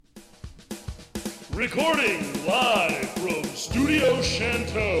Recording live from Studio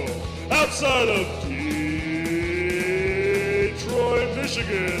Chanteau, outside of Detroit,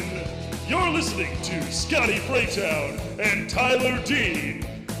 Michigan. You're listening to Scotty, Fraytown, and Tyler Dean,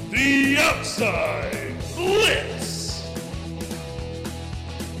 the Outside Blitz.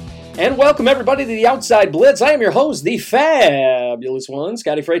 And welcome everybody to the Outside Blitz. I am your host, the fabulous one,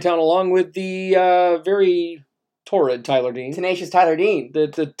 Scotty Fraytown, along with the very torrid Tyler Dean. Tenacious Tyler Dean.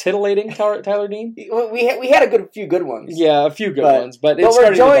 The titillating Tyler Dean? We had a few good ones. Yeah, a few good ones. But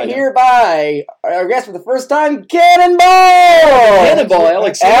we're joined here by our guest for the first time, Cannonball!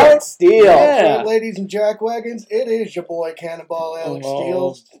 Alex Steele. Alex Steele. Yeah. Right, ladies and jackwagons, it is your boy Cannonball Alex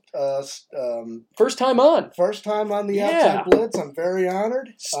Steele. First time on. First time on the Outside Blitz. I'm very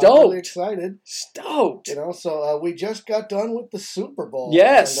honored. Stoked. I'm really excited. Stoked. So we just got done with the Super Bowl.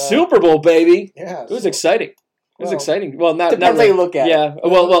 Yes, Super Bowl, baby. Yeah. It was exciting. It was exciting. Well, not depends really. how you look at it.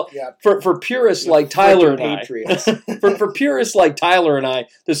 Well. For purists like Tyler and I, for purists like Tyler and I,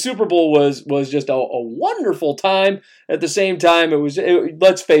 the Super Bowl was just a wonderful time. At the same time,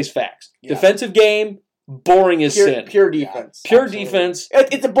 let's face facts. Yeah. Defensive game, boring as sin. Pure defense. Pure defense.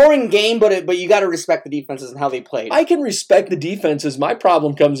 It's a boring game, but you got to respect the defenses and how they played. I can respect the defenses. My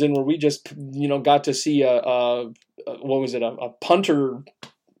problem comes in where we just got to see a punter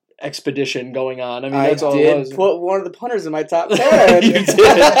expedition going on. I mean, that's all it was. Put one of the punters in my top 10. You did.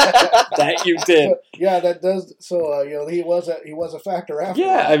 That you did. So, yeah, that does. So he was a factor after.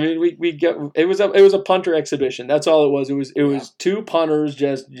 Yeah, that. I mean, we got it was a punter exhibition. That's all it was. It was two punters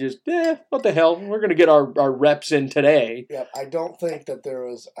just what the hell? We're gonna get our reps in today. Yeah, I don't think that there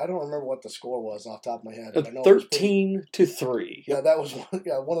was. I don't remember what the score was off the top of my head. 13-3. Yeah, that was one of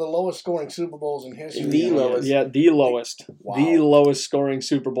the lowest scoring Super Bowls in history. The lowest. Yeah, the lowest. Wow. The lowest scoring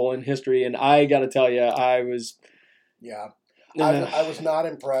Super Bowl in history, and I got to tell you, I was. Yeah, I was not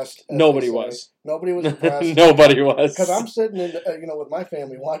impressed. Nobody was. Nobody was impressed. Nobody was. Because I'm sitting in, with my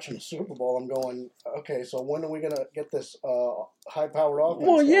family watching the Super Bowl. I'm going, okay, so when are we gonna get this high-powered offense?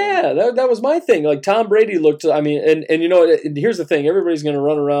 Well, yeah, that was my thing. Like Tom Brady looked. I mean, and here's the thing: everybody's gonna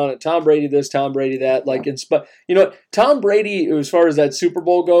run around at Tom Brady this, Tom Brady that. Like, but Tom Brady, as far as that Super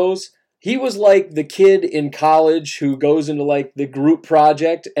Bowl goes. He was like the kid in college who goes into like the group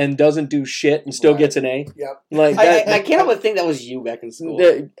project and doesn't do shit and still gets an A. Yep. Like I can't help but think that was you back in school.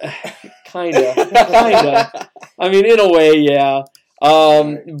 Kinda. I mean, in a way, yeah.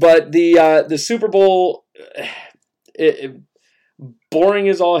 But the Super Bowl, boring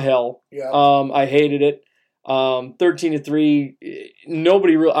as all hell. Yeah. I hated it. 13-3.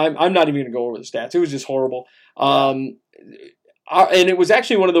 Nobody really. I'm not even gonna go over the stats. It was just horrible. And it was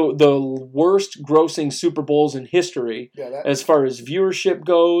actually one of the worst grossing Super Bowls in history as far as viewership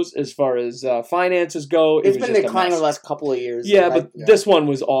goes, as far as finances go. It's been declining the last couple of years. Yeah, but this one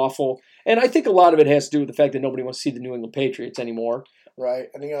was awful. And I think a lot of it has to do with the fact that nobody wants to see the New England Patriots anymore. Right,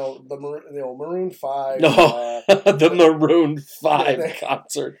 and the Maroon 5. No, the Maroon 5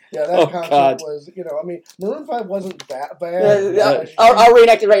 concert. Yeah, that concert was, Maroon 5 wasn't that bad. I'll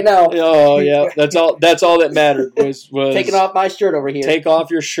reenact it right now. Oh yeah, that's all that mattered was taking off my shirt over here. Take off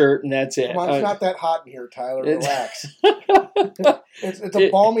your shirt and that's it. Come on, it's not that hot in here, Tyler. Relax. It's a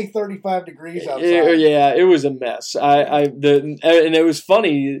balmy 35 degrees outside. Yeah, it was a mess. And it was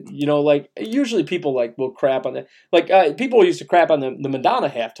funny, like usually people will crap on that. Like people used to crap on the Madonna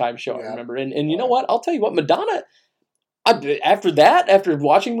halftime show. I remember, and you know what? I'll tell you what, Madonna. After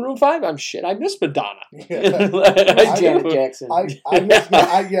watching Maroon 5, I miss Madonna. Yeah. Janet Jackson. I miss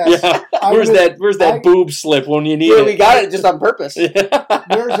yes. Yeah. Where's that boob slip when you need it? We got it just on purpose. Where's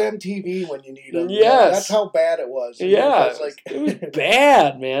MTV when you need them? Yes. That's how bad it was. Yeah. It was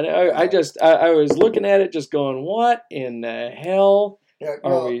bad, man. I was looking at it just going, what in the hell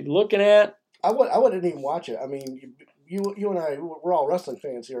are we looking at? I wouldn't even watch it. I mean, you and I, we're all wrestling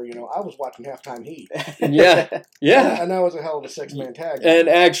fans here. I was watching Halftime Heat. Yeah. And that was a hell of a 6-man tag. And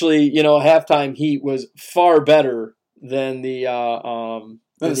actually, Halftime Heat was far better than the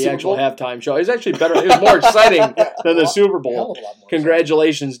actual halftime show. It was actually better. It was more exciting than the Super Bowl. Hell of a lot more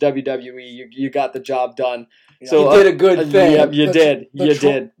Congratulations, WWE. You got the job done. Yeah. So you did a good thing. Yeah, you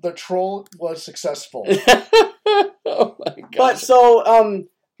did. The troll was successful. Oh my god! But so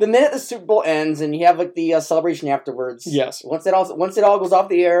the minute the Super Bowl ends and you have the celebration afterwards. Yes. Once it all goes off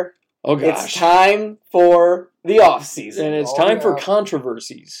the air. Oh gosh! It's time for the off season, and it's time for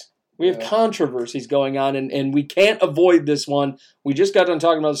controversies. We have controversies going on, and we can't avoid this one. We just got done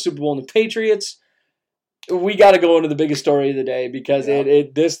talking about the Super Bowl and the Patriots. We got to go into the biggest story of the day because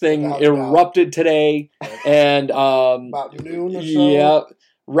this thing erupted today, and about noon or so. Yeah.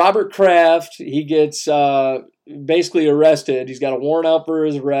 Robert Kraft, he gets basically arrested. He's got a warrant out for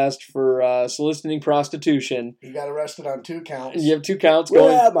his arrest for soliciting prostitution. He got arrested on 2 counts. You have 2 counts Where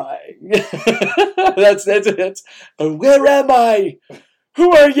going. am I? That's where am I?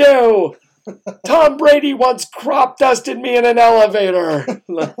 Who are you? Tom Brady once crop dusted me in an elevator.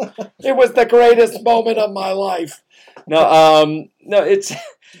 It was the greatest moment of my life. No, it's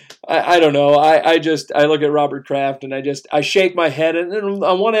I don't know. I look at Robert Kraft and I shake my head, and then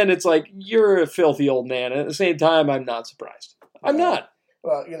on one end it's like, you're a filthy old man, and at the same time I'm not surprised. I'm not.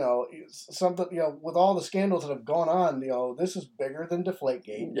 Well, something, with all the scandals that have gone on, this is bigger than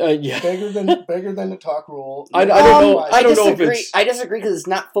Deflategate. Yeah. Bigger than the talk rule. I don't know. I don't know if it's. I disagree because it's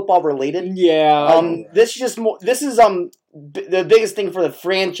not football related. Yeah. This is just more. This is the biggest thing for the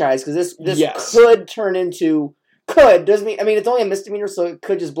franchise because this Yes. could turn into doesn't mean. I mean, it's only a misdemeanor, so it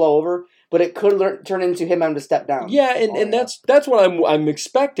could just blow over. But it could turn into him having to step down. Yeah, and that's what I'm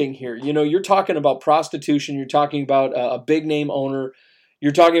expecting here. You're talking about prostitution. You're talking about a big name owner.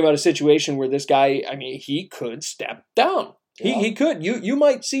 You're talking about a situation where this guy, I mean, he could step down. Yeah. He could. You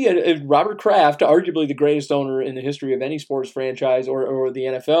might see a Robert Kraft, arguably the greatest owner in the history of any sports franchise or the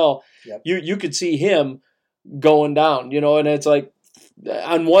NFL. Yep. You could see him going down, and it's like,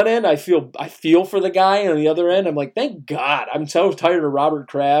 on one end, I feel for the guy, and on the other end, I'm like, thank God. I'm so tired of Robert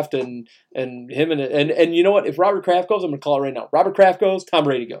Kraft and him and you know what? If Robert Kraft goes, I'm gonna call it right now. Robert Kraft goes, Tom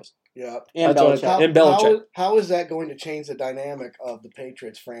Brady goes. Yeah, and Belichick. And Belichick. How is that going to change the dynamic of the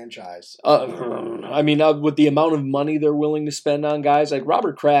Patriots franchise? I mean, with the amount of money they're willing to spend on guys like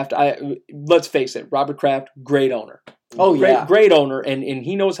Robert Kraft, let's face it, Robert Kraft, great owner. Oh yeah, great owner, and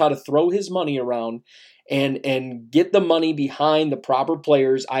he knows how to throw his money around and get the money behind the proper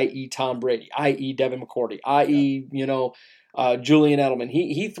players, i.e. Tom Brady, i.e. Devin McCourty, i.e. Julian Edelman.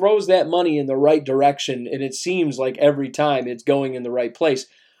 He throws that money in the right direction, and it seems like every time it's going in the right place.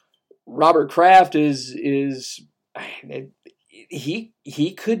 Robert Kraft is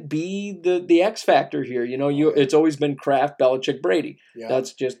he could be the X factor here. It's always been Kraft, Belichick, Brady. Yeah.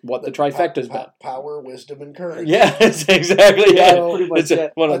 That's just what the trifecta's been. Power, wisdom, and courage. Yeah, it's exactly. Yeah, pretty much it's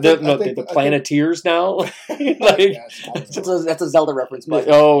the Planeteers now. That's a Zelda reference. But.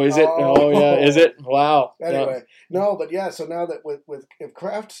 Oh, is it? Oh, yeah. Is it? Wow. Anyway, no, but yeah. So now that with if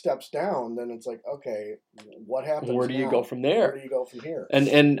Kraft steps down, then it's like, okay, what happens? Where do you go from there? Where do you go from here?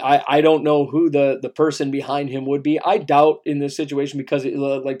 And I don't know who the person behind him would be. I doubt in this situation because,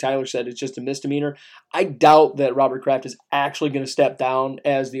 like Tyler said, it's just a misdemeanor. I doubt that Robert Kraft is actually going to step down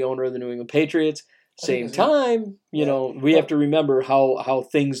as the owner of the New England Patriots. Same time, we have to remember how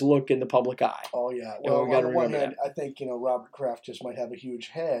things look in the public eye. Oh yeah. Well, on the one hand, I think Robert Kraft just might have a huge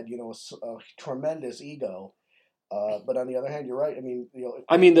head, a tremendous ego. But on the other hand, you're right.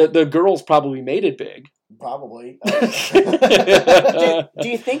 I mean, the girls probably made it big. Probably. Do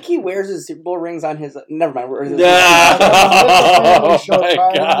you think he wears his Super Bowl rings on his? Never mind. Oh my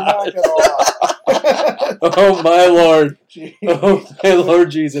God. Oh my Lord. Jeez. Oh my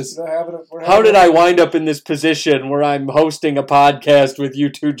Lord Jesus. How did I wind up in this position where I'm hosting a podcast with you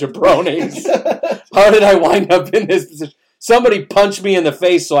two jabronis? How did I wind up in this position? Somebody punch me in the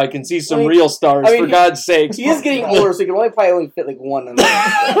face so I can see some real stars, for God's sakes. He is getting older, so he can probably fit like one in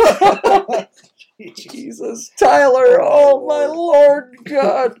there. Jesus. Tyler, oh my Lord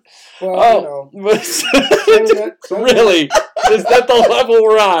God. Well, really? Is that the level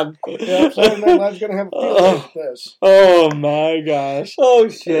we're on? Yeah, Saturday Night Live's going to have a feel like this. Oh my gosh. Oh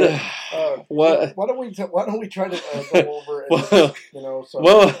shit. What? Why don't we try to go over some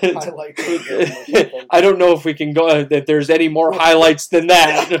highlights? I don't know if we can go. If there's any more highlights than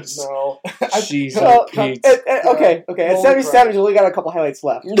that. No. Jesus. Okay. At 77, you only got a couple highlights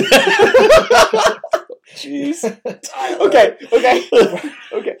left. Jeez. Okay.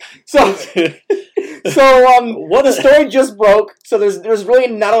 So the story just broke. So there's really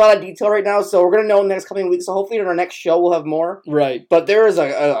not a lot of detail right now. So we're gonna know in the next coming weeks. So hopefully in our next show we'll have more. Right. But there is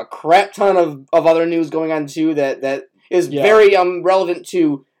a crap ton of other news going on too that is very relevant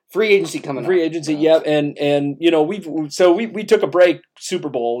to free agency coming up. Free agency, yep. And we took a break. Super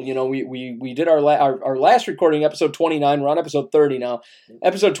Bowl. We did our last recording, episode 29. We're on episode 30 now.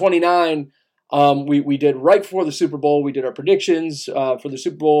 Episode 29. We did right before the Super Bowl. We did our predictions for the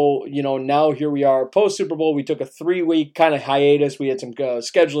Super Bowl. Now here we are post Super Bowl. We took a 3-week kind of hiatus. We had some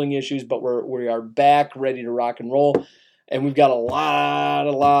scheduling issues, but we are back, ready to rock and roll, and we've got a lot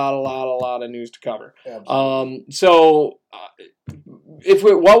of news to cover. So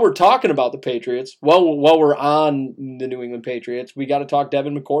while we're talking about the Patriots, while we're on the New England Patriots, we got to talk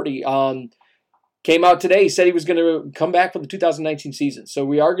Devin McCourty. came out today. He said he was going to come back for the 2019 season. So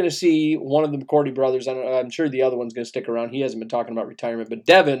we are going to see one of the McCourty brothers. I'm sure the other one's going to stick around. He hasn't been talking about retirement. But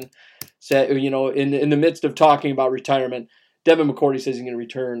Devin said, in the midst of talking about retirement, Devin McCourty says he's going to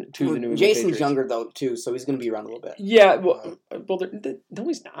return to the New England Jason's Patriots. younger, though, too, so he's going to be around a little bit. Yeah, well no,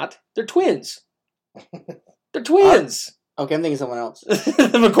 he's not. They're twins. They're twins. Okay, I'm thinking someone else.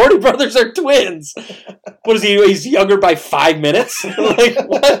 The McCourty brothers are twins. What is he? He's younger by 5 minutes? Like,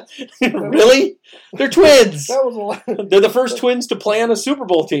 what? Really? They're twins. That was a lot. They're the first twins to play on a Super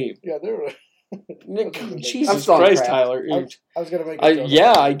Bowl team. Yeah, they were. Jesus Christ, Tyler. I was going to make a joke.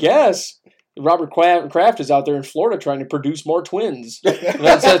 Yeah, I guess. Robert Kraft is out there in Florida trying to produce more twins.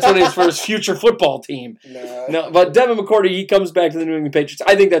 That's what it is for his future football team. No, but Devin McCourty, he comes back to the New England Patriots.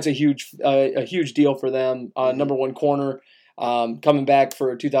 I think that's a huge deal for them. Number one corner coming back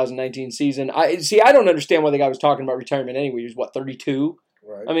for a 2019 season. I don't understand why the guy was talking about retirement anyway. He was 32.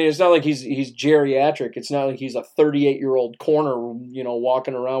 Right. I mean, it's not like he's geriatric. It's not like he's a 38-year-old corner,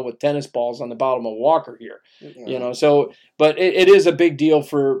 walking around with tennis balls on the bottom of a walker here. Mm-hmm. So, but it is a big deal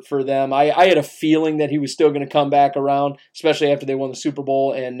for them. I had a feeling that he was still going to come back around, especially after they won the Super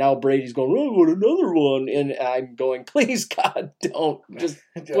Bowl, and now Brady's going, oh, what another one? And I'm going, please, God, don't just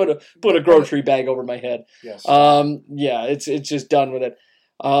put a grocery bag over my head. Yes. It's just done with it.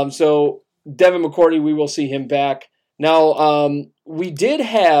 So Devin McCourty, we will see him back. Now, we did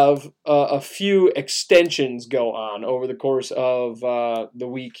have a few extensions go on over the course of the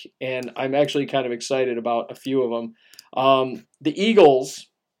week, and I'm actually kind of excited about a few of them. The Eagles,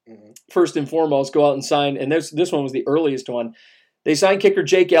 first and foremost, go out and sign, and this one was the earliest one. They signed kicker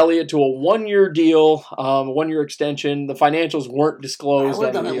Jake Elliott to a 1-year deal, 1-year extension. The financials weren't disclosed. I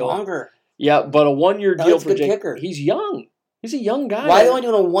would have done it longer. Yeah, but a 1-year deal for Jake. Kicker. He's young. He's a young guy. Why are they only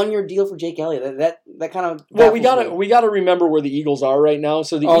doing a 1-year deal for Jake Elliott? That kind of well, we gotta remember where the Eagles are right now.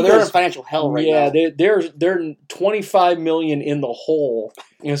 So Eagles, they're in financial hell right now. Yeah, they're $25 million in the hole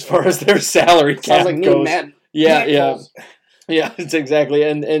as far as their salary cap Sounds like goes. Mad. Yeah. It's exactly,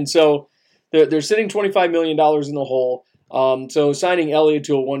 and so they're sitting $25 million in the hole. So signing Elliott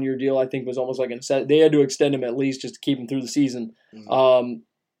to a 1-year deal, I think, was almost like they had to extend him at least just to keep him through the season. Mm-hmm.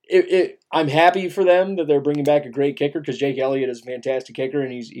 I'm happy for them that they're bringing back a great kicker because Jake Elliott is a fantastic kicker and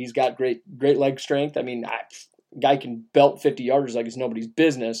he's got great leg strength. I mean, guy can belt 50 yarders like it's nobody's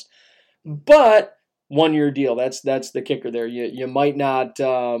business. But 1-year deal, that's the kicker there. You might not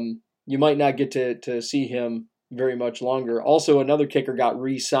get to see him very much longer. Also, another kicker got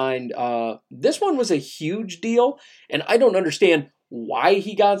re-signed. This one was a huge deal, and I don't understand why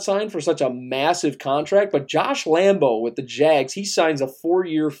he got signed for such a massive contract, but Josh Lambo with the Jags, he signs a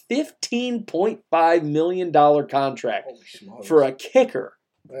 4-year, $15.5 million contract for a kicker.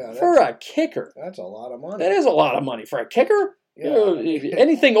 Yeah, a kicker. That's a lot of money. That is a lot of money for a kicker. Yeah.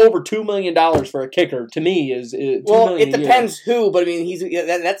 Anything over $2 million for a kicker to me is $2 million it depends who, but I mean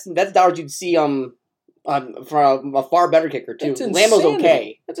that's dollars you'd see for a far better kicker too. Lambo's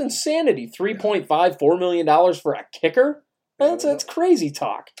okay. That's insanity. $3.54 million for a kicker. That's crazy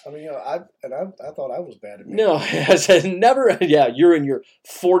talk. I mean, I thought I was bad at it. No, I said never. Yeah, you're in your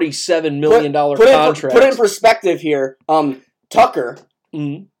 $47 million contract. Put it in perspective here. Tucker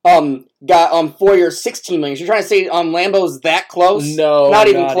got 4 years, $16 million. You're trying to say Lambo's that close? No, not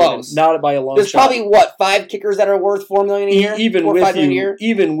even close. Not by a long There's shot. probably 5 kickers that are worth $4 million a year.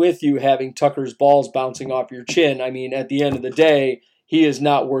 Even with you having Tucker's balls bouncing off your chin, I mean, at the end of the day, he is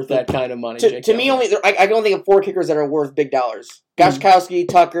not worth that kind of money. To me, I can only think of 4 kickers that are worth big dollars: Gostkowski,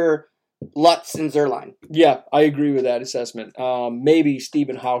 Tucker, Lutz, and Zerline. Yeah, I agree with that assessment. Maybe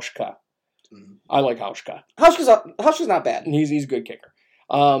Steven Hauschka. I like Hauschka. Hauschka's not bad. He's a good kicker.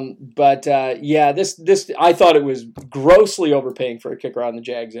 This I thought it was grossly overpaying for a kicker on the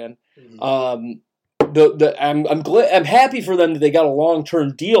Jags end. I'm happy for them that they got a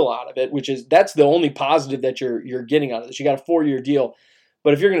long-term deal out of it, that's the only positive that you're getting out of this. You got a 4-year deal,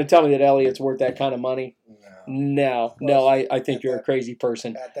 but if you're going to tell me that Elliott's worth that kind of money, no, I think you're a crazy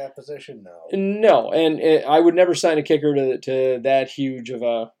person. At that position, no. No, and I would never sign a kicker to that huge of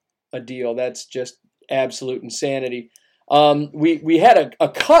a deal. That's just absolute insanity. We had a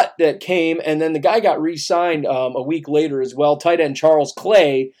cut that came, and then the guy got re-signed a week later as well. Tight end Charles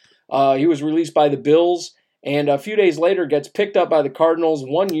Clay. He was released by the Bills, and a few days later gets picked up by the Cardinals.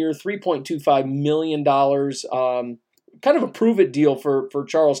 1 year, $3.25 million. Kind of a prove-it deal for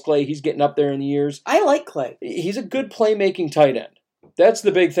Charles Clay. He's getting up there in the years. I like Clay. He's a good playmaking tight end. That's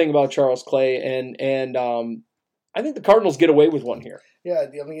the big thing about Charles Clay, and I think the Cardinals get away with one here. Yeah, I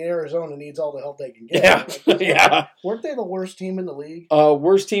mean, Arizona needs all the help they can get. Yeah. Weren't they the worst team in the league?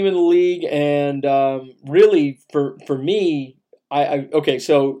 Worst team in the league, and really, for me, Okay,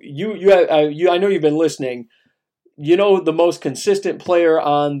 so I know you've been listening. You know the most consistent player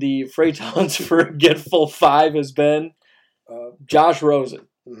on the Fraytown's Forgetful Five has been Josh Rosen.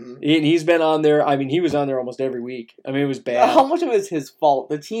 Mm-hmm. He's been on there. I mean, he was on there almost every week. I mean, it was bad. How much of it is his fault?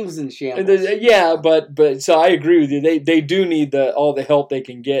 The team's in shambles. Yeah, but so I agree with you. They do need all the help they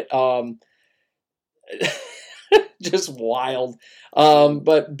can get. Just wild.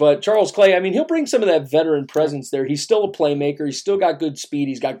 But Charles Clay, I mean, he'll bring some of that veteran presence there. He's still a playmaker. He's still got good speed.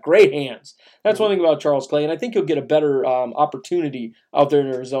 He's got great hands. That's one thing about Charles Clay, and I think he'll get a better opportunity out there in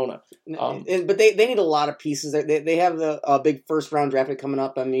Arizona. But they need a lot of pieces. They have a big first-round draft pick coming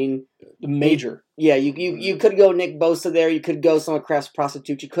up. I mean, major. Yeah, you could go Nick Bosa there. You could go some of Kraft's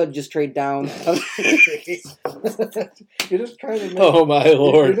prostitute. You could just trade down. You're just trying to. Oh my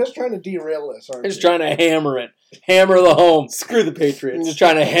Lord! You're just trying to derail this, aren't you? Just trying to hammer it. Hammer the home. Screw the Patriots. I'm just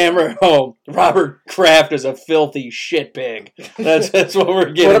trying to hammer it home. Robert Kraft is a filthy shitbag. That's what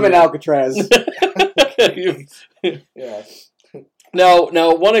we're getting. Put him in Alcatraz. Yeah.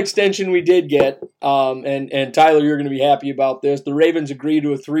 Now, one extension we did get, and Tyler, you're going to be happy about this. The Ravens agreed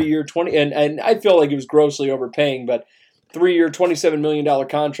to a 3-year, and I feel like it was grossly overpaying, but 3-year, $27 million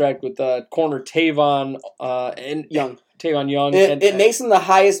contract with corner Tavon Young. Tavon Young. It makes him the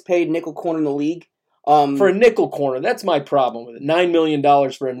highest paid nickel corner in the league. For a nickel corner, that's my problem with it. $9 million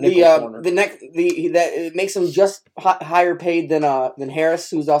for a nickel corner. It makes him just higher paid than Harris,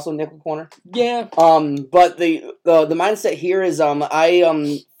 who's also a nickel corner. Yeah. But the mindset here is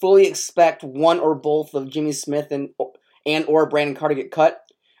I fully expect one or both of Jimmy Smith and or Brandon Carr to get cut,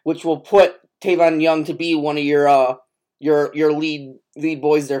 which will put Tavon Young to be one of your lead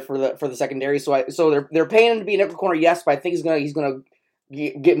boys there for the secondary. So they're paying him to be a nickel corner, yes, but I think he's gonna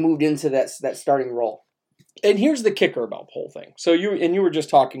get moved into that starting role. And here's the kicker about the whole thing. So you were just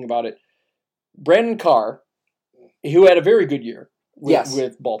talking about it. Brandon Carr, who had a very good year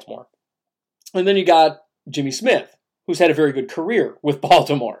with Baltimore. And then you got Jimmy Smith, who's had a very good career with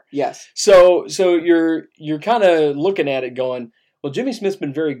Baltimore. Yes. So you're kind of looking at it going, well, Jimmy Smith's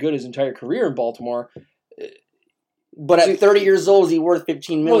been very good his entire career in Baltimore. But at 30 years old, is he worth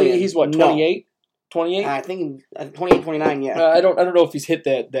 $15 million? Well, he's what, 28? 28? I think 28, 29, yeah. I don't know if he's hit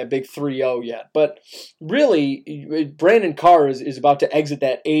that big 3-0 yet. But really, Brandon Carr is about to exit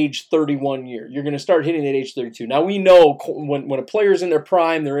that age 31 year. You're going to start hitting that age 32. Now, we know when a player's in their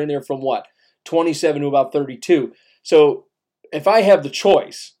prime, they're in there from what? 27 to about 32. So if I have the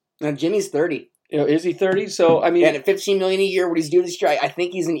choice. Now, Jimmy's 30. Is he 30? So, I mean. And at $15 million a year, what he's doing this year, I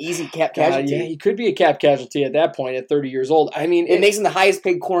think he's an easy cap casualty. Yeah, he could be a cap casualty at that point at 30 years old. I mean. It makes him the highest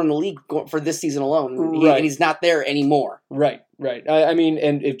paid corner in the league for this season alone. Right. And he's not there anymore. Right. I mean,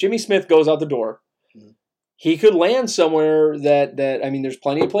 and if Jimmy Smith goes out the door, he could land somewhere that I mean, there's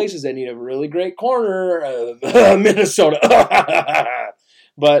plenty of places that need a really great corner. Minnesota.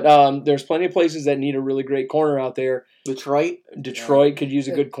 But there's plenty of places that need a really great corner out there. Detroit could use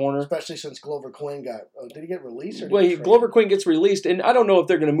a good corner. Especially since Glover Quinn did he get released? Glover Quinn gets released, and I don't know if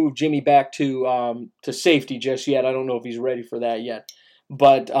they're going to move Jimmy back to safety just yet. I don't know if he's ready for that yet.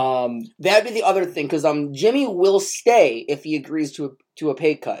 But that'd be the other thing, because Jimmy will stay if he agrees to a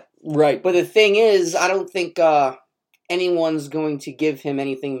pay cut. Right. But the thing is, I don't think anyone's going to give him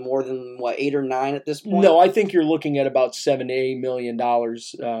anything more than, 8 or 9 at this point? No, I think you're looking at about $7 to $8 million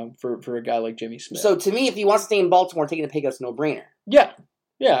for a guy like Jimmy Smith. So to me, if he wants to stay in Baltimore, taking a pay cut's a no-brainer. Yeah.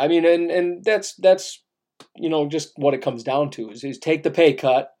 I mean, and that's just what it comes down to is take the pay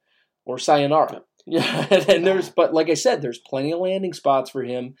cut or sayonara. Yeah, but like I said, there's plenty of landing spots for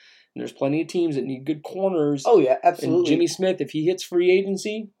him. And there's plenty of teams that need good corners. Oh, yeah, absolutely. And Jimmy Smith, if he hits free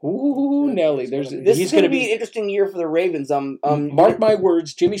agency, Nelly. This going to be an interesting year for the Ravens. Mark my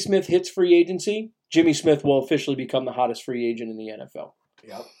words, Jimmy Smith hits free agency, Jimmy Smith will officially become the hottest free agent in the NFL.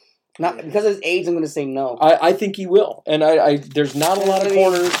 Yep. Not because of his age, I'm going to say no. I think he will. And there's not a lot of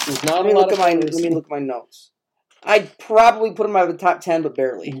corners. There's not a lot of corners. Let me look at my notes. I'd probably put him out of the top 10, but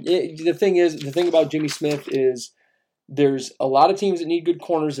barely. The thing about Jimmy Smith is there's a lot of teams that need good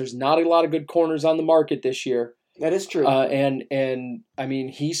corners. There's not a lot of good corners on the market this year. That is true. And I mean,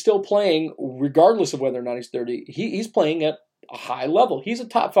 he's still playing, regardless of whether or not he's 30. He's playing at a high level. He's a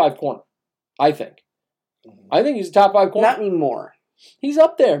top 5 corner, I think. I think he's a top 5 corner. Not anymore. He's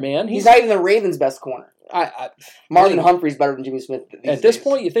up there, man. He's not even the Ravens' best corner. Marlon Humphrey's better than Jimmy Smith at this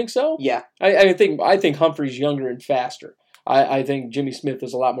point. You think so? Yeah. I think Humphrey's younger and faster. I think Jimmy Smith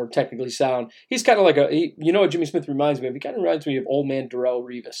is a lot more technically sound. He's kind of like what Jimmy Smith reminds me of? He kind of reminds me of old man Darrelle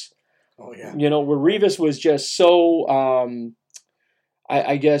Revis. Oh, yeah. Where Revis was just so,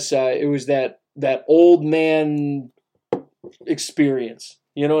 I guess it was that old man experience.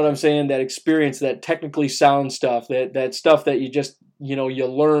 You know what I'm saying? That experience, that technically sound stuff, that stuff that you just, you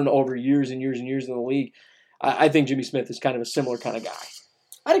learn over years and years and years in the league. I think Jimmy Smith is kind of a similar kind of guy.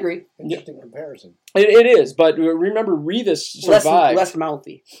 I'd agree. Interesting comparison. It is, but remember, Revis survived. Less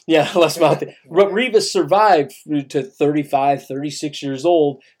mouthy. Yeah, less mouthy. But Revis survived to 35, 36 years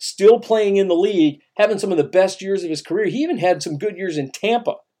old, still playing in the league, having some of the best years of his career. He even had some good years in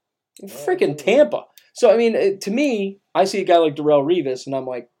Tampa. Freaking Tampa. So, I mean, to me, I see a guy like Darrelle Revis, and I'm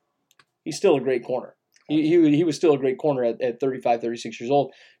like, he's still a great corner. He was still a great corner at 35, 36 years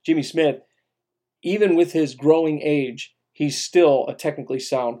old. Jimmy Smith, even with his growing age, he's still a technically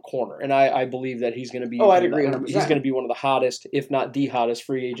sound corner, and I believe that he's going to be. Oh, I'd agree 100%. He's going to be one of the hottest, if not the hottest,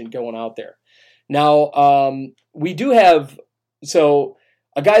 free agent going out there. Now, we do have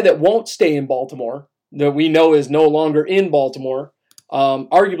a guy that won't stay in Baltimore that we know is no longer in Baltimore.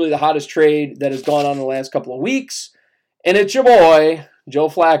 Arguably the hottest trade that has gone on in the last couple of weeks, and it's your boy Joe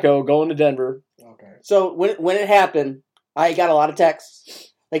Flacco going to Denver. Okay. So when it happened, I got a lot of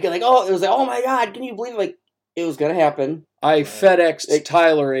texts like oh my God, can you believe it was going to happen? I FedExed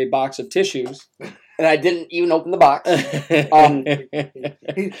Tyler a box of tissues. And I didn't even open the box.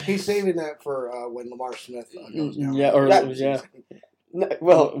 He's saving that for when Lamar Smith goes down. Yeah,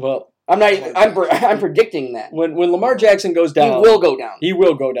 Well, I'm not. I'm predicting that when Lamar Jackson goes down, he will go down. He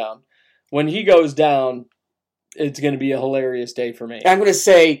will go down. When he goes down, it's going to be a hilarious day for me. I'm going to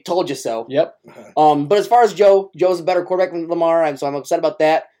say, "Told you so." Yep. But as far as Joe's a better quarterback than Lamar, so I'm upset about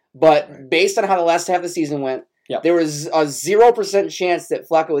that. But based on how the last half of the season went, there was a 0% chance that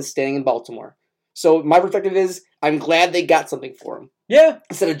Flacco is staying in Baltimore. So my perspective is, I'm glad they got something for him. Yeah.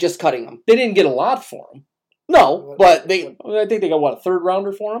 Instead of just cutting him. They didn't get a lot for him. No, but I think they got, a third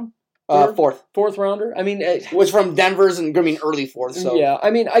rounder for him? Fourth rounder. I mean, was from Denver's and early fourth. So yeah, I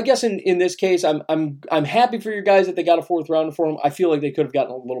mean, I guess in this case, I'm happy for your guys that they got a fourth rounder for him. I feel like they could have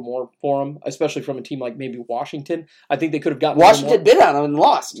gotten a little more for him, especially from a team like maybe Washington. I think they could have gotten Washington bid on him and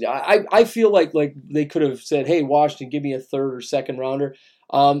lost. Yeah, I feel like they could have said, "Hey, Washington, give me a third or second rounder."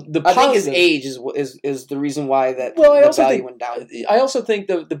 I think his age is the reason why that value went down. I also think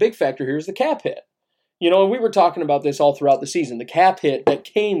the big factor here is the cap hit. And we were talking about this all throughout the season. The cap hit that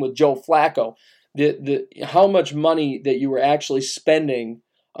came with Joe Flacco, the how much money that you were actually spending.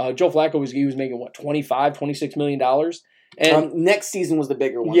 Joe Flacco was making $26 million, and next season was the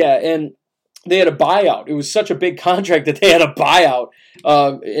bigger one. Yeah, and they had a buyout. It was such a big contract that they had a buyout,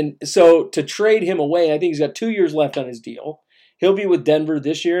 and so to trade him away, I think he's got 2 years left on his deal. He'll be with Denver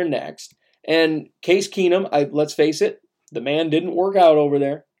this year and next. And Case Keenum, let's face it, the man didn't work out over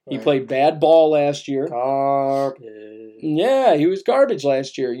there. He played bad ball last year. Garbage. Yeah, he was garbage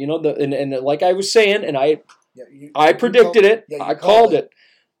last year. And like I was saying, and I predicted it. I called it.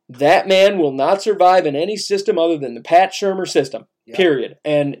 That man will not survive in any system other than the Pat Shurmur system. Yeah. Period.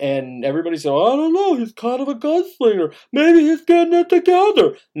 And everybody said, I don't know, he's kind of a gunslinger. Maybe he's getting it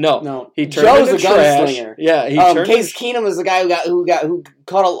together. No. He turned into trash. Gunslinger. Yeah, Case Keenum is the guy who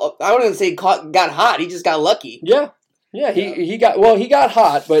caught I wouldn't even say got hot. He just got lucky. Yeah. Yeah, he got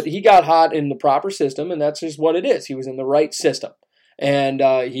hot, but he got hot in the proper system, and that's just what it is. He was in the right system, and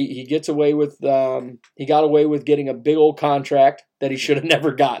he got away with getting a big old contract that he should have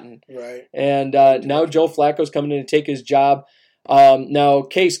never gotten. Right. And now Joe Flacco's coming in to take his job. Now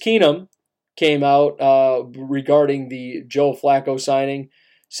Case Keenum came out regarding the Joe Flacco signing,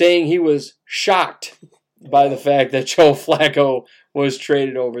 saying he was shocked by the fact that Joe Flacco was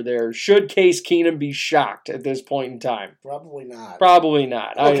traded over there. Should Case Keenum be shocked at this point in time? Probably not. Probably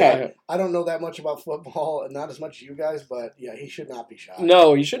not. Okay. I don't know that much about football, not as much as you guys, but yeah, he should not be shocked.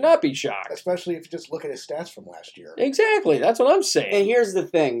 No, he should not be shocked. Especially if you just look at his stats from last year. Exactly. That's what I'm saying. And here's the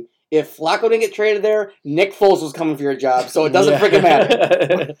thing. If Flacco didn't get traded there, Nick Foles was coming for your job, so it doesn't freaking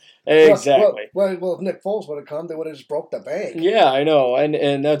matter. Exactly. Well, if Nick Foles would have come, they would have just broke the bank. Yeah, I know,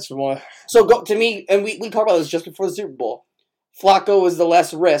 and that's why. So to me, and we talked about this just before the Super Bowl. Flacco is the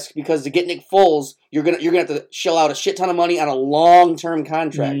less risk because to get Nick Foles, you're gonna have to shell out a shit ton of money on a long-term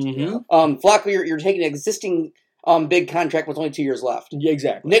contract. Mm-hmm. Flacco, you're taking an existing big contract with only 2 years left. Yeah,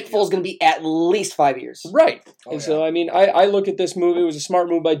 exactly. Nick Foles is going to be at least 5 years. Right. So, I mean, I look at this move. It was a smart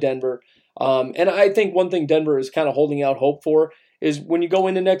move by Denver. And I think one thing Denver is kind of holding out hope for is when you go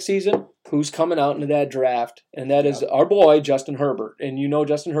into next season, who's coming out into that draft? And that is our boy, Justin Herbert. And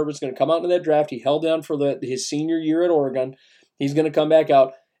Justin Herbert's going to come out into that draft. He held down for his senior year at Oregon. He's going to come back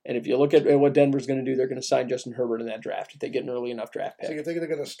out. And if you look at what Denver's going to do, they're going to sign Justin Herbert in that draft if they get an early enough draft pick. So you think they're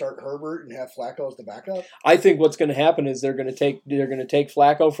going to start Herbert and have Flacco as the backup? I think what's going to happen is they're going to take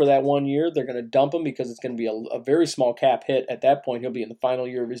Flacco for that 1 year. They're going to dump him because it's going to be a very small cap hit at that point. He'll be in the final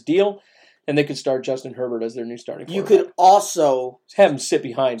year of his deal. and they could start Justin Herbert as their new starting quarterback. You could also have him sit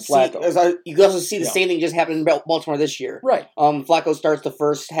behind Flacco. You could also see the same thing just happened in Baltimore this year. Right. Flacco starts the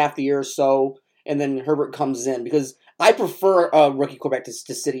first half the year or so, and then Herbert comes in because I prefer a rookie quarterback to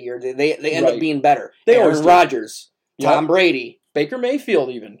sit a year. They end up being better. Aaron Rodgers, Tom Brady, Baker Mayfield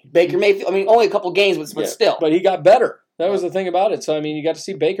even. I mean, only a couple games, but still. But he got better. That was the thing about it. So, I mean, you got to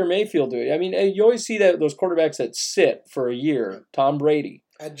see Baker Mayfield do it. I mean, you always see those quarterbacks that sit for a year. Tom Brady.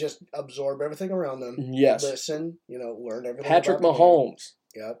 And just absorb everything around them. Yes. Listen, learn everything. Patrick Mahomes.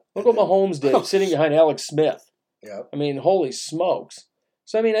 Yep. Look what Mahomes did, sitting behind Alex Smith. Yep. I mean, holy smokes.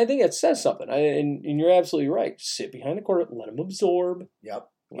 So, I mean, I think it says something. And you're absolutely right. Sit behind the quarterback. Let him absorb. Yep.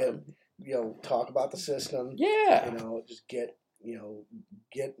 Talk about the system. Yeah. Just get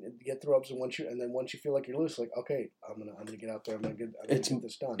the ropes, and once you feel like you're loose, like, okay, I'm gonna get out there, I'm gonna get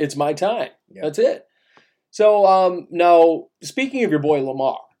this done. It's my time. Yep. That's it. So now, speaking of your boy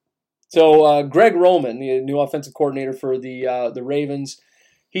Lamar, so Greg Roman, the new offensive coordinator for the Ravens,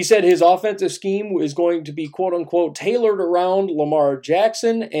 he said his offensive scheme is going to be quote unquote tailored around Lamar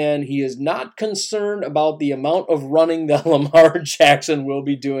Jackson, and he is not concerned about the amount of running that Lamar Jackson will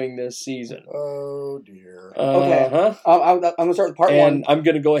be doing this season. Oh dear. Okay. I'm gonna start with part one. And I'm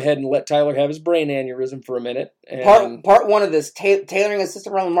gonna go ahead and let Tyler have his brain aneurysm for a minute. Part one of this tailoring a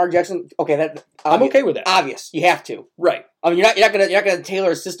system around Lamar Jackson. Okay, I'm okay with that. Obvious, you have to. Right. I mean, you're not gonna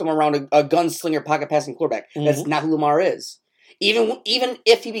tailor a system around a gunslinger, pocket passing quarterback. Mm-hmm. That's not who Lamar is. Even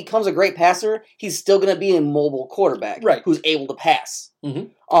if he becomes a great passer, he's still going to be a mobile quarterback, right? Who's able to pass.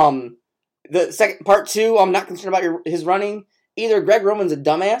 Mm-hmm. The second part two, I'm not concerned about his running. Either Greg Roman's a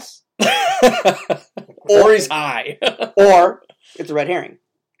dumbass, or he's high, or it's a red herring,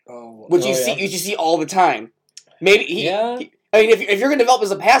 which you see you see all the time. Maybe I mean, if you're going to develop as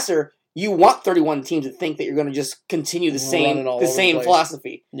a passer, you want 31 teams to think that you're going to just continue the same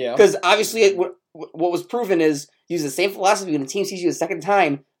philosophy. Yeah, because obviously what was proven is use the same philosophy when the team sees you a second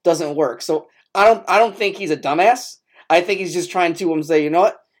time doesn't work. So I don't think he's a dumbass. I think he's just trying to say, you know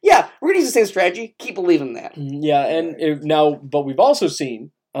what? Yeah, we're going to use the same strategy. Keep believing that. Yeah, and but we've also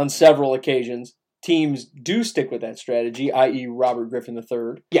seen on several occasions teams do stick with that strategy, i.e. Robert Griffin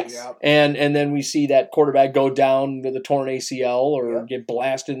III. Yes. Yep. And then we see that quarterback go down with a torn ACL or get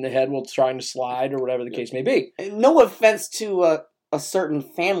blasted in the head while trying to slide or whatever the case may be. No offense to a certain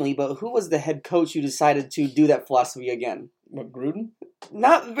family, but who was the head coach who decided to do that philosophy again? What, Gruden?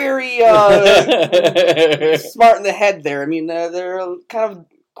 Not very smart in the head there. I mean, they're kind of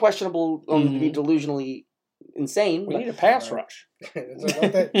questionable to be delusionally insane. We need a pass rush.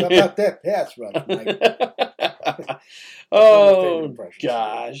 It's about that pass rush, Mike. Oh,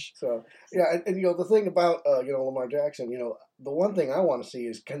 gosh. So, yeah, and the thing about, Lamar Jackson, the one thing I want to see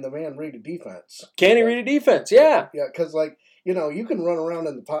is, can the man read a defense? Can he read a defense? Yeah. Yeah, because, you can run around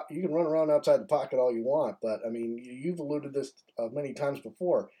you can run around outside the pocket all you want, but I mean, you've alluded this many times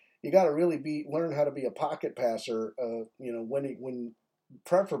before. You got to really learn how to be a pocket passer. When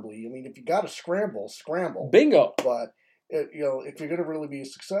preferably, I mean, if you got to scramble. Bingo. But if you're going to really be a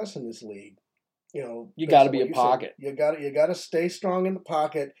success in this league, you got to be a pocket. You got to stay strong in the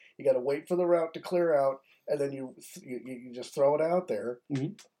pocket. You got to wait for the route to clear out. And then you just throw it out there,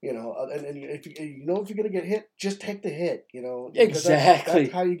 and if you're gonna get hit, just take the hit, Exactly.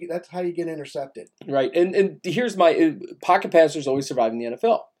 That's how you get intercepted. Right, and here's my pocket passers always survive in the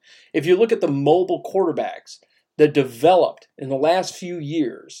NFL. If you look at the mobile quarterbacks that developed in the last few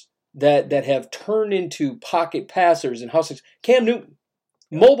years that have turned into pocket passers and Cam Newton,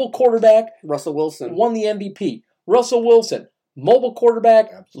 mobile quarterback, Russell Wilson won the MVP. Russell Wilson, mobile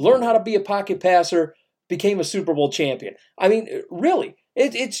quarterback, Absolutely. Learned how to be a pocket passer. Became a Super Bowl champion. I mean, really,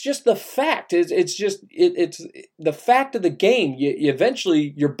 it's just the fact. It's the fact of the game.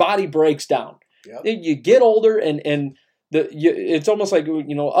 Eventually your body breaks down. Yep. You get older, and it's almost like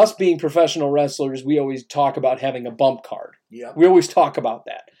us being professional wrestlers. We always talk about having a bump card. Yep. We always talk about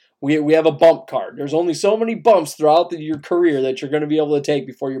that. We have a bump card. There's only so many bumps throughout your career that you're going to be able to take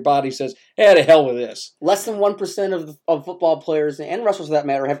before your body says, "Hey, to hell with this." Less than 1% of football players and wrestlers, for that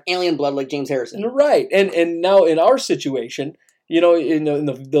matter, have alien blood like James Harrison. Right, and now in our situation, in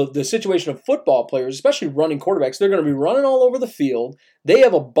the situation of football players, especially running quarterbacks, they're going to be running all over the field. They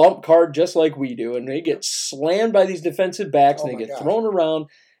have a bump card just like we do, and they get slammed by these defensive backs, and they get thrown around.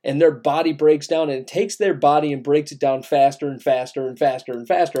 And their body breaks down, and it takes their body and breaks it down faster and faster and faster and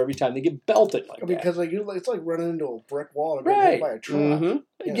faster every time they get belted like that. Because it's like running into a brick wall and getting hit by a truck.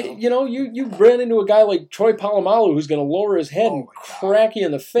 Mm-hmm. You ran into a guy like Troy Polamalu who's going to lower his head and crack you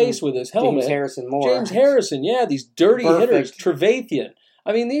in the face with his helmet. James Harrison, yeah, these dirty hitters. Trevathan.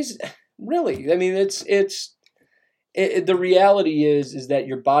 I mean, it's the reality is that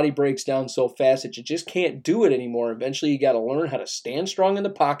your body breaks down so fast that you just can't do it anymore. Eventually, you got to learn how to stand strong in the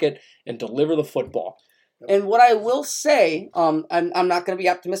pocket and deliver the football. And what I will say, I'm not going to be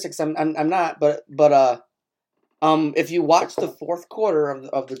optimistic. 'Cause I'm not. But if you watch the fourth quarter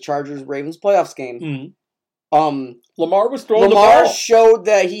of the Chargers Ravens playoffs game, Lamar was throwing the Lamar ball. showed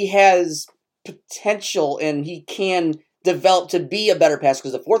that he has potential and he can develop to be a better passer.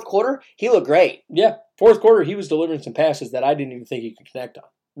 Because the fourth quarter, he looked great. Yeah, fourth quarter, he was delivering some passes that I didn't even think he could connect on.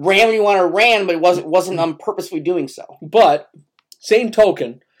 Ran when he wanted to ran, but it wasn't purposefully doing so. But, same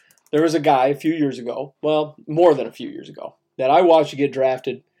token, there was a guy a few years ago, well, more than a few years ago, that I watched get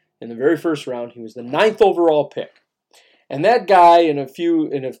drafted in the very first round. He was the 9th overall pick. And that guy, in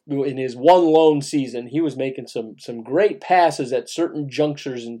his one lone season, he was making some great passes at certain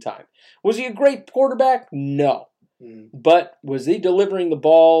junctures in time. Was he a great quarterback? No. But was he delivering the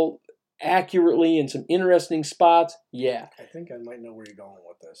ball accurately in some interesting spots? Yeah. I think I might know where you're going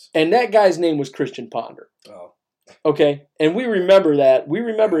with this. And that guy's name was Christian Ponder. Oh. Okay, and we remember that. We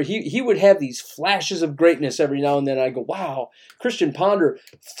remember he would have these flashes of greatness every now and then. I go, wow, Christian Ponder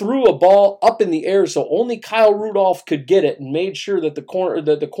threw a ball up in the air so only Kyle Rudolph could get it, and made sure that the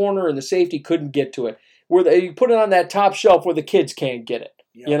corner and the safety couldn't get to it. You put it on that top shelf where the kids can't get it.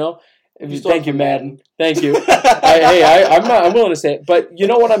 Yep. You know. Thank you, Madden. Thank you. I'm willing to say it, but you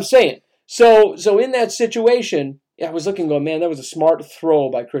know what I'm saying. So in that situation, I was looking, going, man, that was a smart throw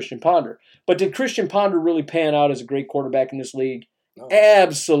by Christian Ponder. But did Christian Ponder really pan out as a great quarterback in this league? No.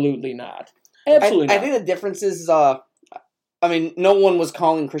 Absolutely not. Absolutely not. I think the difference is, no one was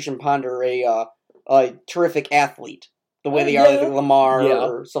calling Christian Ponder a terrific athlete the way they are with Lamar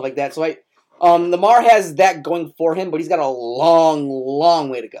or stuff like that. So Lamar has that going for him, but he's got a long, long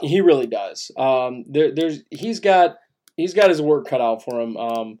way to go. He really does. He's got his work cut out for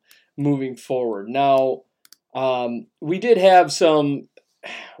him moving forward. Now, we did have some.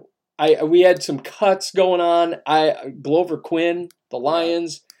 We had some cuts going on. Glover Quinn, the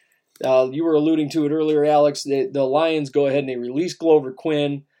Lions. You were alluding to it earlier, Alex. The Lions go ahead and they release Glover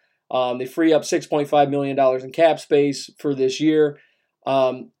Quinn. They free up $6.5 million in cap space for this year.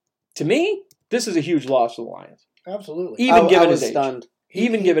 To me, this is a huge loss for the Lions. Absolutely. Even given his stunned.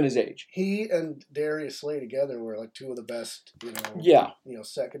 age. Given his age. He and Darius Slay together were like two of the best,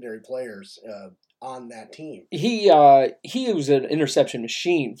 secondary players on that team. He was an interception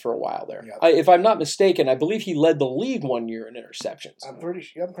machine for a while there. Yep. If I'm not mistaken, I believe he led the league one year in interceptions. I'm pretty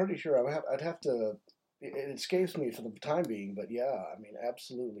sure. I'd have to. It escapes me for the time being, but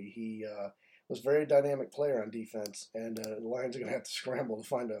absolutely, he was a very dynamic player on defense, and the Lions are going to have to scramble to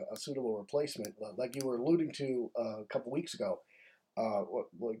find a suitable replacement, like you were alluding to a couple weeks ago.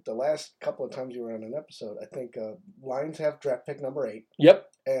 Like the last couple of times you were on an episode, I think Lions have draft pick number 8. Yep.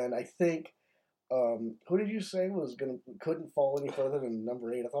 And I think who did you say couldn't fall any further than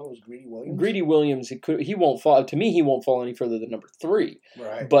number 8? I thought it was Greedy Williams. Greedy Williams, he won't fall. To me, he won't fall any further than number 3.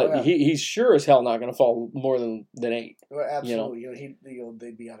 Right. But he's sure as hell not going to fall more than 8. Well, absolutely.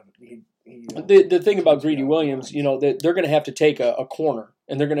 They'd be out of it. The thing about Greedy Williams, they're going to have to take a corner,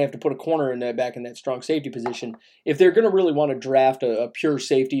 and they're going to have to put a corner back in that strong safety position. If they're going to really want to draft a pure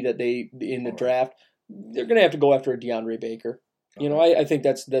safety in the draft, they're going to have to go after a DeAndre Baker. I think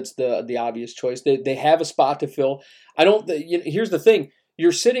that's the obvious choice. They have a spot to fill. Here's the thing: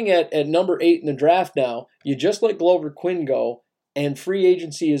 you're sitting at number 8 in the draft now. You just let Glover Quinn go, and free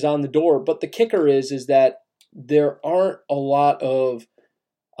agency is on the door. But the kicker is that there aren't a lot of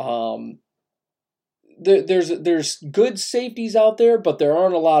there's good safeties out there, but there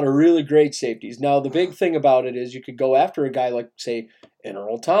aren't a lot of really great safeties. Now, the big thing about it is you could go after a guy like, say, an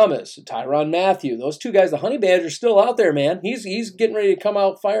Earl Thomas, Tyrann Mathieu. Those two guys, the Honey Badger's still out there, man. He's getting ready to come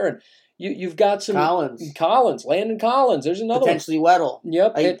out firing. You've got some Collins, Landon Collins. There's another potentially Weddle.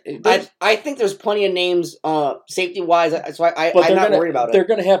 Yep. I think there's plenty of names safety wise. So I'm not worried about it. They're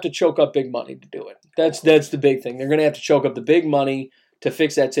going to have to choke up big money to do it. That's the big thing. They're going to have to choke up the big money to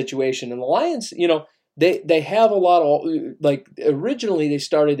fix that situation. And the Lions, they have a lot of, like, originally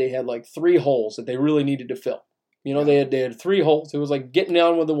they had like 3 holes that they really needed to fill. They had 3 holes. It was like getting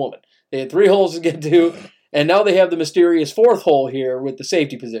down with a woman. They had 3 holes to get to, and now they have the mysterious 4th hole here with the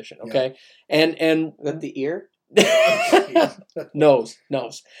safety position. Okay, and is that the ear? Nose.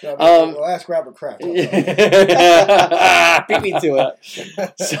 No, the last Robert Kraft. Beat me to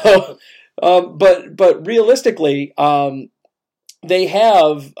it. So, but realistically, they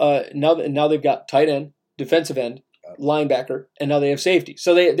have now they've got tight end, defensive end, linebacker, and now they have safety.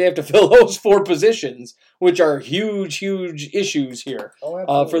 So they have to fill those 4 positions, which are huge issues here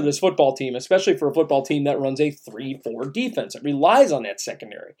for this football team, especially for a football team that runs a 3-4 defense. It relies on that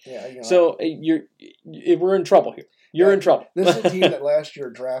secondary. Yeah, So we're in trouble here. you're in trouble. This is a team that last year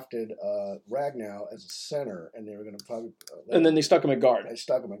drafted Ragnow as a center, and they were going to probably. And then they stuck him at guard. I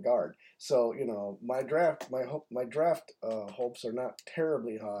stuck him at guard. So my draft hopes are not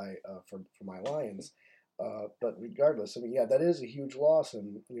terribly high for my Lions. But regardless, I mean, yeah, that is a huge loss,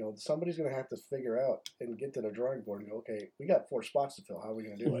 and somebody's going to have to figure out and get to the drawing board and go, okay, we got 4 spots to fill. How are we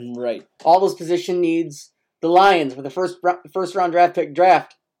going to do it? Right. All those position needs. The Lions with the first round draft pick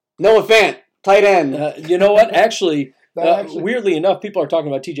draft. Noah Fant, tight end. You know what? Actually, weirdly enough, people are talking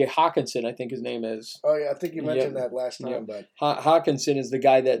about T.J. Hawkinson, I think his name is. Oh, yeah, I think you mentioned that last time. Yeah. But Hawkinson is the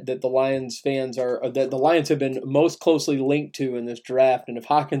guy that the Lions fans that the Lions have been most closely linked to in this draft. And if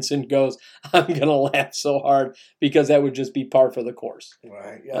Hawkinson goes, I'm going to laugh so hard because that would just be par for the course.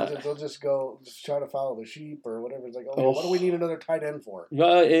 Right. Yeah, they'll just try to follow the sheep or whatever. It's like, what do we need another tight end for?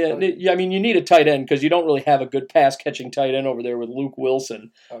 Yeah, I mean, you need a tight end because you don't really have a good pass-catching tight end over there with Luke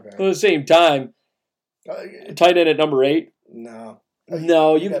Wilson. Okay. But at the same time, tight end at number 8? No.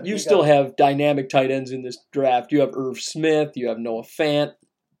 No, you still have dynamic tight ends in this draft. You have Irv Smith. You have Noah Fant.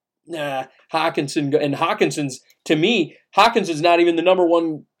 Hawkinson. And Hawkinson's not even the number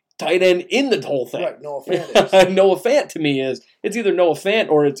 1 tight end in the whole thing. Right, Noah Fant is. Noah Fant to me is. It's either Noah Fant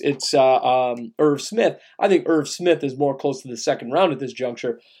or it's Irv Smith. I think Irv Smith is more close to the second round at this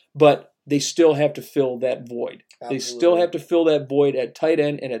juncture, but they still have to fill that void. Absolutely. They still have to fill that void at tight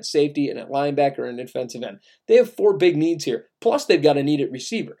end and at safety and at linebacker and defensive end. They have 4 big needs here. Plus, they've got a need at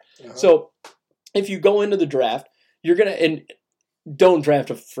receiver. Uh-huh. So, if you go into the draft, you're going to – and don't draft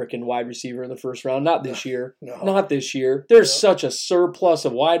a freaking wide receiver in the first round. Not this year. No. Not this year. There's such a surplus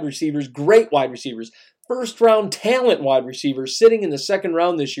of wide receivers, great wide receivers, first-round talent wide receivers sitting in the second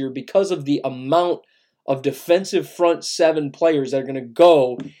round this year because of the amount of defensive front 7 players that are going to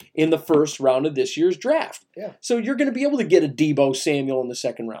go in the first round of this year's draft. Yeah. So you're going to be able to get a Deebo Samuel in the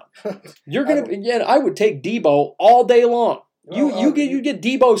second round. You're going to again. I would take Deebo all day long. You get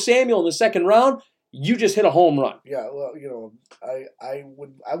Deebo Samuel in the second round. You just hit a home run. Yeah, well,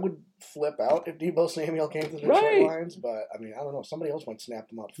 I would flip out if Deebo Samuel came to the Detroit Lions, but I mean, I don't know. Somebody else might snap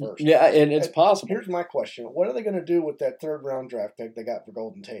them up first. Yeah, and it's possible. Here's my question: what are they going to do with that 3rd round draft pick they got for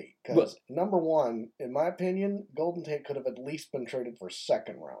Golden Tate? Because number 1, in my opinion, Golden Tate could have at least been traded for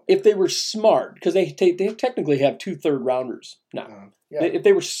 2nd round if they were smart. Because they technically have 2 third rounders now. If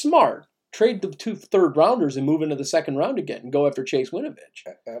they were smart. Trade the 2 third rounders and move into the second round again and go after Chase Winovich.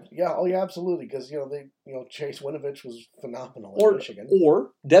 Yeah, absolutely. Because Chase Winovich was phenomenal in Michigan.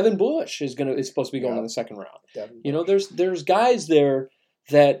 Or Devin Bush is supposed to be going in the second round. There's guys there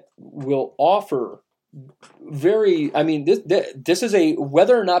that will offer very. I mean, this is a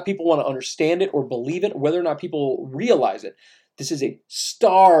whether or not people want to understand it or believe it, whether or not people realize it. This is a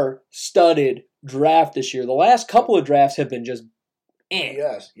star-studded draft this year. The last couple of drafts have been just.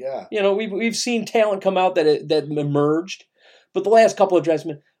 Yes, yeah. We've seen talent come out that emerged, but the last couple of drafts,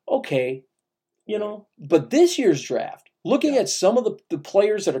 okay, But this year's draft, looking at some of the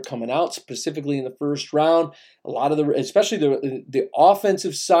players that are coming out specifically in the first round, a lot of especially the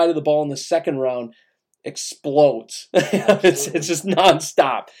offensive side of the ball in the second round explodes. It's just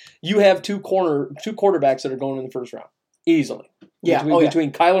nonstop. You have 2 quarterbacks that are going in the first round easily. Yeah,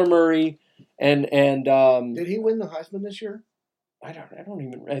 between Kyler Murray and did he win the Heisman this year? I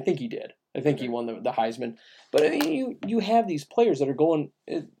think he did. I think he won the Heisman. But I mean, you have these players that are going.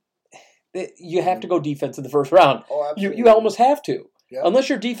 You have to go defense in the first round. Oh, absolutely. You almost have to. Yep. Unless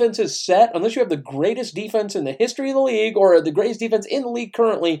your defense is set, unless you have the greatest defense in the history of the league or the greatest defense in the league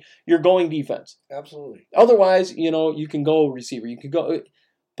currently, you're going defense. Absolutely. Otherwise, you can go receiver. You can go,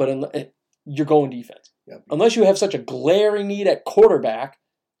 but you're going defense. Yep. Unless you have such a glaring need at quarterback.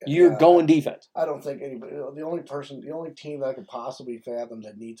 You're going defense. I don't think anybody. The only team that I could possibly fathom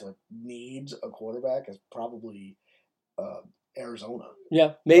that needs a quarterback is probably Arizona.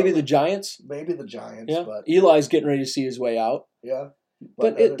 Yeah, maybe the Giants. Maybe the Giants. Yeah, but Eli's getting ready to see his way out. Yeah,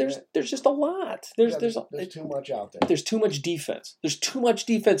 but there's just a lot. There's too much out there. There's too much defense. There's too much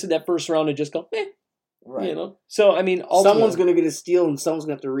defense in that first round to just go. Right. So I mean, someone's going to get a steal and someone's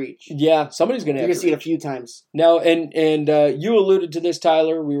going to have to reach. Yeah, somebody's going to. You're going to see it a few times. Now, and you alluded to this,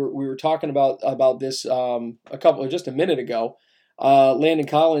 Tyler. We were talking about this just a minute ago. Landon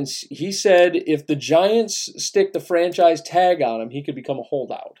Collins, he said if the Giants stick the franchise tag on him, he could become a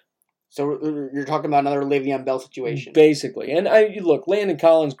holdout. So you're talking about another Le'Veon Bell situation, basically. And look, Landon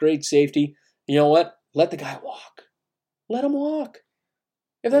Collins, great safety. You know what? Let the guy walk. Let him walk.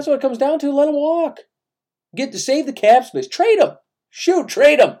 If that's what it comes down to, let him walk. Get to save the cap space. Trade him.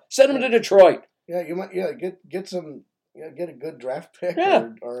 Trade him. Send him to Detroit. Yeah, you might. Yeah, get some. Get a good draft pick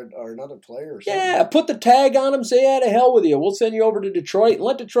or another player. Or something. Yeah, put the tag on him. Say, to hell with you. We'll send you over to Detroit and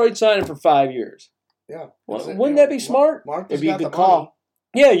let Detroit sign him for 5 years. Yeah. Wouldn't that be smart? Martha's It'd be a got the good call.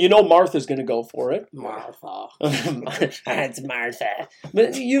 Yeah, Martha's going to go for it. Martha. It's Martha.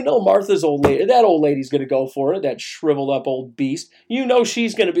 But Martha's old lady. That old lady's going to go for it, that shriveled up old beast.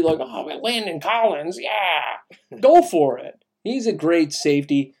 She's going to be like, oh, Landon Collins, yeah. Go for it. He's a great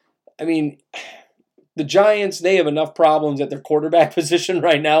safety. I mean, the Giants, they have enough money at their quarterback position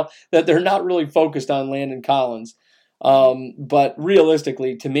right now that they're not really focused on Landon Collins. But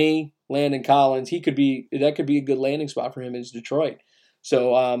realistically, to me, Landon Collins, that could be a good landing spot for him in Detroit.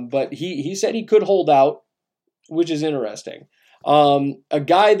 So, but he said he could hold out, which is interesting. A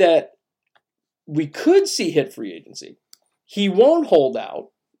guy that we could see hit free agency. He won't hold out,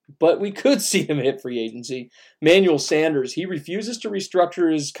 but we could see him hit free agency. Emmanuel Sanders, he refuses to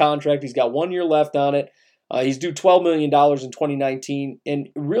restructure his contract. He's got 1 year left on it. He's due $12 million in 2019, and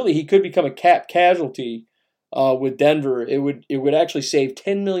really he could become a cap casualty with Denver. It would actually save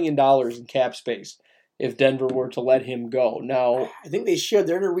 $10 million in cap space if Denver were to let him go. Now, I think they should.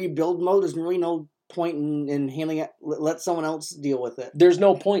 They're in a rebuild mode. There's really no point in handling it. Let someone else deal with it. There's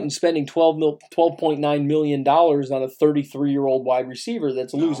no point in spending $12.9 million on a 33-year-old wide receiver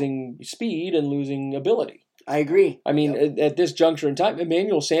that's losing speed and losing ability. I agree. I mean, at this juncture in time,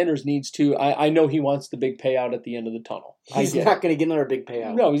 Emmanuel Sanders needs to. I know he wants the big payout at the end of the tunnel. He's not going to get another big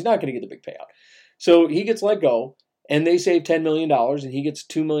payout. No, he's not going to get the big payout. So he gets let go, and they save $10 million, and he gets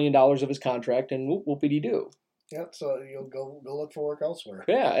 $2 million of his contract, and whoop-de-doo. Yep, so you'll go look for work elsewhere.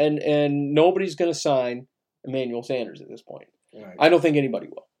 Yeah, and nobody's going to sign Emmanuel Sanders at this point. Right. I don't think anybody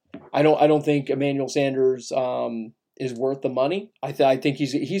will. I don't think Emmanuel Sanders is worth the money. I think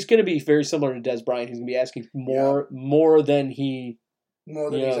he's going to be very similar to Des Bryant. He's going to be asking more than he's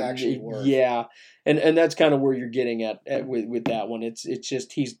actually worth. Yeah, and that's kind of where you're getting at with that one. It's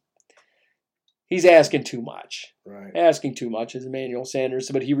just he's asking too much. Right. Asking too much is Emmanuel Sanders,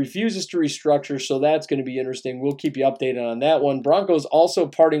 but he refuses to restructure, so that's going to be interesting. We'll keep you updated on that one. Broncos also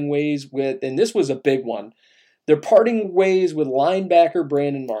parting ways with, and this was a big one, they're parting ways with linebacker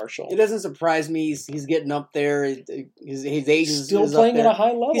Brandon Marshall. It doesn't surprise me. He's getting up there. His age is still is playing up at there. a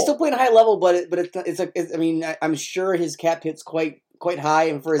high level. He's still playing at a high level, but I mean, I'm sure his cap hit's quite high,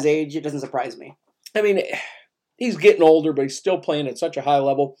 and for his age, it doesn't surprise me. I mean, he's getting older, but he's still playing at such a high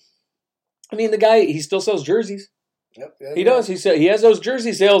level. I mean, the guy, he still sells jerseys. Yep, he does. He has those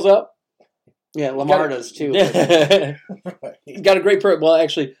jersey sales up. Yeah, Lamar does too. He's got a great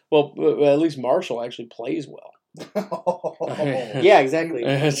at least Marshall actually plays well. Yeah, exactly.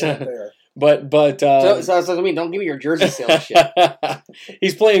 But so I mean, don't give me your jersey sales shit.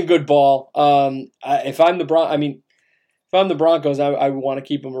 He's playing good ball. If I'm the Broncos, I want to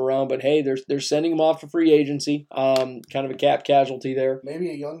keep him around. But hey, they're sending him off to free agency. Kind of a cap casualty there. Maybe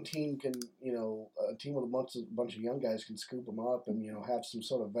a young team can, a team with a bunch of young guys can scoop him up and have some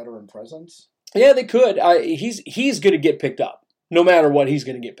sort of veteran presence. Yeah, they could. He's going to get picked up. No matter what, he's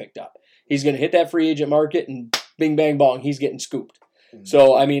going to get picked up. He's going to hit that free agent market, and bing, bang, bong, he's getting scooped. Mm-hmm.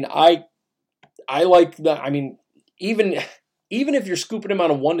 So, I mean, I like that. I mean, even if you're scooping him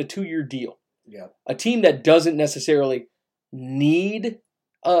on a 1 to 2 year deal, a team that doesn't necessarily need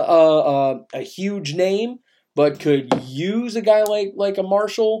a huge name, but could use a guy like a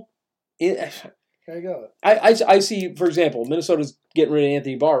Marshall. There you go. I see, for example, Minnesota's getting rid of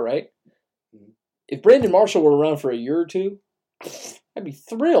Anthony Barr, right? Mm-hmm. If Brandon Marshall were around for a year or two, I'd be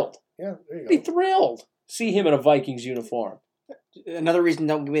thrilled. Yeah, there you go. I'd be thrilled. See him in a Vikings uniform. Another reason,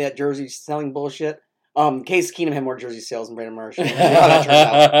 don't give me that jersey selling bullshit. Case Keenum had more jersey sales than Brandon Marshall. That turns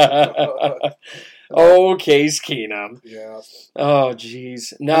out. Oh, Case Keenum. Yeah. Oh,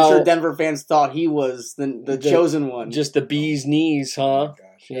 jeez. Now, I'm sure Denver fans thought he was the chosen one. Just the bee's knees, huh? Oh,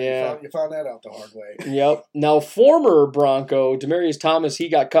 gosh. Yeah. You found that out the hard way. Yep. Now, former Bronco, Demaryius Thomas, he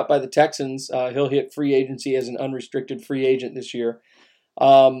got cut by the Texans. He'll hit free agency as an unrestricted free agent this year.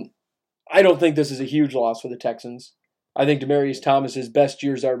 I don't think this is a huge loss for the Texans. I think Demaryius Thomas's best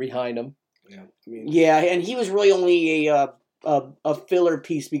years are behind him. Yeah, and he was really only a filler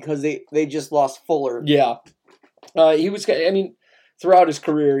piece because they just lost Fuller. Yeah, he was. I mean, throughout his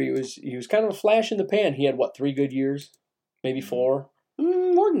career, he was kind of a flash in the pan. He had 3 good years, maybe 4.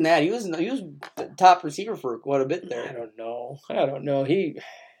 More than that, he was top receiver for quite a bit there. I don't know.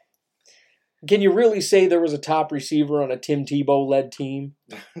 Can you really say there was a top receiver on a Tim Tebow led team?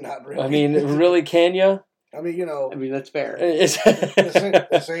 Not really. I mean, really, can you? I mean, that's fair. This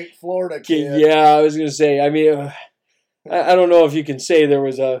ain't Florida, kid. Yeah, I was gonna say. I mean, I don't know if you can say there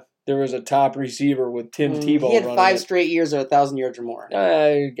was a top receiver with Tim Tebow. He had 5 straight years of 1,000 yards or more.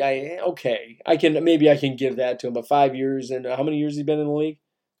 Okay, I can give that to him. But 5 years, and how many years has he been in the league?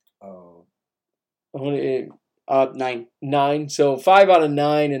 9. 9. So 5 out of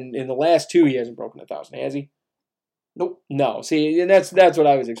 9, and in the last 2 he hasn't broken 1,000, has he? Nope. No. See, and that's what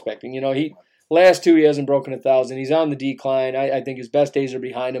I was expecting. He last 2 he hasn't broken 1,000. He's on the decline. I think his best days are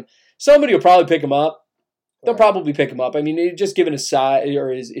behind him. Somebody will probably pick him up. They'll probably pick him up. I mean, just given his size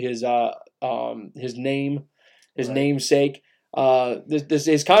or his name, his namesake.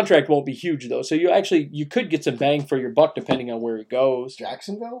 His contract won't be huge though, so you could get some bang for your buck depending on where he goes.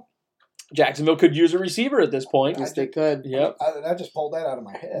 Jacksonville could use a receiver at this point. Yes, they could. Yep. I just pulled that out of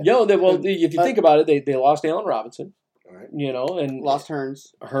my head. If you think about it, they lost Allen Robinson. All right. And Lost Hearns.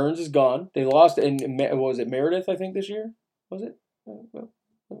 Hearns is gone. They lost, and what was it, Meredith? I think this year was it? Well,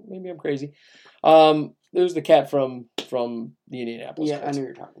 maybe I'm crazy. There was the cat from the Indianapolis. Yeah, Colts. I knew what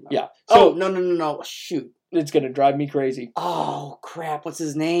you're talking about. Yeah. So, no. Shoot. It's gonna drive me crazy. Oh crap! What's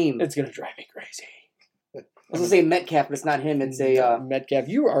his name? It's gonna drive me crazy. I was gonna say Metcalf, but it's not him. It's Metcalf.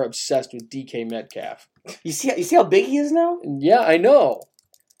 You are obsessed with DK Metcalf. You see how big he is now? Yeah, I know.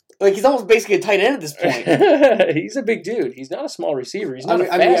 Like he's almost basically a tight end at this point. He's a big dude. He's not a small receiver. He's not a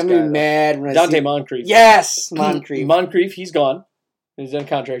fast I'm guy. mad when Dante Moncrief. Yes, Moncrief. Moncrief. He's gone. He's in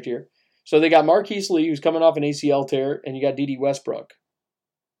contract here. So they got Marquise Lee, who's coming off an ACL tear, and you got D.D. Westbrook.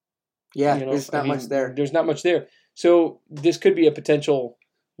 Yeah, there's not much there. There's not much there. So this could be a potential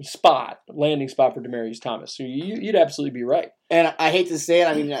landing spot for Demaryius Thomas. So you'd absolutely be right. And I hate to say it.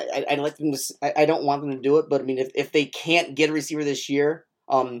 I mean, I'd like them to. I don't want them to do it, but I mean, if they can't get a receiver this year,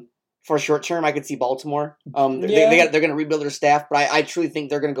 for short term, I could see Baltimore. They're going to rebuild their staff, but I truly think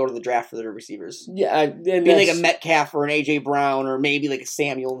they're going to go to the draft for their receivers. Yeah, maybe like a Metcalf or an AJ Brown, or maybe like a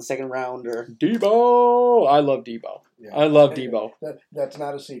Samuel in the second round, or Debo. I love Debo. Yeah. I love Debo. That's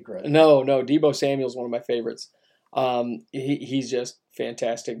not a secret. No, Debo Samuel's one of my favorites. He's just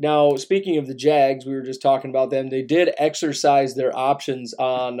fantastic. Now, speaking of the Jags, we were just talking about them. They did exercise their options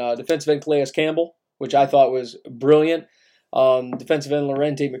on defensive end Calais Campbell, which I thought was brilliant. Defensive end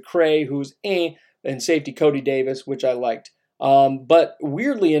Lorente McCray, who's and safety Cody Davis, which I liked. But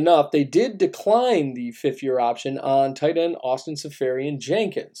weirdly enough, they did decline the fifth-year option on tight end Austin Safarian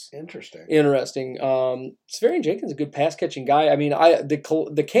Jenkins. Interesting. Safarian Jenkins is a good pass-catching guy. I mean,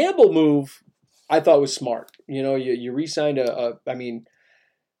 the Campbell move I thought was smart. You re-signed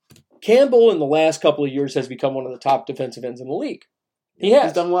Campbell in the last couple of years has become one of the top defensive ends in the league. He has.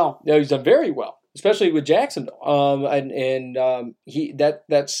 He's done well. Yeah, he's done very well, especially with Jacksonville.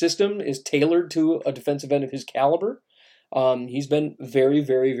 That system is tailored to a defensive end of his caliber. He's been very,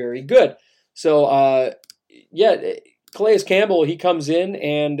 very, very good. So, Calais Campbell, he comes in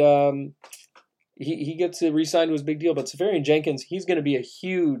and he gets re-signed to his big deal. But Safarian Jenkins, he's going to be a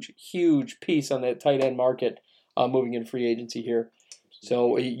huge, huge piece on that tight end market moving in free agency here.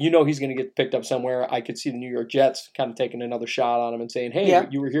 So, he's going to get picked up somewhere. I could see the New York Jets kind of taking another shot on him and saying, hey,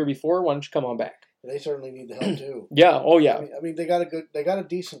 you were here before. Why don't you come on back? They certainly need the help, too. Yeah. Oh, yeah. I mean, they got a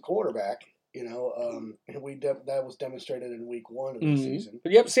decent quarterback. That was demonstrated in week 1 of the season.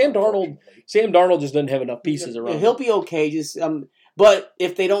 But yep, Sam Darnold just doesn't have enough pieces around. He'll be okay. But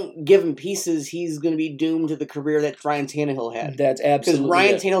if they don't give him pieces, he's going to be doomed to the career that Ryan Tannehill had. That's absolutely because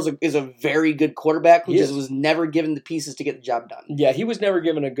Ryan Tannehill is a very good quarterback who just was never given the pieces to get the job done. Yeah, he was never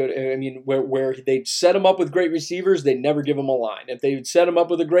given a good. I mean, where they'd set him up with great receivers, they'd never give him a line. If they would set him up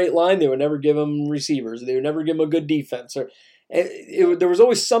with a great line, they would never give him receivers. They would never give him a good defense. There was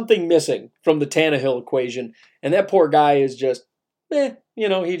always something missing from the Tannehill equation, and that poor guy is just, he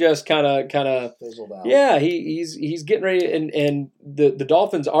just kind of fizzled out. Yeah, he's getting ready, and the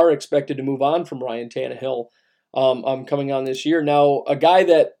Dolphins are expected to move on from Ryan Tannehill, coming on this year. Now, a guy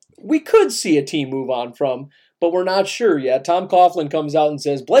that we could see a team move on from, but we're not sure yet. Tom Coughlin comes out and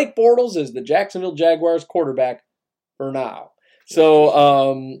says Blake Bortles is the Jacksonville Jaguars quarterback for now.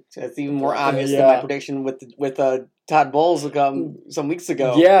 So that's even more obvious than my prediction with Todd Bowles some weeks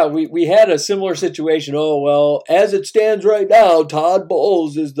ago. Yeah, we had a similar situation. Oh, well, as it stands right now, Todd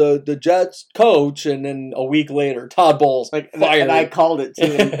Bowles is the Jets coach, and then a week later, Todd Bowles fired. And I called it,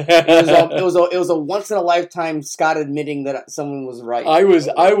 too. It was a once-in-a-lifetime Scott admitting that someone was right. I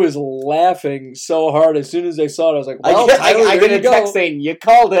was laughing so hard as soon as I saw it. I was like, well, I get a text saying, you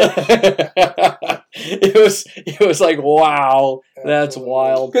called it. It was like, wow, that's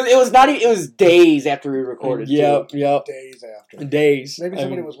wild. Because it was days after we recorded. Yep. Days after. Days. Maybe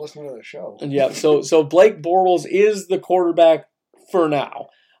somebody was listening to the show. Yeah. So Blake Bortles is the quarterback for now.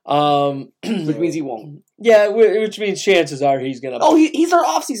 Which means he won't. Yeah, which means chances are he's gonna. Oh, he's our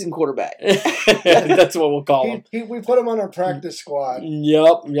off-season quarterback. That's what we'll call him. We put him on our practice squad.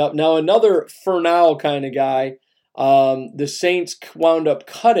 Yep. Now another for now kind of guy. The Saints wound up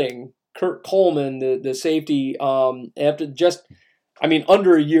cutting Kurt Coleman, the safety, after just I mean,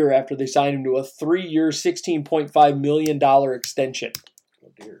 under a year after they signed him to a 3-year, $16.5 million extension.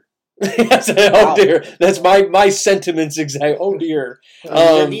 Oh, dear. Oh, dear. That's my sentiments exactly. Oh, dear.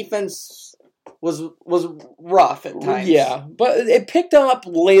 Their defense was rough at times. Yeah, but it picked up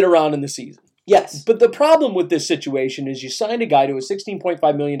later on in the season. Yes. But the problem with this situation is you signed a guy to a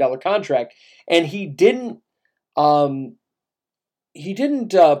 $16.5 million contract, and he didn't play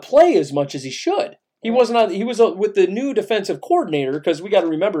as much as he should. He wasn't on. He was with the new defensive coordinator, because we got to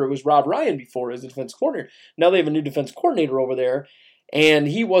remember it was Rob Ryan before as the defensive coordinator. Now they have a new defensive coordinator over there, and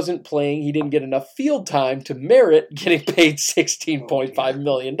he wasn't playing. He didn't get enough field time to merit getting paid $16.5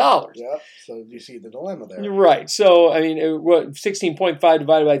 million. Yeah. So you see the dilemma there. Right. So I mean, 16.5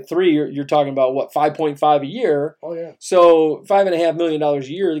 divided by 3, you're talking about what, 5.5 a year. Oh yeah. So $5.5 million a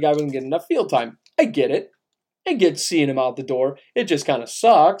year, the guy wouldn't get enough field time. I get it. I get seeing him out the door. It just kind of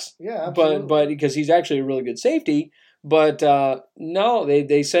sucks. Yeah, absolutely. But because he's actually a really good safety. But no,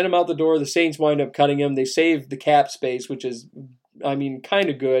 they sent him out the door. The Saints wind up cutting him. They saved the cap space, which is, I mean,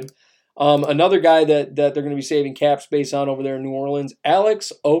 kind of good. Another guy that they're going to be saving cap space on over there in New Orleans,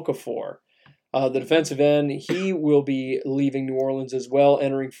 Alex Okafor, the defensive end. He will be leaving New Orleans as well,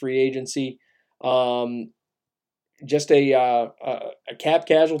 entering free agency. Just a cap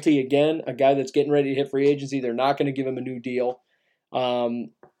casualty again, a guy that's getting ready to hit free agency. They're not going to give him a new deal.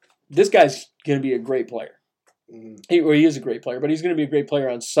 This guy's going to be a great player. Mm-hmm. He is a great player, but he's going to be a great player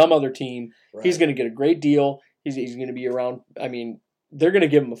on some other team. Right. He's going to get a great deal. He's going to be around. I mean, they're going to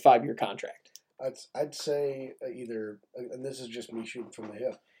give him a 5-year contract. I'd say either, and this is just me shooting from the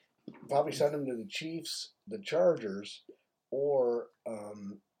hip, probably send him to the Chiefs, the Chargers, or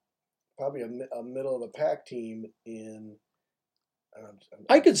probably a middle of the pack team in.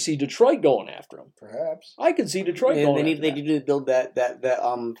 I could see Detroit going after him. Perhaps. I could see Detroit going. They need to build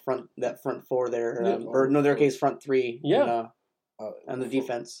that front four there, or in their case front three. Yeah. On the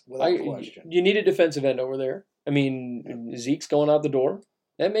defense. Without question. You need a defensive end over there. I mean, Zeke's going out the door.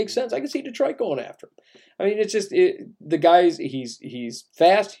 That makes sense. I can see Detroit going after him. I mean, it's just the guy's. He's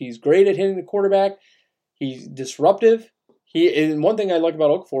fast. He's great at hitting the quarterback. He's disruptive. And one thing I like about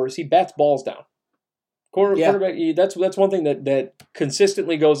Okafor is he bats balls down. Quarterback. That's one thing that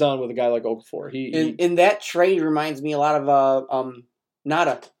consistently goes on with a guy like Okafor. In that trade reminds me a lot of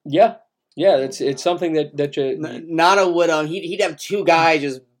Nada. Yeah, it's something that you. Nada would he'd have 2 guys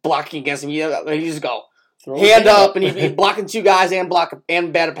just blocking against him. He'd just go Throw hand up, and he'd be blocking 2 guys and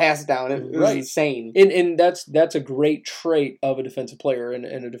bat a pass down. It was insane. And that's a great trait of a defensive player and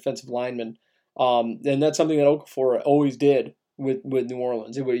a defensive lineman. And that's something that Okafor always did with New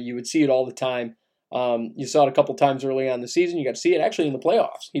Orleans. You would see it all the time. You saw it a couple times early on in the season. You got to see it actually in the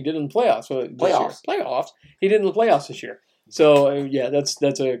playoffs. He did it in the playoffs. Playoffs. He did it in the playoffs this year. So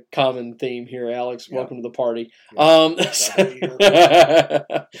that's a common theme here, Alex. Yeah. Welcome to the party.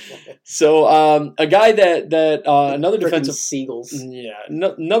 So a guy that another defensive Seagulls. Yeah,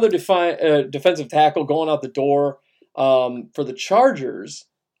 another defensive tackle going out the door for the Chargers.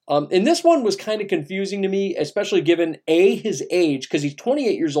 And this one was kind of confusing to me, especially given his age, because he's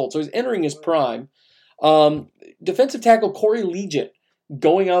 28 years old, so he's entering his prime. Defensive tackle Corey Liuget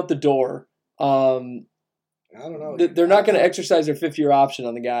going out the door. I don't know. They're not going to exercise their 5th-year option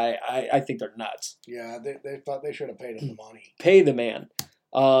on the guy. I think they're nuts. Yeah, they thought they should have paid him the money. Pay the man.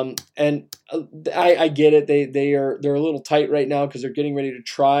 And I get it. They're a little tight right now because they're getting ready to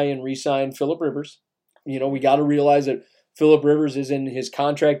try and re-sign Phillip Rivers. You know, we got to realize that Phillip Rivers is in his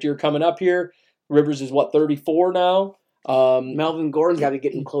contract year coming up here. Rivers is 34 now. Melvin Gordon's got to be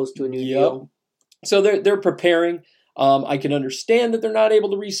getting close to a new deal. So they're preparing. I can understand that they're not able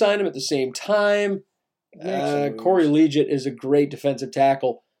to re-sign him at the same time. Corey Liuget is a great defensive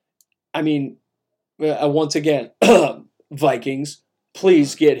tackle. I mean, once again, Vikings,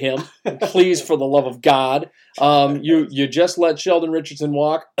 please get him. Please, for the love of God. You just let Sheldon Richardson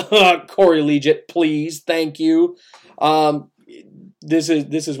walk. Corey Liuget, please, thank you. This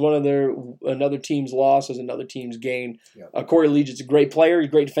is one of another team's losses, another team's gain. Yep. Corey Liuget's a great player. He's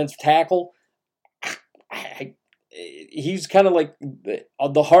a great defensive tackle. He's kind of like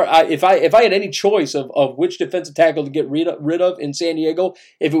the heart. If I had any choice of which defensive tackle to get rid of in San Diego,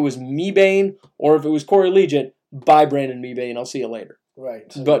 if it was Mebane or if it was Corey Liuget, buy Brandon Mebane. I'll see you later.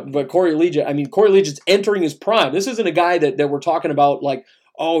 Right. But Corey Liuget, I mean, Corey Liuget's entering his prime. This isn't a guy that we're talking about like,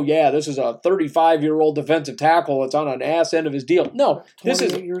 oh yeah, this is a 35-year-old defensive tackle that's on an ass end of his deal. No, this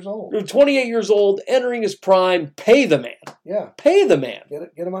is 28 years old, entering his prime. Pay the man. Yeah. Pay the man.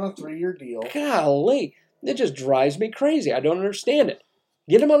 Get him on a 3-year deal. Golly. It just drives me crazy. I don't understand it.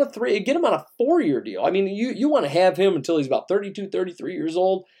 Get him on a 4-year deal. I mean, you want to have him until he's about 32, 33 years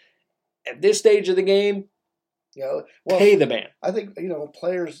old. At this stage of the game, Yeah, well, Pay the man. I think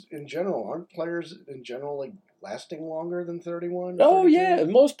players in general aren't like lasting longer than 31. Oh 32? yeah,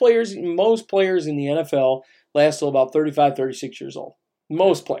 most players in the NFL last till about 35, 36 years old.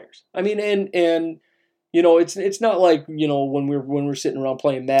 Most players. I mean, and it's not like when we're sitting around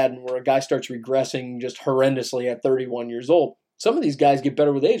playing Madden where a guy starts regressing just horrendously at 31 years old. Some of these guys get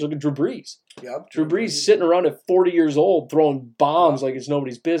better with age. Look at Drew Brees. Yep. Drew Brees sitting around at 40 years old throwing bombs like it's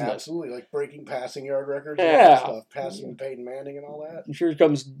nobody's business. Absolutely, like breaking passing yard records Yeah. and all that stuff, passing Peyton Manning and all that. And here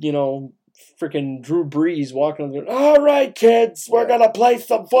comes, freaking Drew Brees walking on the all right, kids, we're going to play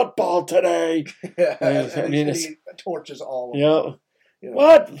some football today. He torches all of them. Yeah.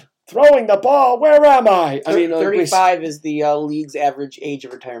 What? Throwing the ball? Where am I? 35 is the league's average age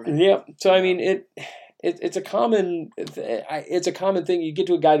of retirement. Yep. So, I mean, it's a common thing. You get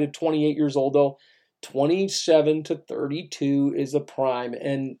to a guy to 28 years old, though, 27 to 32 is the prime.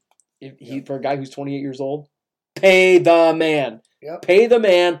 And for a guy who's 28 years old, pay the man. Yep. Pay the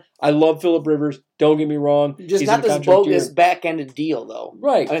man. I love Phillip Rivers. Don't get me wrong. Just not this bogus back-ended deal, though.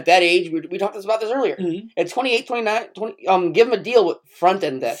 Right. And at that age, we talked about this earlier. Mm-hmm. At 28, 29, 20, give him a deal with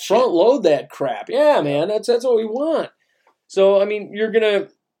front-end that Front shit. load that crap. Yeah, man. That's what we want. So, I mean, you're going to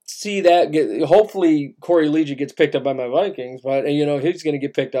see that. Hopefully, Corey Liuget gets picked up by my Vikings, but, he's going to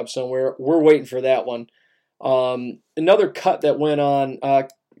get picked up somewhere. We're waiting for that one. Another cut that went on.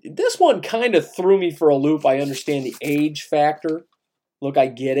 This one kind of threw me for a loop. I understand the age factor. Look, I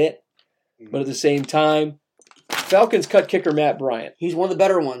get it. But at the same time, Falcons cut kicker Matt Bryant. He's one of the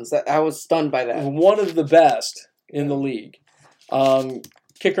better ones. I was stunned by that. One of the best in the league.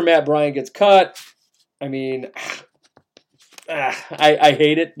 Kicker Matt Bryant gets cut. I mean, I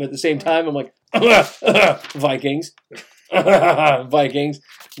hate it, but at the same time, I'm like, Vikings. Vikings.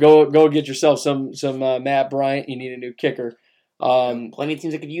 Go get yourself some Matt Bryant. You need a new kicker. Plenty of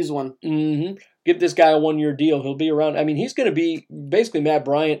teams that could use one. Mm-hmm. Give this guy a 1-year deal. He'll be around. I mean, he's going to be basically Matt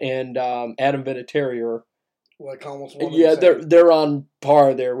Bryant and Adam Vinatieri are. Like almost they're on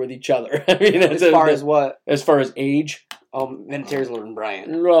par there with each other. I mean, as far as what? As far as age. Vinatieri's older than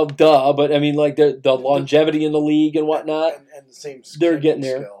Bryant. Well, duh, but I mean, like the longevity in the league and whatnot. And the same. They're getting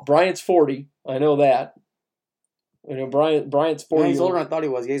there. Still. Bryant's 40. I know that. Bryant's 40. Yeah, he's older than I thought he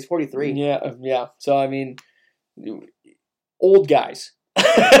was. He's 43. Yeah. So I mean, old guys.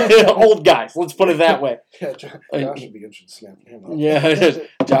 Old guys. Let's put it that way. Yeah, Josh would be interested in snapping him up. Yeah,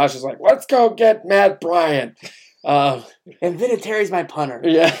 Josh is like, let's go get Matt Bryant. And Vinatieri's my punter.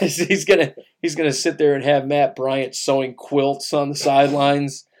 Yeah, he's gonna sit there and have Matt Bryant sewing quilts on the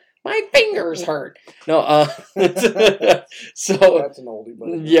sidelines. My fingers hurt. No, so that's an oldie,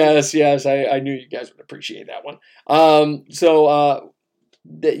 but yes, I knew you guys would appreciate that one.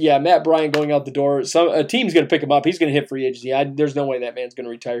 Matt Bryant going out the door. A team's going to pick him up. He's going to hit free agency. There's no way that man's going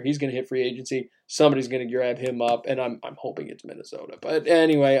to retire. He's going to hit free agency. Somebody's going to grab him up, and I'm hoping it's Minnesota. But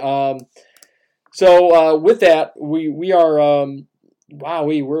anyway, with that, we are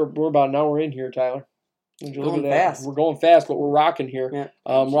we're about an hour in here, Tyler. Would you look at that? Fast. We're going fast, but we're rocking here. Yeah.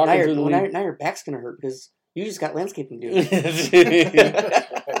 Rocking through the league. Now your back's going to hurt because you just got landscaping to do.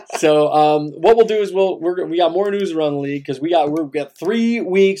 So what we'll do is we got more news around the league because we've got 3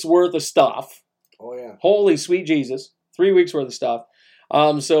 weeks worth of stuff. Oh yeah! Holy sweet Jesus, 3 weeks worth of stuff.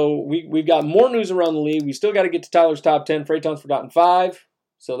 So we've got more news around the league. We still got to get to Tyler's top 10. Fraytown's Forgotten 5,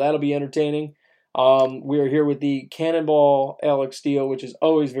 so that'll be entertaining. We are here with the Cannonball Alex Steele, which is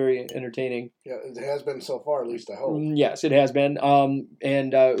always very entertaining. Yeah, it has been so far, at least I hope. Yes, it has been.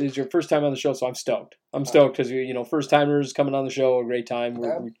 It's your first time on the show, so I'm stoked. I'm stoked because first timers coming on the show, a great time.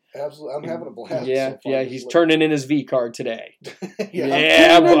 Absolutely, I'm having a blast. Yeah, he's turning in his V card today.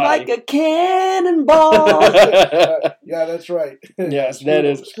 Yeah, buddy. Like a cannonball. Yeah, that's right. Yes,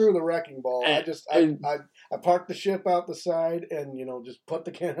 screw the wrecking ball. I parked the ship out the side and, just put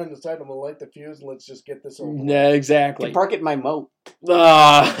the can on the side. I'm going to light the fuse and let's just get this over. Yeah, exactly. You can park it in my moat.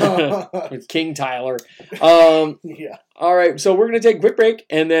 With King Tyler. Yeah. All right, so we're going to take a quick break,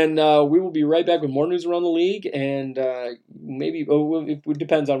 and then we will be right back with more news around the league, and maybe, it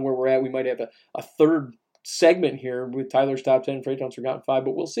depends on where we're at. We might have a third segment here with Tyler's Top 10, Fraytown's Forgotten 5,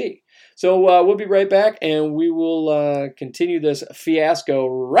 but we'll see. So we'll be right back, and we will continue this fiasco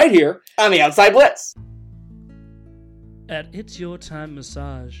right here on the Outside Blitz. At It's Your Time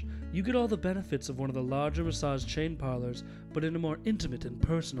Massage, you get all the benefits of one of the larger massage chain parlors, but in a more intimate and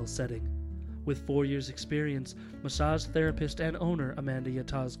personal setting. With 4 years' experience, massage therapist and owner Amanda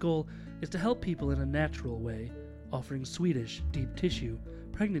Yatta's goal is to help people in a natural way, offering Swedish, deep tissue,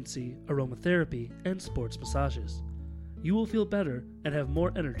 pregnancy, aromatherapy, and sports massages. You will feel better and have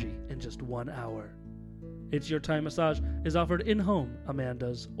more energy in just 1 hour. It's Your Time Massage is offered in-home,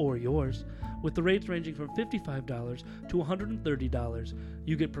 Amanda's or yours, with the rates ranging from $55 to $130.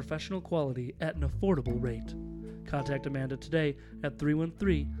 You get professional quality at an affordable rate. Contact Amanda today at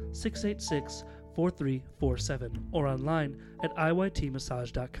 313-686-4347 or online at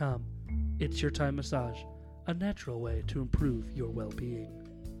iytmassage.com. It's Your Time Massage, a natural way to improve your well-being.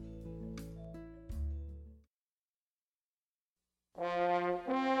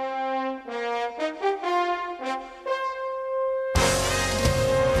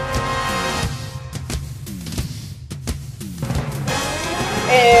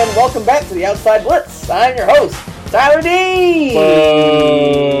 And welcome back to the Outside Blitz. I'm your host, Tyler Dean.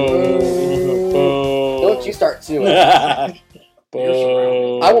 Don't you start too. I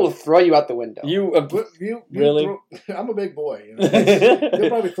will throw you out the window. You really? I'm a big boy. You know? You'll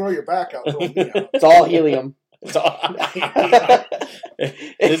probably throw your back out, throw me out. It's all helium.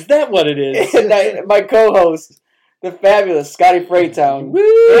 Is that what it is? My co-host, the fabulous Scotty Fraytown. Woo!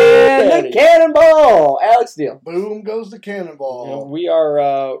 And the Cannonball, Alex Deal. Boom goes the cannonball. We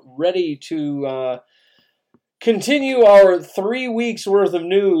are ready to continue our 3 weeks worth of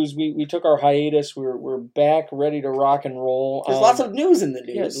news. We took our hiatus. We're back, ready to rock and roll. There's lots of news in the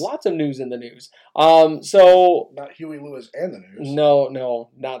news. Yeah, lots of news in the news. So not Huey Lewis and the news. No,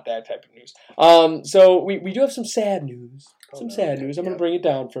 not that type of news. So we do have some sad news. Sad news. I'm going to bring it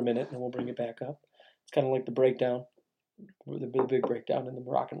down for a minute, and then we'll bring it back up. It's kind of like the breakdown, the big breakdown in the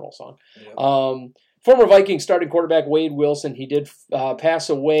rock and roll song. Yep. Former Vikings starting quarterback Wade Wilson, he did pass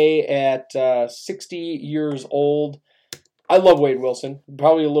away at 60 years old. I love Wade Wilson,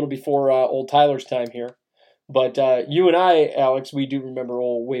 probably a little before old Tyler's time here. But you and I, Alex, we do remember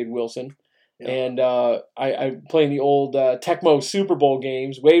old Wade Wilson. Yep. And I play in the old Tecmo Super Bowl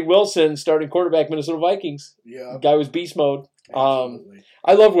games. Wade Wilson, starting quarterback, Minnesota Vikings. Yeah, guy was beast mode. Absolutely.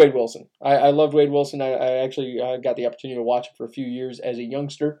 I love Wade Wilson. I loved Wade Wilson. I actually got the opportunity to watch him for a few years as a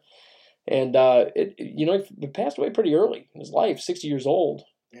youngster. And, he passed away pretty early in his life, 60 years old.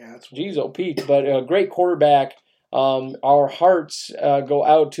 Yeah, that's Jeez, oh, Pete. But a great quarterback. Our hearts go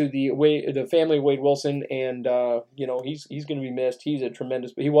out to the family of Wade Wilson, and, he's going to be missed. He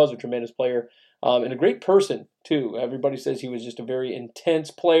was a tremendous player and a great person, too. Everybody says he was just a very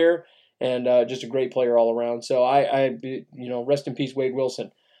intense player and just a great player all around. So I rest in peace, Wade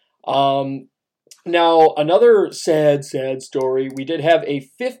Wilson. Now, another sad story. We did have a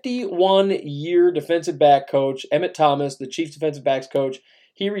 51-year defensive back coach, Emmett Thomas, the Chiefs defensive backs coach.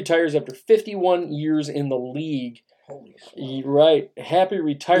 He retires after 51 years in the league. Holy shit. Right. Happy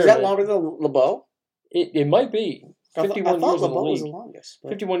retirement. Is that longer than LeBeau? It might be. 51 years in the league. Was the longest.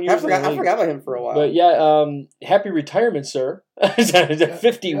 51 years in the league. I forgot about him for a while. But yeah, happy retirement, sir.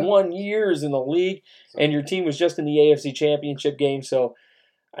 51 years in the league, and your team was just in the AFC Championship game. So,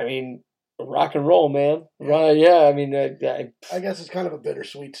 I mean, rock and roll, man. Yeah, I mean, I guess it's kind of a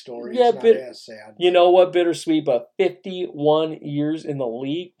bittersweet story. Yeah, it's not as sad. You know what? Bittersweet, but 51 years in the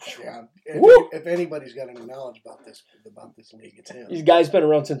league. Yeah. If anybody's got any knowledge about this league, it's him. These guys been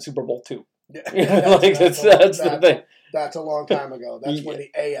around since Super Bowl II. Yeah, that's the thing. That's a long time ago. That's when the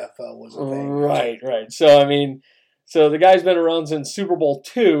AFL was a thing. Right. So, I mean, the guy's been around since Super Bowl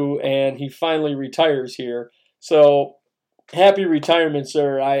II, and he finally retires here. So, happy retirement,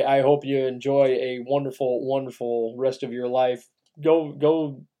 sir. I hope you enjoy a wonderful, wonderful rest of your life.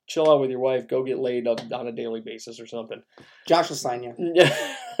 Go chill out with your wife. Go get laid on a daily basis or something. Josh will sign you.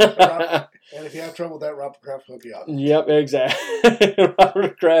 And if you have trouble with that, Robert Kraft will hook you up. Yep, exactly.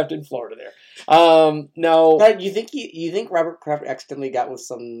 Robert Kraft in Florida there. Now, you think Robert Kraft accidentally got with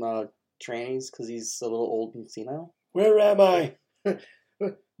some trannies because he's a little old and senile? Where am I?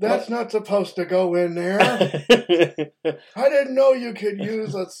 That's not supposed to go in there. I didn't know you could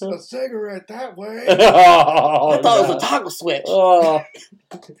use a cigarette that way. I thought it was a toggle switch.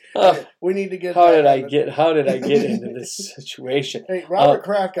 We need to get. How did I get into this situation? Hey, Robert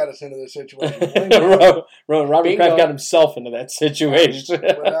Kraft got us into this situation. Robert Kraft got himself into that situation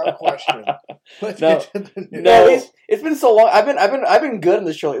without question. Let's get to the news. No, it's been so long. I've been good in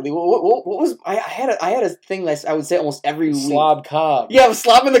the show lately. What was I had a thing that I would say almost every week. Slob Cobb. Yeah, I was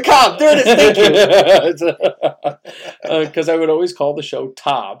slobbing the cob. There it is. Thank you. Because I would always call the show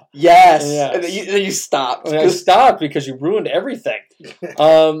Tob. Yes. And then you stopped. I stopped because you ruined everything.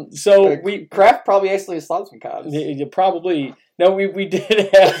 Kraft probably actually slobbed some cobs. You probably. No, we did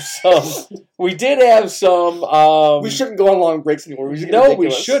have some. We shouldn't go on long breaks anymore. We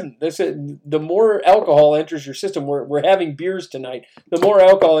shouldn't. The more alcohol enters your system, we're having beers tonight. The more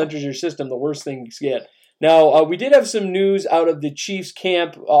alcohol enters your system, the worse things get. Now, we did have some news out of the Chiefs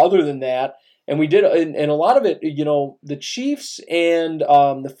camp other than that, And we did, and a lot of it, the Chiefs and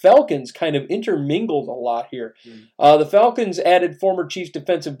the Falcons kind of intermingled a lot here. The Falcons added former Chiefs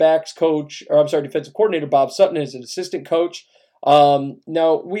defensive coordinator Bob Sutton as an assistant coach.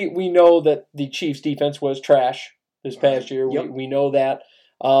 Now, we know that the Chiefs defense was trash this past year. Yep. We know that.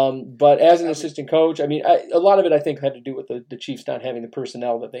 But as an assistant coach, I mean, a lot of it I think had to do with the Chiefs not having the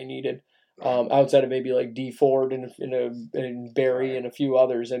personnel that they needed. Outside of maybe like D Ford and Barry and a few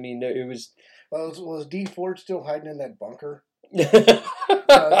others. I mean, it was. Was D Ford still hiding in that bunker?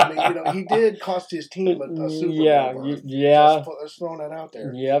 I mean, he did cost his team a Super Bowl. Yeah. Just throwing that out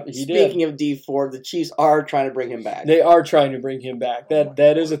there. Yep, he did. Speaking of D Ford, the Chiefs are trying to bring him back. They are trying to bring him back.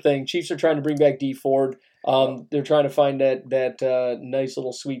 That is a thing. Chiefs are trying to bring back D Ford. They're trying to find that nice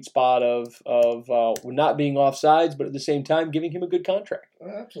little sweet spot of not being offsides, but at the same time giving him a good contract.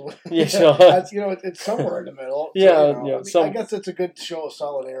 Absolutely. Yeah, so, it's somewhere in the middle. Yeah, so, I guess it's a good show of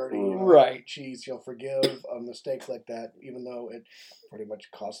solidarity. Right. Chiefs, forgive a mistake like that, even though it pretty much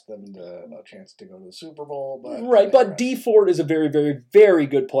cost them a chance to go to the Super Bowl. But right, but D Ford is a very, very, very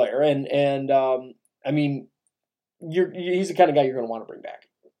good player, and I mean, he's the kind of guy you're going to want to bring back.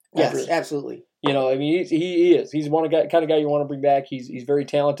 Yes, absolutely. I mean, he is. He's kind of guy you want to bring back. He's very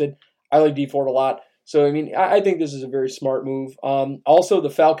talented. I like D Ford a lot. So, I mean, I think this is a very smart move. Also, the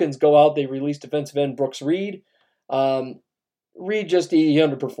Falcons go out. They release defensive end Brooks Reed. Reed he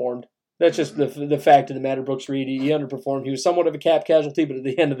underperformed. That's just the fact of the matter. Brooks Reed, he underperformed. He was somewhat of a cap casualty, but at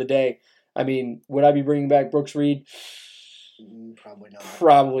the end of the day, I mean, would I be bringing back Brooks Reed? Probably not.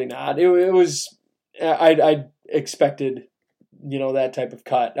 Probably not. It was. I expected, that type of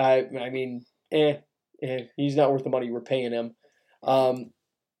cut. I mean. He's not worth the money we're paying him.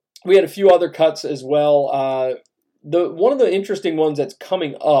 We had a few other cuts as well. One of the interesting ones that's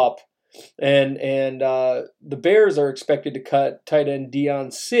coming up, and the Bears are expected to cut tight end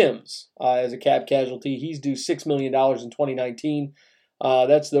Deion Sims as a cap casualty. He's due $6 million in 2019.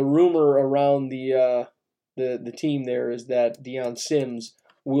 That's the rumor around the team there is that Deion Sims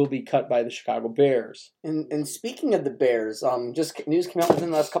will be cut by the Chicago Bears. And speaking of the Bears, just news came out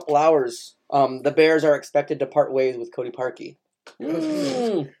within the last couple hours. The Bears are expected to part ways with Cody Parkey.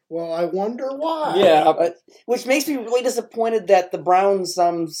 Well, I wonder why. Yeah, which makes me really disappointed that the Browns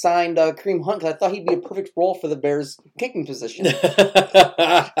signed Kareem Hunt, because I thought he'd be a perfect role for the Bears kicking position.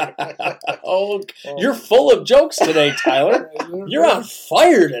 You're full of jokes today, Tyler. You're on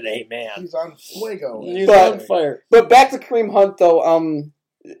fire today, man. He's on fuego. He's on fire. But back to Kareem Hunt, though.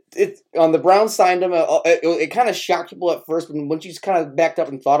 The Browns signed him. It kind of shocked people at first, but once you kind of backed up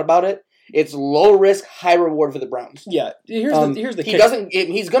and thought about it, it's low risk, high reward for the Browns. Yeah, here's the he doesn't.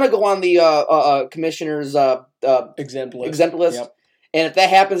 He's going to go on the commissioner's exempt list. Yep. And if that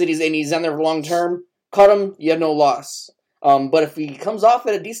happens and he's on there long term, cut him. You have no loss. But if he comes off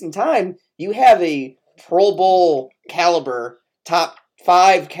at a decent time, you have a Pro Bowl caliber, top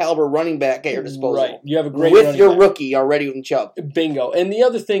 5 caliber running back at your disposal. Right, you have a great with your back. rookie already with Chubb. Bingo. And the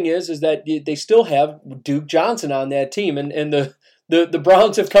other thing is that they still have Duke Johnson on that team, and the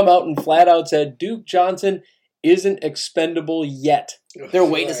Browns have come out and flat out said Duke Johnson isn't expendable yet. They're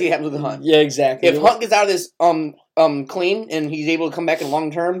waiting to see what happens with Hunt. Yeah, exactly. If Hunt gets out of this clean and he's able to come back in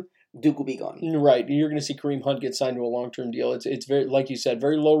long term, Duke will be gone. Right. You're going to see Kareem Hunt get signed to a long-term deal. It's very, like you said,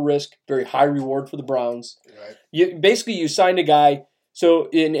 very low risk, very high reward for the Browns. Right. You signed a guy, so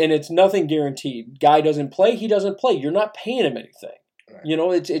and it's nothing guaranteed. Guy doesn't play, he doesn't play. You're not paying him anything.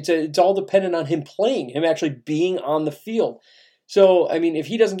 Right. It's all dependent on him playing, him actually being on the field. So, I mean, if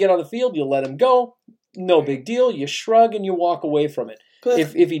he doesn't get on the field, you let him go. No big deal. You shrug and you walk away from it.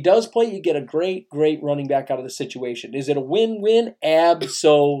 If he does play, you get a great running back out of the situation. Is it a win-win?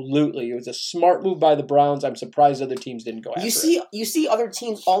 Absolutely. It was a smart move by the Browns. I'm surprised other teams didn't go after it. You see other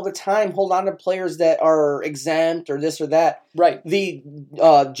teams all the time hold on to players that are exempt or this or that. Right. The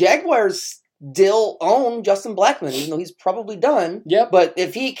Jaguars still own Justin Blackmon, even though he's probably done. Yep. But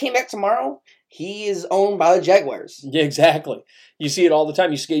if he came back tomorrow, he is owned by the Jaguars. Yeah, exactly. You see it all the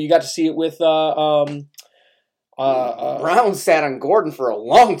time. You got to see it with Browns sat on Gordon for a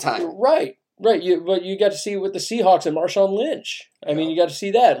long time. Right. But you got to see it with the Seahawks and Marshawn Lynch. I mean, you got to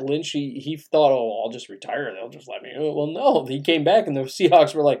see that. Lynch, he thought, I'll just retire. They'll just let me. Well, no. He came back, and the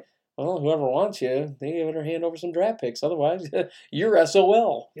Seahawks were like, well, whoever wants you, they better hand over some draft picks. Otherwise, you're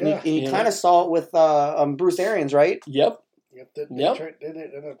SOL. Yeah. And you kind of saw it with Bruce Arians, right? Yep. They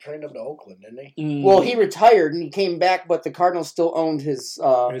trained him to Oakland, didn't they? Mm. Well, he retired and he came back, but the Cardinals still owned his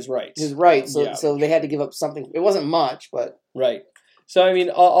rights. So they had to give up something. It wasn't much, but right. So I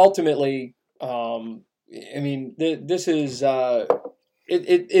mean, ultimately, this is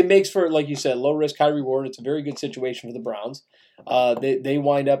it makes for, like you said, low risk, high reward. It's a very good situation for the Browns. They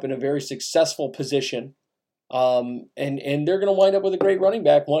wind up in a very successful position, and they're going to wind up with a great running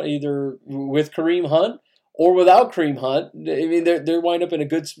back, either with Kareem Hunt or without Kareem Hunt. I mean, they wind up in a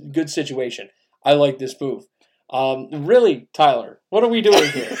good situation. I like this move. Really, Tyler, what are we doing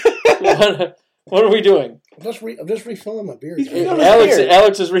here? What are we doing? I'm just refilling my beer.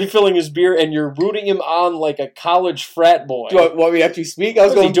 Alex is refilling his beer, and you're rooting him on like a college frat boy. Do you want me to actually speak? I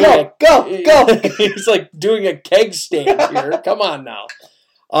was going, go. Go. He's like doing a keg stand here. Come on now.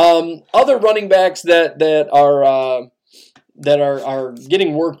 Other running backs that are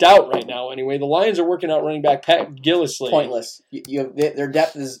getting worked out right now. Anyway, the Lions are working out running back Pat Gillisley. Pointless. Their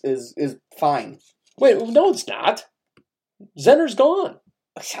depth is fine. Wait, no, it's not. Zenner's gone.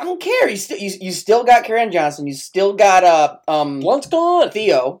 I don't care. You still got Karen Johnson. You still got Blunt's gone.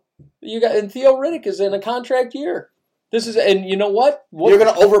 Theo. And Theo Riddick is in a contract year. And you know what? You're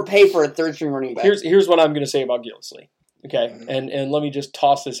going to overpay for a third string running back. Here's what I'm going to say about Gillisley. Okay, and let me just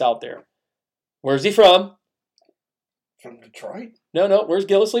toss this out there. Where's he from? From Detroit? No. Where's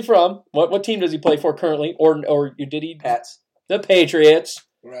Gillisley from? What team does he play for currently? Or did he? Pats. The Patriots.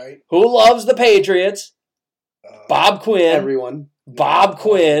 Right. Who loves the Patriots? Bob Quinn. Everyone. Bob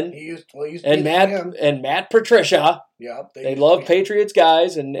Quinn. He used to and Matt Patricia. Yeah. They love Patriots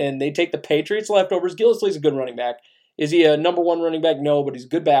guys, and they take the Patriots leftovers. Gillisley's a good running back. Is he a number one running back? No, but he's a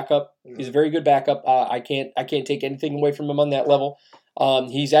good backup. He's a very good backup. I can't take anything away from him on that level.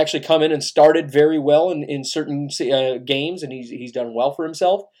 He's actually come in and started very well in certain games, and he's done well for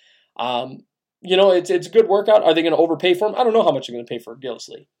himself. It's a good workout. Are they going to overpay for him? I don't know how much they're going to pay for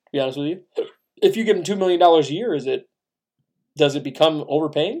Gillisley, to be honest with you. If you give him $2 million a year, does it become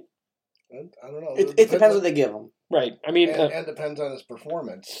overpaying? I don't know. It depends what they give him. Right. I mean, and depends on his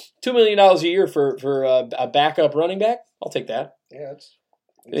performance. $2 million a year for a backup running back, I'll take that. Yeah,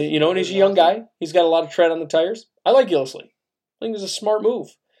 and he's a young guy. He's got a lot of tread on the tires. I like Gillisley. I think it's a smart move.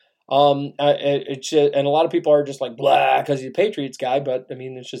 And a lot of people are just like blah because he's a Patriots guy, but I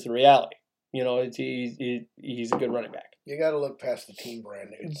mean it's just the reality. He's a good running back. You got to look past the team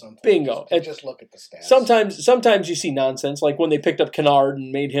brand at some point. Bingo. Just look at the stats. Sometimes you see nonsense, like when they picked up Kennard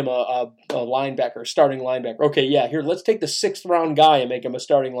and made him a linebacker, a starting linebacker. Okay, yeah, here, let's take the 6th round guy and make him a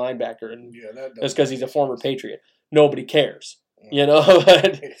starting linebacker, and that's because he's a former Patriot. Nobody cares, But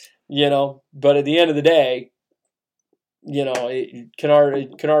at the end of the day,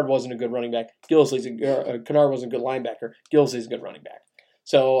 Kennard wasn't a good running back. Kennard wasn't a good linebacker. Gillisley's a good running back.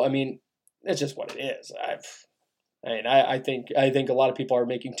 So I mean, that's just what it is. I think a lot of people are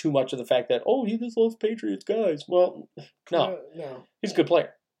making too much of the fact that he just loves Patriots guys. Well, no, he's a good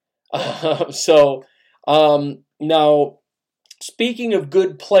player. Now speaking of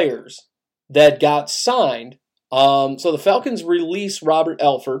good players that got signed, so the Falcons released Robert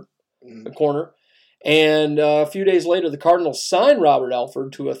Alford, the corner, and a few days later the Cardinals signed Robert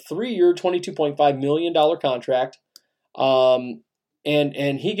Alford to a 3-year, $22.5 million contract.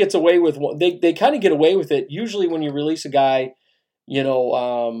 And he gets away with they kind of get away with it. Usually when you release a guy, you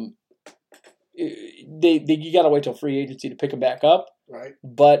got to wait till free agency to pick him back up. Right.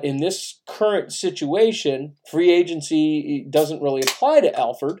 But in this current situation, free agency doesn't really apply to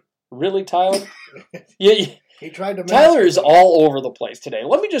Alford. Really, Tyler? Yeah. He tried to. Tyler is all over the place today.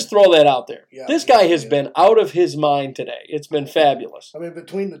 Let me just throw that out there. Yeah, this guy has been out of his mind today. It's been fabulous. I mean,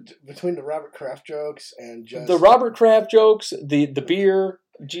 between the Robert Kraft jokes and just the Robert Kraft jokes, the beer,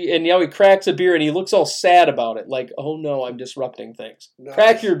 and he cracks a beer and he looks all sad about it, like, oh no, I'm disrupting things. No.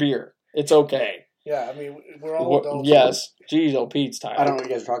 Crack your beer. It's okay. Yeah, I mean, we're all adults. Yes. Jeez, Pete's Tyler. I don't know what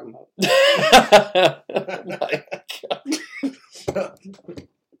you guys are talking about.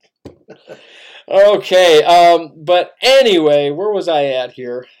 Okay, but anyway, where was I at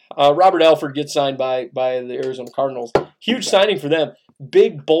here? Robert Alford gets signed by the Arizona Cardinals. Huge signing for them.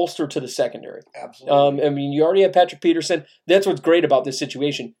 Big bolster to the secondary. Absolutely. I mean, you already have Patrick Peterson. That's what's great about this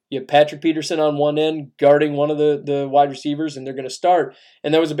situation. You have Patrick Peterson on one end guarding one of the wide receivers, and they're going to start.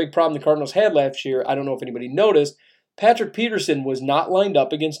 And that was a big problem the Cardinals had last year. I don't know if anybody noticed. Patrick Peterson was not lined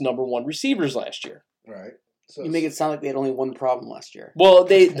up against number one receivers last year. Right. So you make it sound like they had only one problem last year. Well,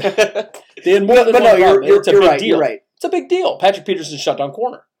 they had more than one problem. It's a big deal. You're right. It's a big deal. Patrick Peterson's shut down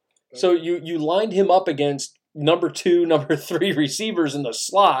corner. So you lined him up against number 2, number 3 receivers in the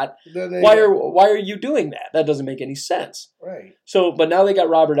slot. Why are you doing that? That doesn't make any sense. Right. So, but now they got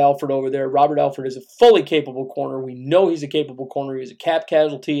Robert Alford over there. Robert Alford is a fully capable corner. We know he's a capable corner. He's a cap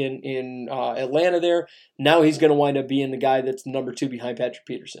casualty in Atlanta there. Now he's going to wind up being the guy that's number 2 behind Patrick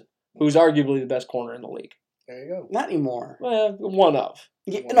Peterson, who's arguably the best corner in the league. There you go. Not anymore. Well, one of.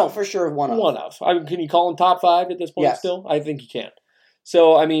 Yeah, no, for sure, one of. One of. I mean, can you call him top 5 at this point still? I think you can.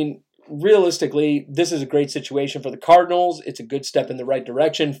 So, I mean, realistically, this is a great situation for the Cardinals. It's a good step in the right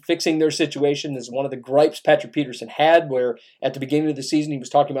direction. Fixing their situation is one of the gripes Patrick Peterson had, where at the beginning of the season he was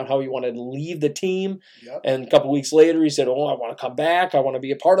talking about how he wanted to leave the team. Yep. And a couple weeks later he said, I want to come back. I want to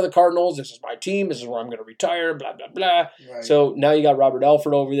be a part of the Cardinals. This is my team. This is where I'm going to retire, blah, blah, blah. Right. So now you got Robert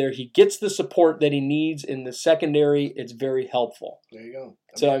Alford over there. He gets the support that he needs in the secondary. It's very helpful. There you go.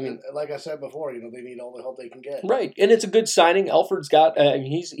 I mean, like I said before, they need all the help they can get. Right, and it's a good signing. Alford's got,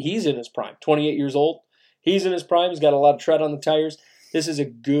 he's in his prime, 28 years old. He's in his prime. He's got a lot of tread on the tires. This is a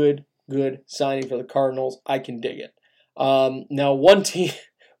good signing for the Cardinals. I can dig it. Now, one team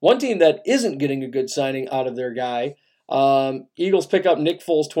that isn't getting a good signing out of their guy, Eagles pick up Nick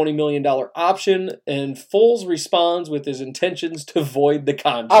Foles' $20 million option, and Foles responds with his intentions to void the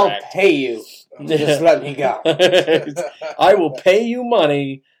contract. I'll pay you. Just let me go. I will pay you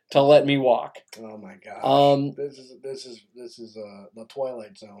money to let me walk. Oh my gosh! This is the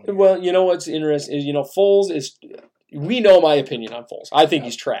Twilight Zone. Well, you know what's interesting is Foles is. We know my opinion on Foles. I think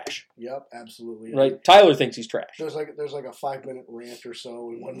he's trash. Yep, absolutely. Right, Tyler thinks he's trash. There's like a 5-minute rant or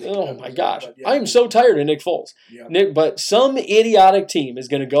so. In one Oh my gosh, yeah. I am so tired of Nick Foles. Yep. But some idiotic team is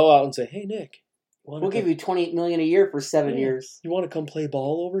going to go out and say, "Hey, Nick, we'll give you $28 million a year for 7 years. You want to come play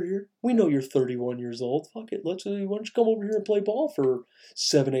ball over here? We know you're 31 years old. Fuck it. Why don't you come over here and play ball for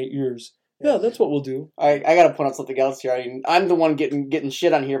 7-8 years? Yeah, that's what we'll do." I got to point out something else here. I mean, I'm the one getting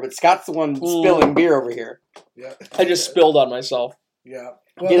shit on here, but Scott's the one spilling beer over here. Yeah. I just spilled on myself. Yeah.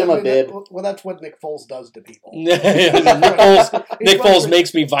 Get him a bib. Well, that's what Nick Foles does to people. Nick Foles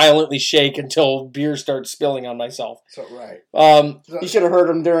makes me violently shake until beer starts spilling on myself. So right. You should have heard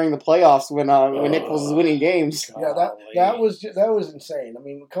him during the playoffs when Nick Foles was winning games. Yeah, that was insane. I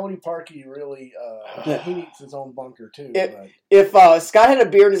mean, Cody Parkey really he needs his own bunker too. If Scott had a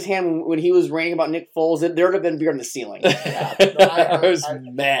beer in his hand when he was ranting about Nick Foles, there would have been beer in the ceiling. I was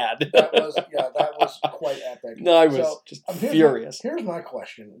mad. That was quite epic. No, I was just furious. Here's my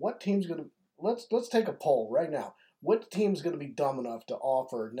question: what team's gonna let's take a poll right now? What team's gonna be dumb enough to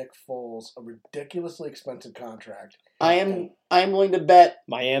offer Nick Foles a ridiculously expensive contract? I am willing to bet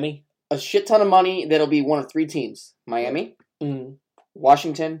Miami, a shit ton of money that'll be one of 3 teams: Miami,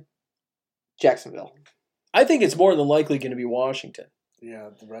 Washington, Jacksonville. I think it's more than likely going to be Washington. Yeah,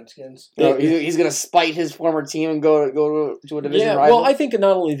 the Redskins. No, he's going to spite his former team and go to a division rival. Well, I think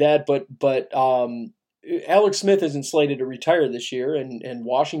not only that, but Alex Smith isn't slated to retire this year, and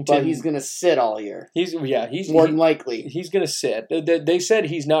Washington. But he's going to sit all year. He's more than likely. He's going to sit. They said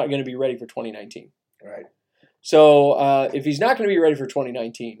he's not going to be ready for 2019. Right. So if he's not going to be ready for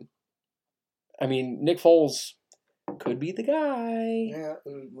 2019, I mean, Nick Foles could be the guy. Yeah,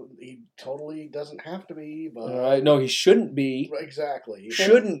 he totally doesn't have to be, but no, he shouldn't be. Exactly,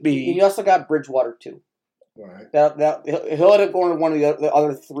 shouldn't be. You also got Bridgewater too. Right. That he'll end up going to one of the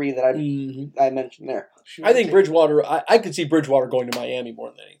other 3 that I mentioned there. I think Bridgewater. I could see Bridgewater going to Miami more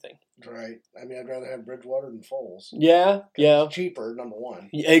than anything. Right. I mean, I'd rather have Bridgewater than Foles. Yeah. It's cheaper, number one.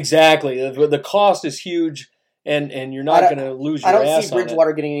 Exactly. The cost is huge, and you're not going to lose your ass on it. I don't see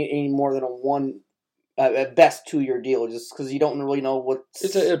Bridgewater getting any more than a 1. At best 2-year deal, just because you don't really know what's.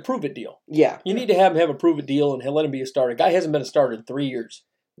 It's a prove it deal. Yeah, you need to have him a prove it deal and let him be a starter. Guy hasn't been a starter in 3 years.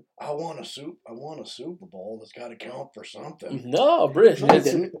 I want a Super Bowl. That's got to count for something. No, Bridgewater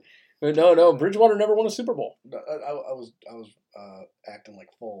never won a Super Bowl. I was acting like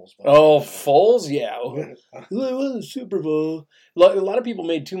Foles. Foles, yeah. I won a Super Bowl. A lot of people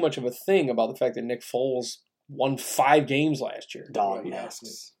made too much of a thing about the fact that Nick Foles won 5 games last year. Dog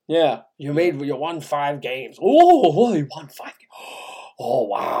masks. Yeah, you won 5 games. Oh, he won 5 games. Oh,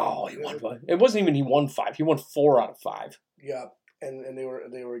 wow, he won 5. It wasn't even he won 5. He won 4 out of 5. Yeah, and they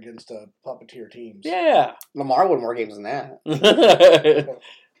were against puppeteer teams. Yeah, Lamar won more games than that.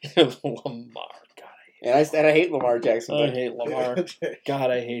 Lamar, God, I hate Lamar Jackson. I hate Lamar.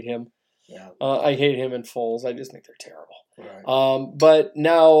 God, I hate him. Yeah, I hate him and Foles. I just think they're terrible. Right. But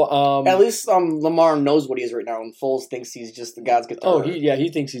now, at least Lamar knows what he is right now, and Foles thinks he's just the God's guitar. Oh, he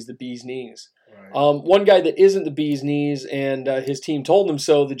thinks he's the bee's knees. Right. One guy that isn't the bee's knees, and his team told him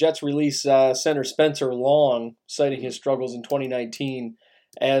so. The Jets release center Spencer Long, citing his struggles in 2019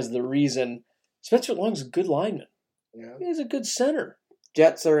 as the reason. Spencer Long's a good lineman. Yeah, he's a good center.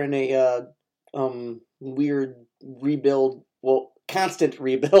 Jets are in a weird rebuild. Well, constant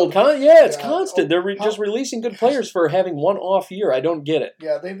rebuild. It's constant. They're just releasing good players for having one off year. I don't get it.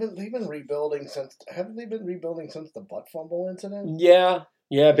 Yeah, they've been rebuilding since. Haven't they been rebuilding since the butt fumble incident? Yeah,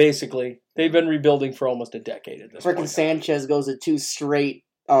 basically they've been rebuilding for almost a decade at this point. Freaking Sanchez goes to 2 straight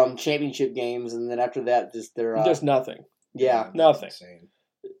championship games, and then after that, they're just nothing. Yeah, nothing. Insane.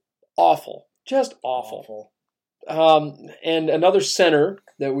 Awful, just awful. And another center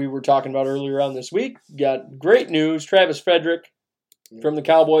that we were talking about earlier on this week got great news. Travis Frederick from the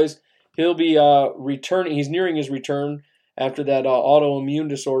Cowboys. He'll be returning. He's nearing his return after that autoimmune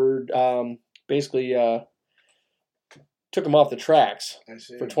disorder basically took him off the tracks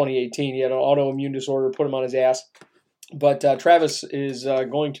for 2018. He had an autoimmune disorder, put him on his ass. But Travis is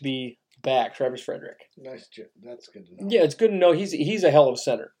going to be back, Travis Frederick. Nice. That's good to know. Yeah, it's good to know. He's a hell of a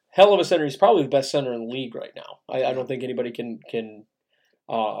center. Hell of a center. He's probably the best center in the league right now. I don't think anybody can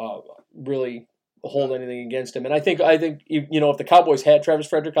really hold anything against him. And I think if the Cowboys had Travis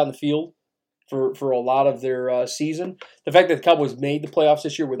Frederick on the field for a lot of their season, the fact that the Cowboys made the playoffs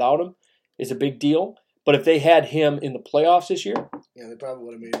this year without him is a big deal. But if they had him in the playoffs this year, yeah, they probably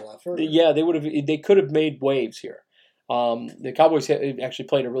would have made it a lot further. Yeah, they would have. They could have made waves here. The Cowboys actually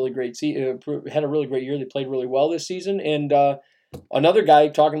played a really great had a really great year. They played really well this season. And another guy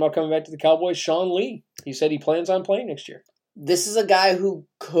talking about coming back to the Cowboys, Sean Lee. He said he plans on playing next year. This is a guy who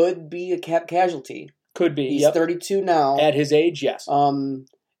could be a cap casualty. Could be. He's 32 now. At his age, yes.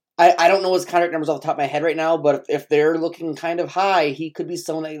 I don't know his contract numbers off the top of my head right now, but if they're looking kind of high, he could be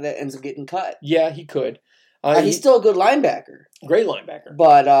someone that ends up getting cut. Yeah, he could. He's still a good linebacker. Great linebacker.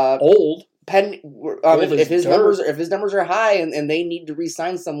 But old. If his numbers are high and they need to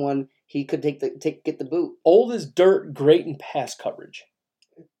re-sign someone, he could get the boot. Old as dirt, great in pass coverage.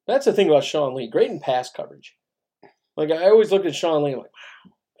 That's the thing about Sean Lee. Great in pass coverage. Like I always look at Sean Lee, I'm like,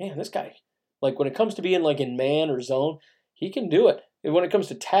 wow, man, this guy. Like when it comes to being like in man or zone, he can do it. And when it comes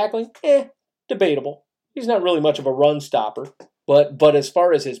to tackling, debatable. He's not really much of a run stopper. But as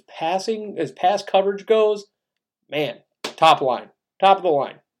far as his pass coverage goes, man, top of the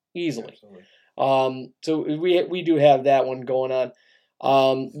line, easily. So we do have that one going on.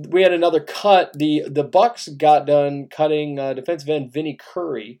 We had another cut. The Bucks got done cutting defensive end Vinny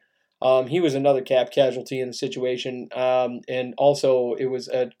Curry. He was another cap casualty in the situation, and also it was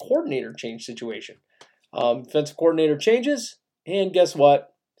a coordinator change situation. Defensive coordinator changes, and guess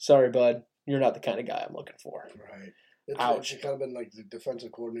what? Sorry, bud, you're not the kind of guy I'm looking for. Right. Ouch. It's kind of been like the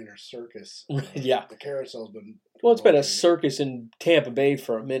defensive coordinator circus. Yeah. The carousel's been... Well, it's been a circus in Tampa Bay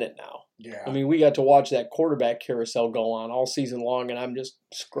for a minute now. Yeah. I mean, we got to watch that quarterback carousel go on all season long, and I'm just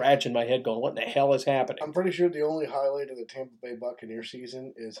scratching my head going, what in the hell is happening? I'm pretty sure the only highlight of the Tampa Bay Buccaneer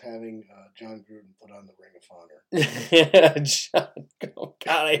season is having John Gruden put on the Ring of Honor.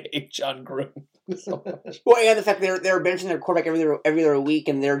 God, I hate John Gruden so much. Well, and the fact they're benching their quarterback every other week,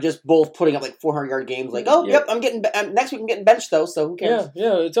 and they're just both putting up like 400-yard games. Like, yep, next week I'm getting benched though, so who cares?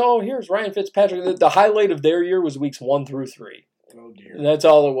 Yeah, it's here's Ryan Fitzpatrick. The highlight of their year was weeks 1 through 3. Oh dear. And that's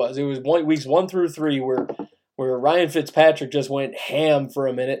all it was. It was weeks 1 through 3 where Ryan Fitzpatrick just went ham for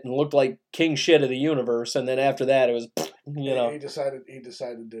a minute and looked like king shit of the universe, and then after that it was, he decided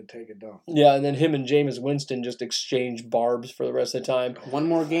to take it down. Yeah, and then him and Jameis Winston just exchanged barbs for the rest of the time. One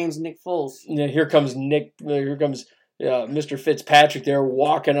more game's Nick Foles. Yeah, here comes Mr. Fitzpatrick there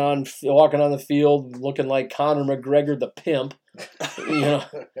walking on the field looking like Conor McGregor the pimp.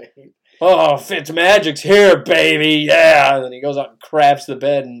 Oh, Fitzmagic's here, baby, yeah. And then he goes out and craps the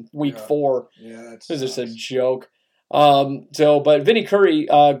bed in week 4. Yeah, that's just a joke. But Vinny Curry,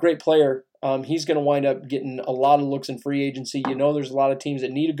 great player. He's going to wind up getting a lot of looks in free agency. There's a lot of teams that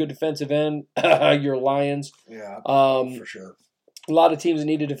need a good defensive end. Your Lions. Yeah, for sure. A lot of teams that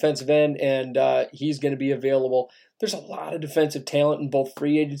need a defensive end, and he's going to be available. There's a lot of defensive talent in both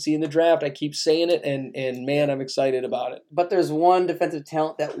free agency and the draft. I keep saying it, and man, I'm excited about it. But there's one defensive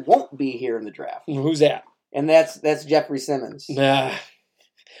talent that won't be here in the draft. Who's that? And that's Jeffrey Simmons.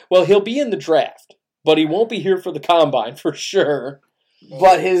 Well, he'll be in the draft, but he won't be here for the combine for sure.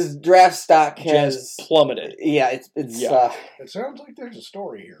 But his draft stock has just plummeted. Yeah, it's it sounds like there's a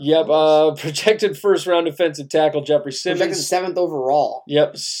story here. Yep, projected first-round defensive tackle Jeffrey Simmons. Projected 7th overall.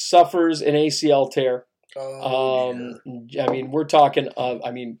 Yep, suffers an ACL tear. We're talking.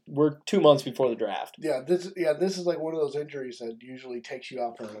 We're 2 months before the draft. This is like one of those injuries that usually takes you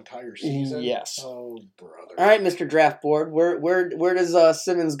out for an entire season. Yes. Oh, brother. All right, Mr. Draft Board, where does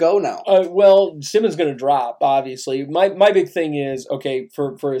Simmons go now? Well, Simmons going to drop. Obviously, my big thing is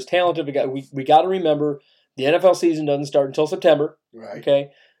for as talented a guy, we got to remember the NFL season doesn't start until September. Right. Okay.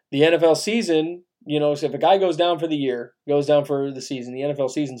 The NFL season. So if a guy goes down for the year, goes down for the season, the NFL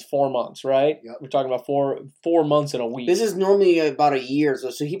season's 4 months, right? Yep. We're talking about four months in a week. This is normally about a year,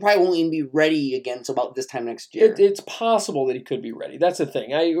 so he probably won't even be ready again until about this time next year. It's possible that he could be ready. That's the thing.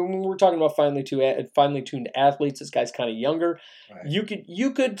 When we're talking about finely tuned athletes, this guy's kind of younger. Right.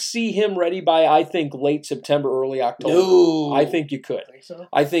 You could see him ready by, I think, late September, early October. No. I think you could. Think so?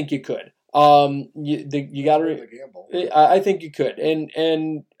 I think you could. You got to. I think you could, and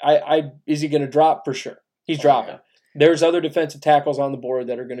is he going to drop for sure? He's dropping. There's other defensive tackles on the board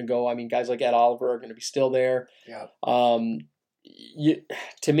that are going to go. I mean, guys like Ed Oliver are going to be still there. Yeah. To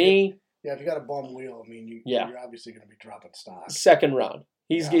me, if you got a bum wheel, I mean, you're obviously going to be dropping stock. Second round.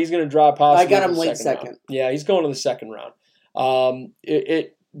 He's going to drop possibly. I got him late second. Round. Yeah, he's going to the second round.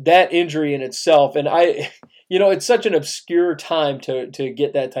 That injury in itself, and it's such an obscure time to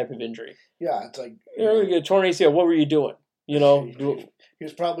get that type of injury. Yeah, it's like you get a torn ACL. What were you doing? He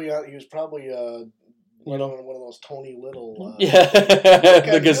was probably one of those Tony Little.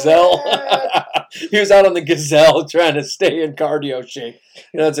 The Gazelle. He was out on the Gazelle trying to stay in cardio shape.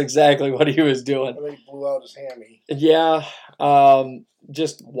 That's exactly what he was doing. And then he blew out his hammy. Yeah,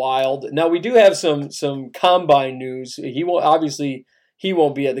 just wild. Now we do have some combine news. He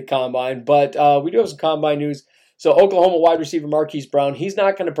won't be at the combine, but we do have some combine news. So Oklahoma wide receiver Marquise Brown, he's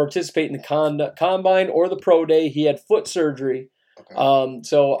not going to participate in the combine or the pro day. He had foot surgery. Okay.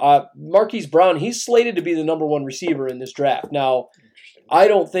 So Marquise Brown, he's slated to be the number one receiver in this draft. Now, I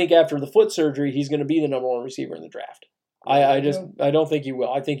don't think after the foot surgery he's going to be the number one receiver in the draft. I don't think he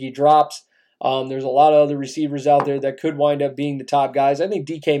will. I think he drops. There's a lot of other receivers out there that could wind up being the top guys. I think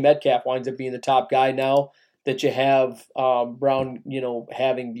DK Metcalf winds up being the top guy now that you have Brown,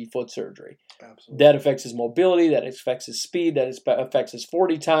 having the foot surgery. Absolutely. That affects his mobility. That affects his speed. That affects his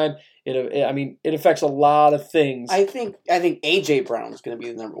 40 time. It affects a lot of things. I think AJ Brown is going to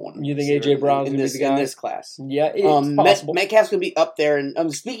be the number one. You think AJ Brown is going to be the guy in this class? Yeah, it's possible. Metcalf's going to be up there.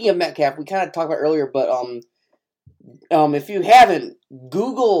 And speaking of Metcalf, we kind of talked about earlier, but if you haven't,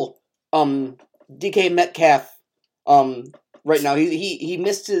 Google DK Metcalf. Right now, he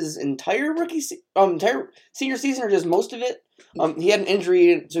missed his entire entire senior season, or just most of it. He had an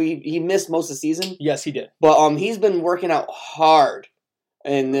injury, so he missed most of the season. Yes, he did. But he's been working out hard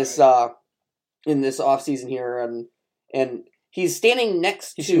in this offseason here, and he's standing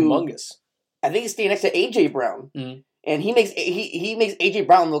next to humongous. I think he's standing next to AJ Brown, and he makes AJ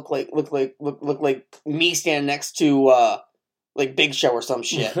Brown look like me standing next to like Big Show or some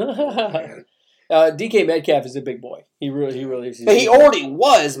shit. DK Metcalf is a big boy. He really is. He already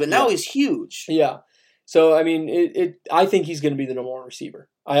was, but now he's huge. Yeah. So, I mean, I think he's going to be the number one receiver.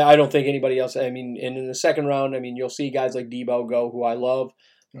 I don't think anybody else. I mean, and in the second round, I mean, you'll see guys like Debo go, who I love.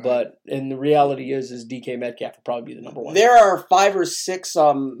 Right. But the reality is DK Metcalf will probably be the number one. There are 5 or 6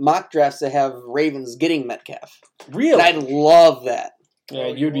 mock drafts that have Ravens getting Metcalf. Really? And I'd love that. Yeah,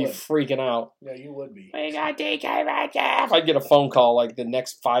 you'd be freaking out. Yeah, you would be. We got DK Metcalf. I'd get a phone call like the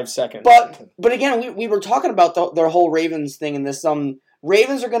next 5 seconds. But again, we were talking about their whole Ravens thing, and this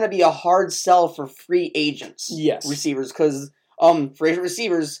Ravens are going to be a hard sell for free agents. Yes, receivers, because for agent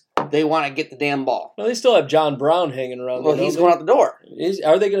receivers, they want to get the damn ball. Well, they still have John Brown hanging around. Well, he's going out the door.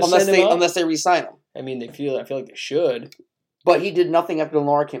 Are they going to send him out? Unless they re-sign him? I mean, I feel like they should. But he did nothing after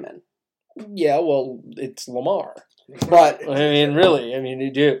Lamar came in. Yeah, well, it's Lamar. But I mean, really,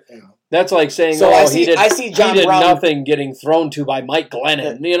 you do. Yeah. That's like saying, he did John Brown, nothing getting thrown to by Mike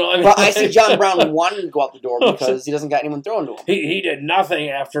Glennon. You know what I mean? But I see John Brown wanting to go out the door because he doesn't got anyone throwing to him. He did nothing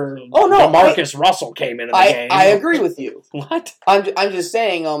after Marcus Russell came into the game. I agree with you. What? I'm just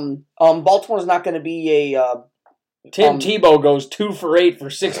saying, Baltimore's not going to be a... Tim Tebow goes 2 for 8 for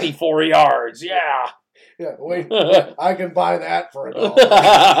 64 yards. Yeah. Yeah, wait, I can buy that for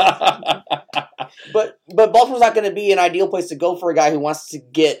 $1. But Baltimore's not going to be an ideal place to go for a guy who wants to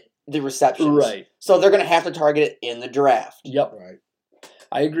get the receptions. Right. So they're going to have to target it in the draft. Yep. Right.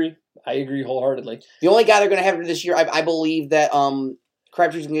 I agree wholeheartedly. The only guy they're going to have this year, I believe that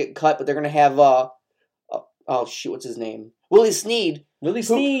Crabtree's going to get cut, but they're going to have, what's his name? Willie Snead.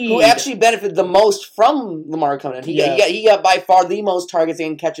 Who actually benefited the most from Lamar coming in. He got by far the most targets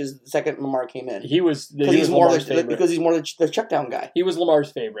and catches the second Lamar came in. Because he's more the check down guy. He was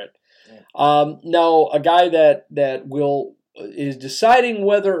Lamar's favorite. Yeah. Now, a guy that is deciding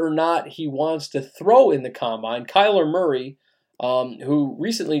whether or not he wants to throw in the combine, Kyler Murray, who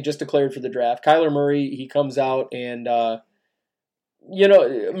recently just declared for the draft. Kyler Murray, he comes out and...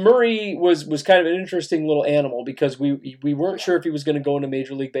 Murray was kind of an interesting little animal because we weren't sure if he was going to go into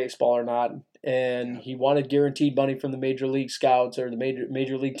Major League Baseball or not, and he wanted guaranteed money from the Major League scouts or the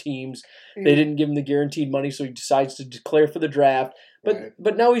major league teams. They didn't give him the guaranteed money, so he decides to declare for the draft.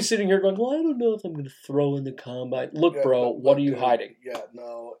 But now he's sitting here going, well, I don't know if I'm going to throw in the combine. Look, bro, what are you hiding? Yeah,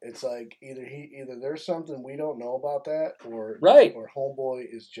 no, it's like either there's something we don't know about that, or homeboy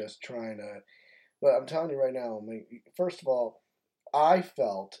is just trying to. But I'm telling you right now, first of all, I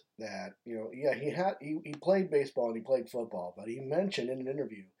felt that, he played baseball and he played football, but he mentioned in an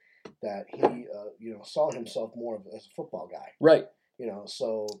interview that he, saw himself more as a football guy. Right.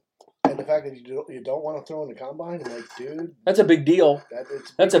 So And the fact that you don't want to throw in the combine, I'm like, dude, that's a big deal.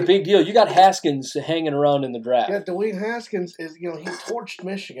 That's a big deal. You got Haskins hanging around in the draft. Yeah, Dwayne Haskins is, he torched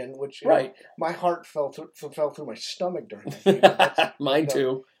Michigan, which right. My heart fell through my stomach during that game. Mine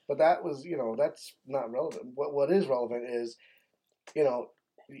too. But that was, that's not relevant. What is relevant is,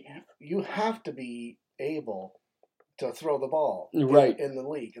 you have to be able to throw the ball right in the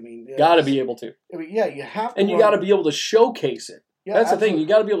league. I mean, got to be able to. I mean, yeah, you have to. And you got to be able to showcase it. Yeah, that's absolutely. the thing. You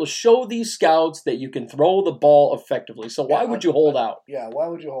got to be able to show these scouts that you can throw the ball effectively. So why would you hold out? Yeah, why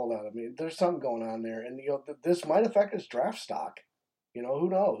would you hold out? I mean, there's something going on there, and this might affect his draft stock. Who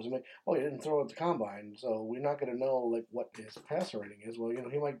knows? I mean, he didn't throw at the combine, so we're not going to know what his passer rating is. Well,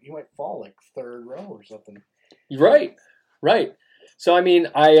 he might fall like third row or something. Right. So I mean,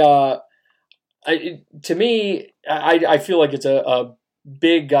 to me, I feel like it's a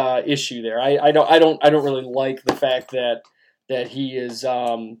big issue there. I don't really like the fact that he is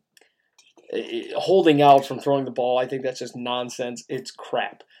holding out from throwing the ball. I think that's just nonsense. It's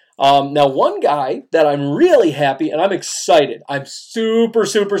crap. Now, one guy that I'm really happy and I'm excited. I'm super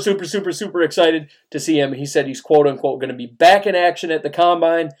excited to see him. He said he's quote unquote going to be back in action at the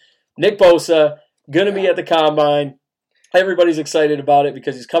combine. Nick Bosa going to be at the combine. Everybody's excited about it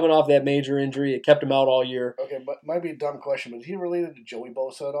because he's coming off that major injury. It kept him out all year. Okay, but might be a dumb question, but is he related to Joey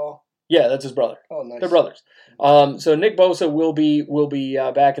Bosa at all? Yeah, that's his brother. Oh, nice. They're brothers. So Nick Bosa will be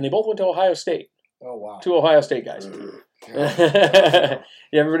back, and they both went to Ohio State. Oh, wow. 2 Ohio State guys. Yeah,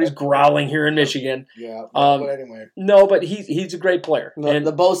 everybody's growling here in Michigan. Yeah, but anyway. No, but he's a great player. And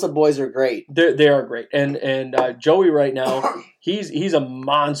the Bosa boys are great. They are great. And Joey right now, he's a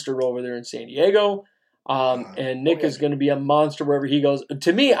monster over there in San Diego. And Nick is going to be a monster wherever he goes.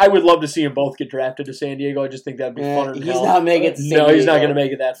 To me, I would love to see them both get drafted to San Diego. I just think that'd be funner than hell. He's not making it to San Diego. No, he's not going to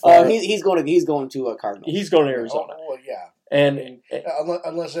make it that far. He's going to a Cardinals. He's going to Arizona. Oh, well, yeah. And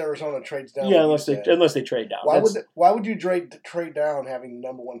unless Arizona trades down. Yeah, unless they trade down. Why would you trade down having the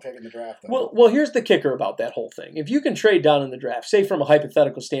number 1 pick in the draft? Though? Well, here's the kicker about that whole thing. If you can trade down in the draft, say from a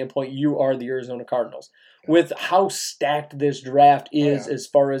hypothetical standpoint, you are the Arizona Cardinals. Yeah. With how stacked this draft is as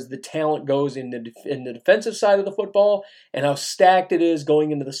far as the talent goes in the defensive side of the football, and how stacked it is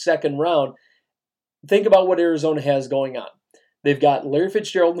going into the second round, think about what Arizona has going on. They've got Larry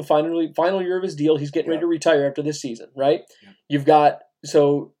Fitzgerald in the final year of his deal. He's getting ready to retire after this season, right? Yeah. You've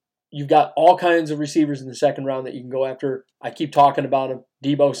got all kinds of receivers in the second round that you can go after. I keep talking about him.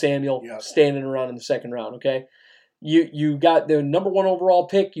 Deebo Samuel standing around in the second round, okay? You got the number 1 overall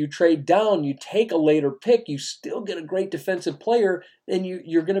pick. You trade down. You take a later pick. You still get a great defensive player, and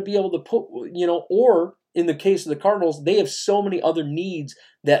you're going to be able to put, or in the case of the Cardinals, they have so many other needs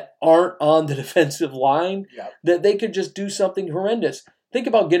that aren't on the defensive line that they could just do something horrendous. Think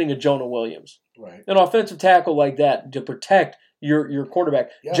about getting a Jonah Williams, an offensive tackle like that to protect your quarterback.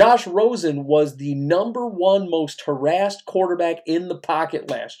 Yeah. Josh Rosen was the number 1 most harassed quarterback in the pocket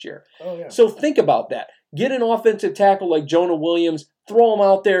last year. Oh, yeah. So think about that. Get an offensive tackle like Jonah Williams, throw him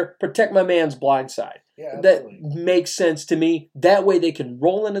out there, protect my man's blind side. Yeah, that makes sense to me. That way they can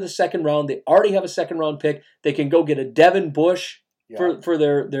roll into the second round. They already have a second round pick. They can go get a Devin Bush for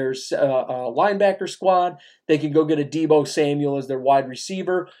their linebacker squad. They can go get a Deebo Samuel as their wide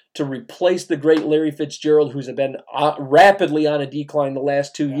receiver to replace the great Larry Fitzgerald, who's been rapidly on a decline the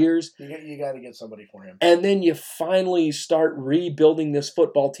last 2 years. You got to get somebody for him. And then you finally start rebuilding this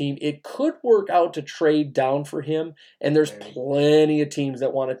football team. It could work out to trade down for him, and there's plenty of teams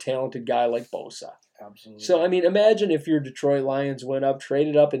that want a talented guy like Bosa. Absolutely. So, I mean, imagine if your Detroit Lions went up,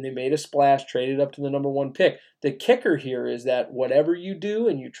 traded up, and they made a splash, traded up to the number 1 pick. The kicker here is that whatever you do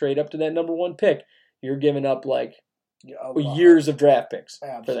and you trade up to that number 1 pick, you're giving up years of draft picks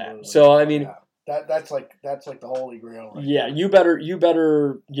for that. So, I mean, that's like the holy grail. Right there. You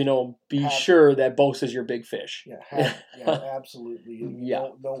better be sure that Bosa's your big fish. Yeah, absolutely. You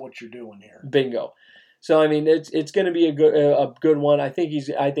know what you're doing here. Bingo. So I mean, it's going to be a good one. I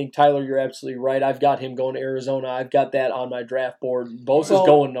think Tyler, you're absolutely right. I've got him going to Arizona. I've got that on my draft board. Bosa's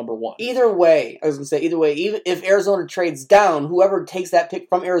going number 1. Either way, even if Arizona trades down, whoever takes that pick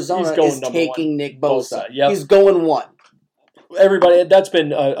from Arizona is taking 1. Nick Bosa. Yep. He's going 1. Everybody, that's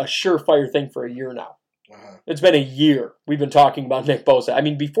been a surefire thing for a year now. It's been a year we've been talking about Nick Bosa. I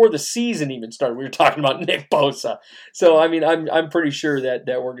mean, before the season even started, we were talking about Nick Bosa. So I mean, I'm pretty sure that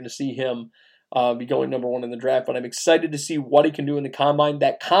we're going to see him be going number 1 in the draft, but I'm excited to see what he can do in the combine.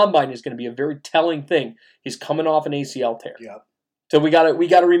 That combine is going to be a very telling thing. He's coming off an ACL tear. Yep. So we got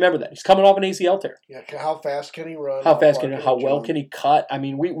to remember that. He's coming off an ACL tear. Yeah, how fast can he run? How well can he cut? I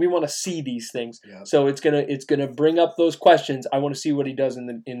mean, we want to see these things. Yep. So it's gonna bring up those questions. I want to see what he does in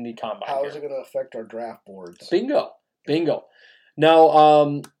the combine. How is it going to affect our draft boards? Bingo.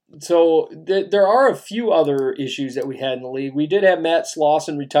 Now, there are a few other issues that we had in the league. We did have Matt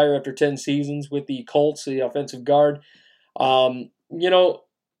Slauson retire after 10 seasons with the Colts, the offensive guard.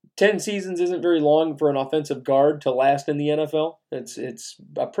 10 seasons isn't very long for an offensive guard to last in the NFL. It's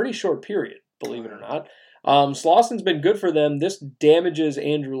a pretty short period, believe it or not. Slauson's been good for them. This damages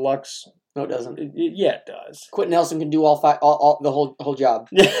Andrew Luck's. No, it doesn't. Yeah, it does. Quentin Nelson can do all the whole job.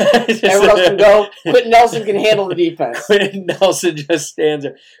 Everyone Everyone else can go. Quentin Nelson can handle the defense. Quentin Nelson just stands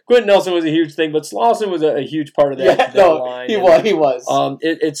there. Quentin Nelson was a huge thing, but Slauson was a huge part of that line. He was.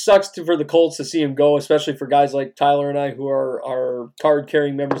 It sucks for the Colts to see him go, especially for guys like Tyler and I who are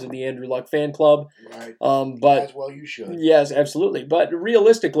card-carrying members of the Andrew Luck fan club. Right. But as well you should. Yes, absolutely. But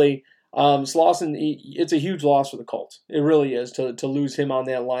realistically, Slauson, it's a huge loss for the Colts. It really is to lose him on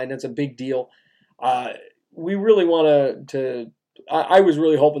that line. That's a big deal. We really want to. I was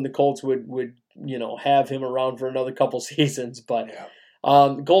really hoping the Colts would have him around for another couple seasons, but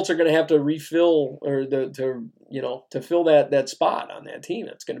the Colts are going to have to refill or to fill that spot on that team.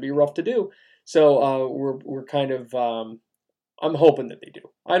 It's going to be rough to do. So we're kind of. I'm hoping that they do.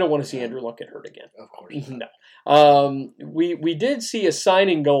 I don't want to see Andrew Luck get hurt again. Of course. No. We did see a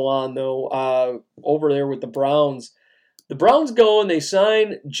signing go on, though, over there with the Browns. The Browns go and they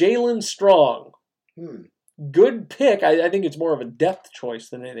sign Jalen Strong. Good pick. I think it's more of a depth choice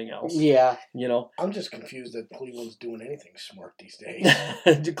than anything else. Yeah. I'm just confused that Cleveland's doing anything smart these days.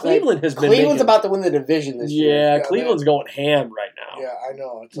 Cleveland's about to win the division this year. Yeah, Cleveland's going ham right now. Yeah, I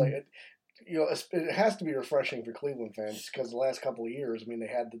know. It's like... it has to be refreshing for Cleveland fans because the last couple of years, I mean, they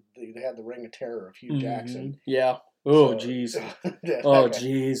had the Reign of Terror of Hugh Jackson. Yeah. Oh, jeez.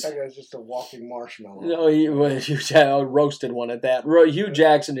 Jeez. That guy's just a walking marshmallow. No, Hugh roasted one at that. Hugh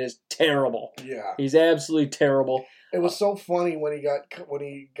Jackson is terrible. Yeah. He's absolutely terrible. It was so funny when he got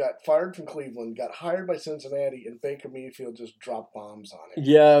fired from Cleveland, got hired by Cincinnati, and Baker Mayfield just dropped bombs on him.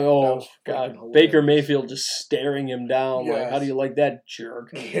 Yeah, oh, God. Baker Mayfield just staring him down. Yes. Like, how do you like that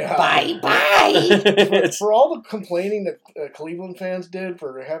jerk? Yeah. Bye-bye! For all the complaining that Cleveland fans did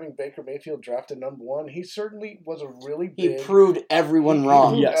for having Baker Mayfield drafted number one, he certainly was a really big... He proved everyone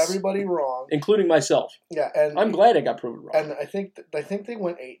wrong. He proved everybody wrong. Including myself. Yeah, and I'm glad I got proven wrong. And I think they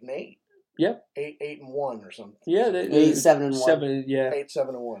went 8-8. Yep. 8-1 or something. Yeah, 8-7-1. Yeah.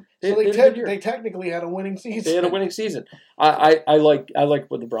 8-7-1. They they technically had a winning season. They had a winning season. I like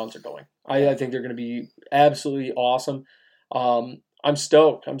where the Browns are going. I think they're going to be absolutely awesome. I'm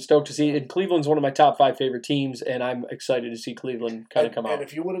stoked. I'm stoked to see it. And Cleveland's one of my top 5 favorite teams, and I'm excited to see Cleveland kind of come out. And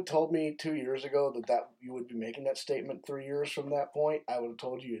if you would have told me 2 years ago that you would be making that statement 3 years from that point, I would have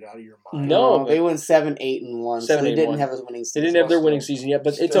told you it out of your mind. No, they went 7-8-1, so they didn't have a winning season. They didn't have their winning season yet,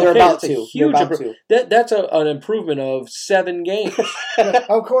 but it's they're okay. about It's a to. huge improvement. That's an improvement of 7 games.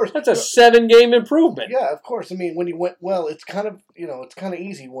 Of course, that's a 7-game improvement. Yeah, of course. I mean, when you went it's kind of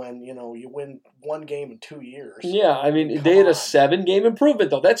easy when you win 1 game in 2 years. Yeah, I mean they had a 7-game improvement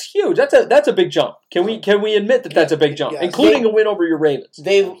though. That's huge. That's a big jump. Can we admit that that's a big jump, including a win over your Ravens?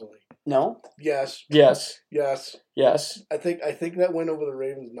 No. Yes. I think that win over the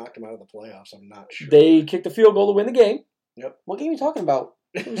Ravens knocked them out of the playoffs. I'm not sure. They kicked a field goal to win the game. Yep. What game are you talking about?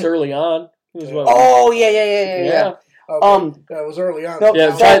 It was early on. Yeah. Okay. That was early on.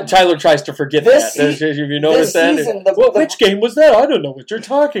 No, Tyler tries to forget that. Have you noticed that? Season, which game was that? I don't know what you're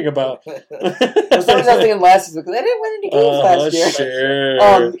talking about. For some reason I was thinking last season because they didn't win any games last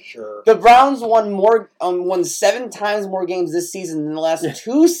year. Sure. The Browns won 7 times more games this season than the last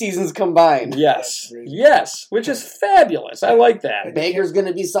 2 seasons combined. Yes, which is fabulous. I like that. Baker's going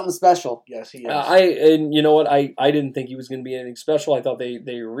to be something special. Yes, he is. And you know what? I didn't think he was going to be anything special. I thought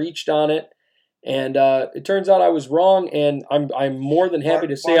they reached on it. And it turns out I was wrong, and I'm more than happy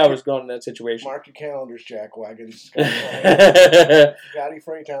to say I was wrong in that situation. Mark your calendars, Jack Wagons. Scotty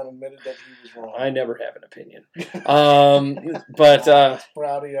Fraytown admitted that he was wrong. I never have an opinion. But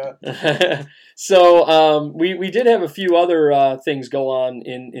proud of you. So we did have a few other things go on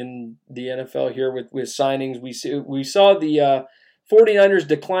in the NFL here with signings. We saw the 49ers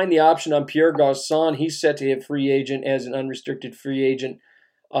decline the option on Pierre Garçon. He's set to hit free agent as an unrestricted free agent.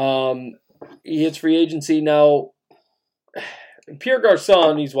 He hits free agency now. Pierre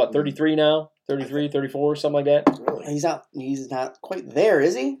Garçon, he's 33 now? 33, 34, something like that? Really? He's not quite there,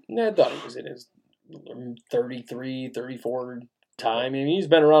 is he? Yeah, I thought he was in his 33, 34 time. I mean, he's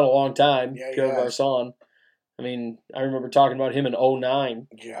been around a long time, Pierre Garçon. I mean, I remember talking about him in 2009.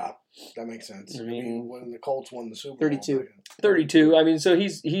 Yeah, that makes sense. I mean, when the Colts won the Super Bowl. 32. I mean, so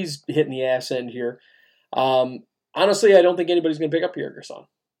he's hitting the ass end here. Honestly, I don't think anybody's going to pick up Pierre Garçon.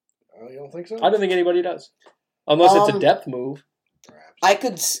 You don't think so? I don't think anybody does. Unless it's a depth move. Perhaps. I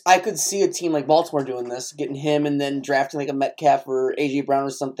could see a team like Baltimore doing this, getting him and then drafting like a Metcalf or AJ Brown or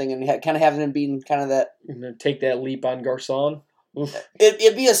something, and kind of having him being kind of that. And then take that leap on Garcon. Oof.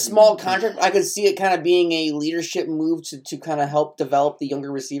 It'd be a small contract. I could see it kind of being a leadership move to kind of help develop the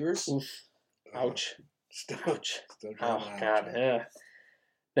younger receivers. Oof. Ouch. Ouch. Still Oh, out, God. man. Yeah.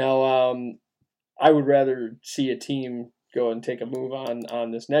 Now, I would rather see a team go and take a move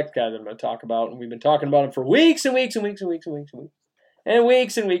on this next guy that I'm going to talk about. And we've been talking about him for weeks and weeks and weeks and weeks and weeks and weeks. And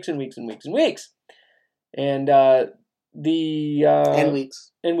weeks and weeks and weeks and weeks and weeks. And And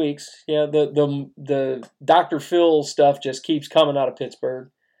weeks. And weeks. Yeah, the Dr. Phil stuff just keeps coming out of Pittsburgh.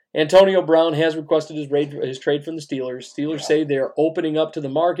 Antonio Brown has requested his trade from the Steelers. Steelers say they're opening up to the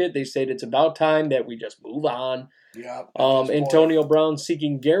market. They said it's about time that we just move on. Yeah. Antonio Brown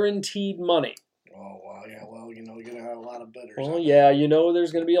seeking guaranteed money. Oh, wow. Yeah, well, you're going to have a lot of bidders. Well, yeah,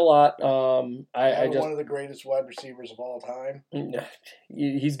 there's going to be a lot. I just one of the greatest wide receivers of all time.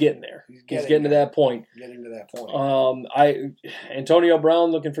 He's getting there. He's getting to there. that point. Getting to that point. Antonio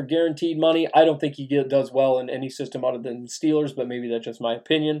Brown looking for guaranteed money. I don't think he does well in any system other than the Steelers, but maybe that's just my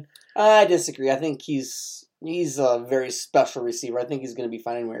opinion. I disagree. I think he's a very special receiver. I think he's going to be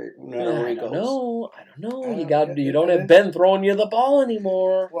fine where he goes. I don't know. You don't have Ben throwing you the ball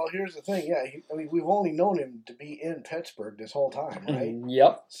anymore. Well, here's the thing. Yeah, we've only known him to be in Pittsburgh this whole time, right?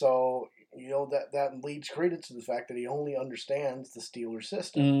 Yep. So that leads credence to the fact that he only understands the Steelers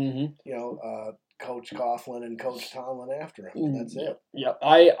system. Mm-hmm. Coach Coughlin and Coach Tomlin after him. That's it. Yep.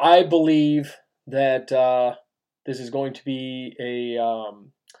 I believe that this is going to be a.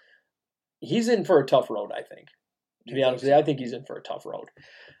 He's in for a tough road, I think. To be honest with you, I think he's in for a tough road.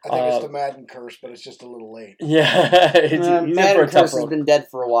 I think it's the Madden curse, but it's just a little late. Yeah, Madden curse has been dead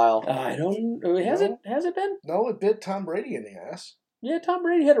for a while. I don't. Has it been? No, it bit Tom Brady in the ass. Yeah, Tom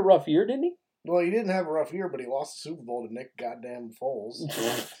Brady had a rough year, didn't he? Well, he didn't have a rough year, but he lost the Super Bowl to Nick goddamn Foles.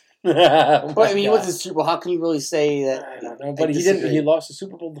 But I mean, he went to the Super Bowl. How can you really say that? I don't know, but he didn't. He lost the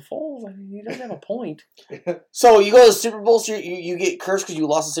Super Bowl to Foles. I mean, he doesn't have a point. So you go to the Super Bowl, so you get cursed because you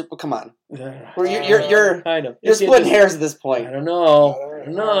lost the Super Bowl. Come on, you're kind of splitting hairs at this point. I don't know.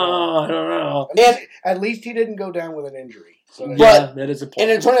 No. At least he didn't go down with an injury. So that is a point.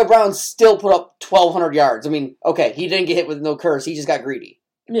 And Antonio Brown still put up 1,200 yards. I mean, okay, he didn't get hit with no curse. He just got greedy.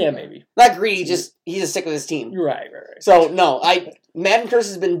 Yeah, maybe. Not greedy, just he's just sick of his team. You're right. So, no, Madden curse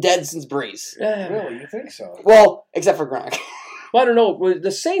has been dead since Breeze. Really? You think so? Well, except for Gronk. Well, I don't know.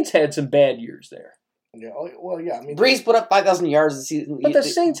 The Saints had some bad years there. Yeah. Well, yeah. I mean, Breeze put up 5,000 yards this season. But the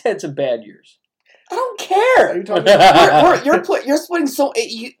Saints had some bad years. I don't care. Are you talking You're splitting so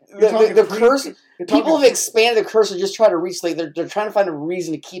the curse. People have expanded the curse and just try to reach. Like they're trying to find a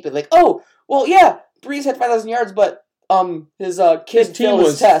reason to keep it. Like, oh, well, yeah, Breeze had 5,000 yards, but his kid failed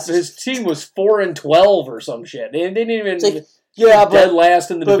his test. His team was 4-12 or some shit. They didn't even dead last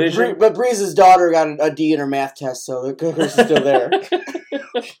in the division. But Breeze's daughter got a D in her math test, so the curse is still there.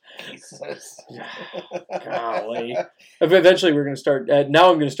 Golly. Eventually, we're going to start. Now,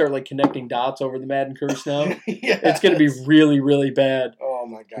 I'm going to start like connecting dots over the Madden curse. Now, It's going to be really, really bad. Oh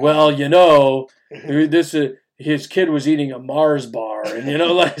my god. Well, his kid was eating a Mars bar, and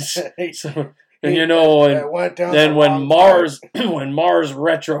so. And then when Mars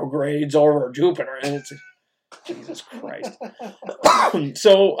retrogrades over Jupiter, and it's Jesus Christ.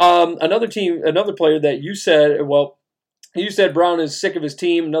 So another player that you said Brown is sick of his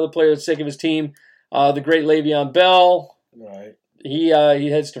team. Another player that's sick of his team, the great Le'Veon Bell. Right. He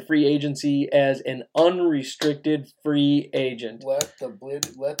heads to free agency as an unrestricted free agent. Let the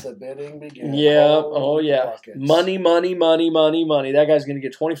bidding begin. Yeah. Oh yeah. Buckets. Money. That guy's going to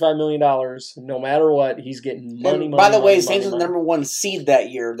get $25 million no matter what. He's getting money. By the way, Saints was the number one seed that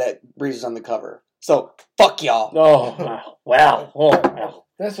year that Breeze was on the cover. So fuck y'all. Oh wow. Wow. Oh wow.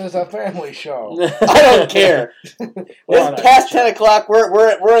 This is a family show. I don't care. It's past 10 o'clock.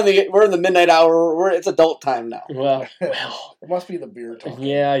 We're in the midnight hour. It's adult time now. Well, it must be the beer talk.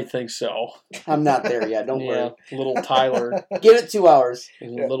 Yeah, I think so. I'm not there yet. Don't worry. Little Tyler. Give it 2 hours.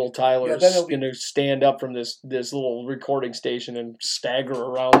 Little Tyler's going to stand up from this little recording station and stagger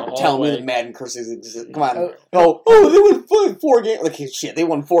around the hallway. Tell me the Madden curses exist. Come on. They won 4 games. Like shit, they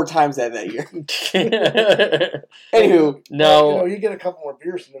won 4 times that year. Anywho, no. You get a couple more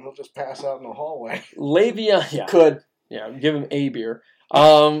beers and then he'll just pass out in the hallway. Le'Veon, could. Yeah, give him a beer.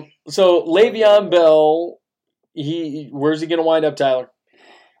 So Le'Veon Bell, where's he going to wind up, Tyler?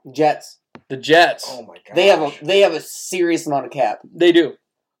 Jets. The Jets. Oh my god. They have a serious amount of cap. They do.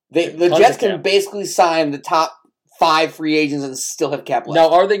 The Jets can basically sign the top 5 free agents and still have cap left. Now,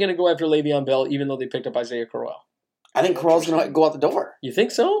 are they going to go after Le'Veon Bell even though they picked up Isaiah Crowell? I think Crowell's going to go out the door. You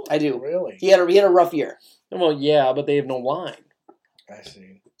think so? I do. Really? He had a rough year. Well, yeah, but they have no line. I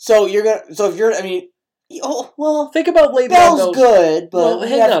see. So if you're, I mean, oh, well, Think about Le'Veon Bell's good, but Well, we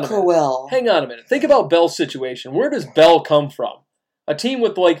hang have on a minute. Crowell. Hang on a minute. Think about Bell's situation. Where does Bell come from? A team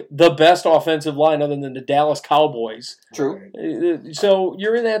with like the best offensive line other than the Dallas Cowboys. True. So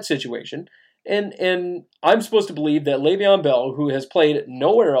you're in that situation. And I'm supposed to believe that Le'Veon Bell, who has played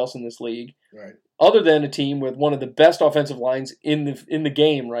nowhere else in this league, Right. other than a team with one of the best offensive lines in the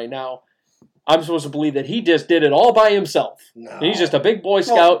game right now, I'm supposed to believe that he just did it all by himself. No. And he's just a big Boy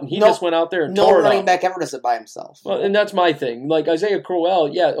Scout, and he just went out there and No tore it running up. back ever does it by himself. Well, and that's my thing. Like Isaiah Crowell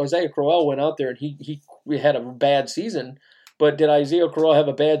went out there and he had a bad season. But did Isaiah Crowell have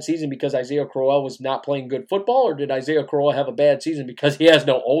a bad season because Isaiah Crowell was not playing good football, or did Isaiah Crowell have a bad season because he has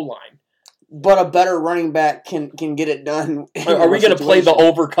no O-line? But a better running back can get it done. Are we going to play the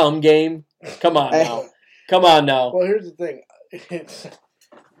overcome game? Come on now. Come on now. Well, here's the thing.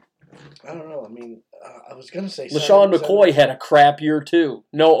 I don't know. I mean, I was going to say... LaShawn McCoy had a crap year, too.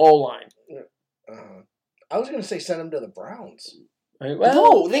 No O-line. I was going to say send him to the Browns. Right? Well,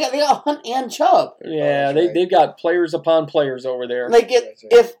 No, they got Hunt and Chubb. yeah, that's right. they've got players upon players over there. Like That's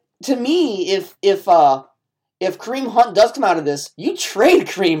right. if Kareem Hunt does come out of this, you trade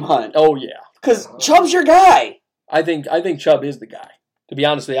Kareem Hunt Oh, yeah. because Chubb's your guy. I think Chubb is the guy. To be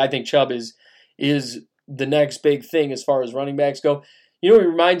honest with you, I think Chubb is the next big thing as far as running backs go. You know what he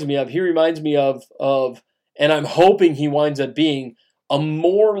reminds me of? He reminds me of and I'm hoping he winds up being a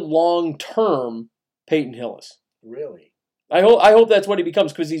more long-term Peyton Hillis. Really? I hope that's what he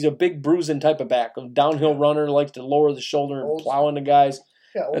becomes because he's a big bruising type of back, a downhill runner, likes to lower the shoulder and Old plow into guys.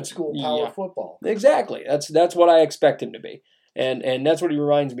 Yeah, old school power football. Exactly. That's what I expect him to be. And that's what he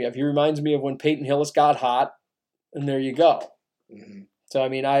reminds me of. He reminds me of when Peyton Hillis got hot, and there you go. Mm-hmm. So I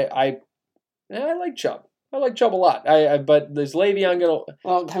mean, I like Chubb. I like Chubb a lot. But is Le'Veon gonna?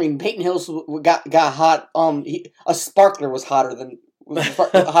 Well, I mean, Peyton Hillis got hot. A sparkler was hotter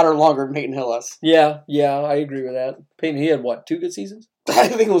longer than Peyton Hillis. Yeah, I agree with that. Peyton, he had what, 2 good seasons? I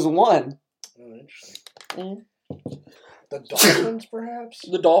think it was one. Oh, interesting. Mm. The Dolphins, perhaps?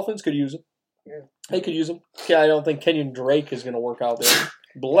 The Dolphins could use him. Yeah. They could use him. Yeah, I don't think Kenyon Drake is going to work out there.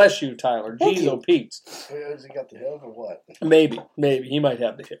 Bless you, Tyler. Thank Jeez, you. oh Pete's. Has he got the hip or what? Maybe he might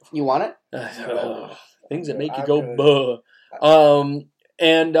have the hip. You want it? Things that make you I'm go good. buh.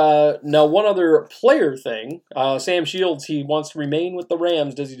 And now one other player thing. Sam Shields, he wants to remain with the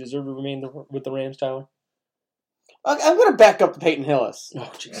Rams. Does he deserve to remain with the Rams, Tyler? I'm going to back up to Peyton Hillis.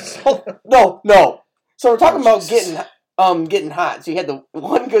 Oh, Jesus. No. So we're talking about Jesus. getting hot. So you had the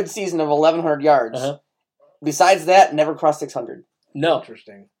one good season of 1,100 yards. Uh-huh. Besides that, never crossed 600. No.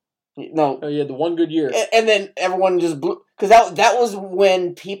 Interesting. No. Oh, you had the one good year. And then everyone just blew, because that was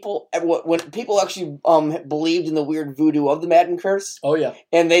when people actually believed in the weird voodoo of the Madden curse, Oh, yeah.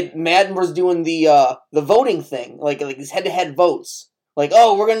 and Madden was doing the voting thing, like these head-to-head votes, like,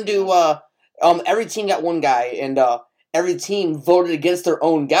 oh, we're gonna do every team got one guy, and every team voted against their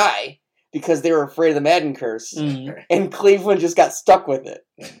own guy because they were afraid of the Madden curse, Mhm. and Cleveland just got stuck with it.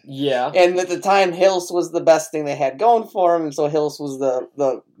 Yeah. And at the time, Hills was the best thing they had going for him, and so Hills was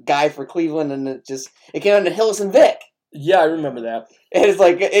the guy for Cleveland, and it came down to Hills and Vic. Yeah, I remember that. And it's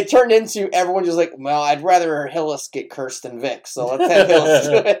like, it turned into everyone just like, well, I'd rather Hillis get cursed than Vic, so let's have Hillis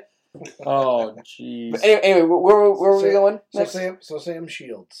do it. Oh, jeez. But anyway, where were we going next? Sam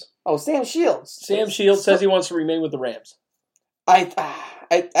Shields. Oh, Sam Shields. Sam Shields says he wants to remain with the Rams.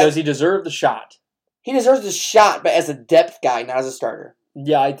 Does he deserve the shot? He deserves the shot, but as a depth guy, not as a starter.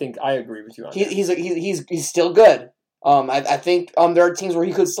 Yeah, I agree with you on that. He's still good. I think there are teams where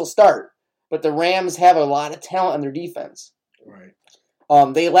he could still start, but the Rams have a lot of talent on their defense. Right.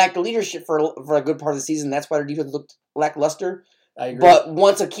 They lacked leadership for a good part of the season. That's why their defense looked lackluster. I agree. But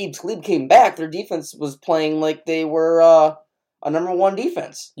once Aqib Talib came back, their defense was playing like they were a number one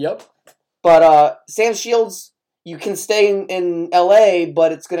defense. Yep. But Sam Shields, you can stay in L.A.,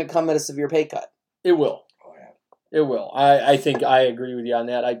 but it's going to come at a severe pay cut. It will. Oh, yeah. It will. I think I agree with you on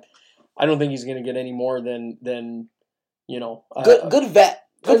that. I don't think he's going to get any more than Good vet.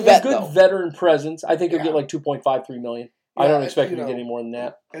 Good vet, though. Veteran presence. I think he'll Yeah. get like $2.53 million. Yeah, I don't expect him to know, get any more than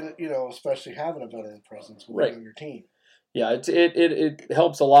that. And especially having a veteran presence on your team. Yeah, it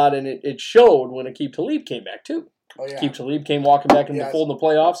helps a lot, and it showed when Aqib Talib came back too. Oh yeah. Aqib Talib came walking back in the fold in the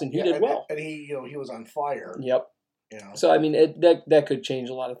playoffs, and he did well. And he was on fire. Yep. You know. So I mean, that could change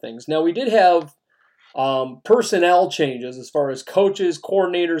a lot of things. Now we did have personnel changes as far as coaches,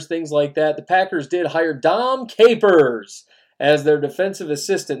 coordinators, things like that. The Packers did hire Dom Capers as their defensive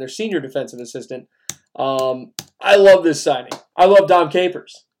assistant, their senior defensive assistant. I love this signing. I love Dom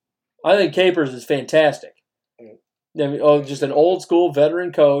Capers. I think Capers is fantastic. I mean, just an old school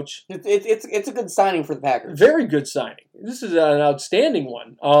veteran coach. It's a good signing for the Packers. Very good signing. This is an outstanding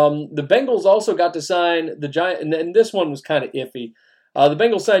one. The Bengals also got to sign the Giant, and this one was kind of iffy. The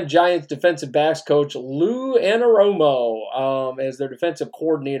Bengals signed Giants defensive backs coach Lou Anarumo as their defensive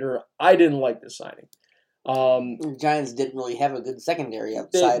coordinator. I didn't like this signing. The Giants didn't really have a good secondary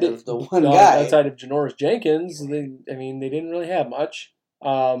outside of the one guy. Outside of Janoris Jenkins, they didn't really have much.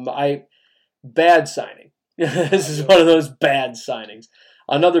 Bad signing. This is one of those bad signings.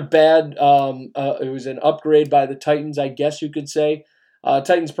 Another bad, it was an upgrade by the Titans, I guess you could say.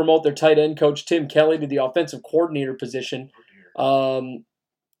 Titans promote their tight end coach Tim Kelly to the offensive coordinator position. The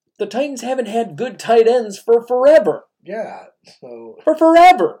Titans haven't had good tight ends for forever. Yeah, so... For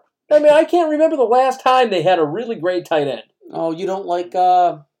forever. I mean, I can't remember the last time they had a really great tight end. Oh, you don't like,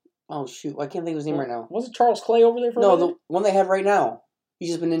 oh shoot, I can't think of his name right now. Wasn't Charles Clay over there for a minute? No, the one they have right now. He's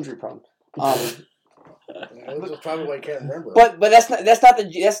just been injury prone. That's probably why I can't remember. But that's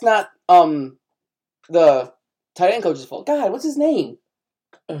not the tight end coach's fault. God, what's his name?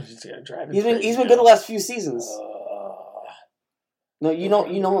 Oh, he's been good the last few seasons. No, you know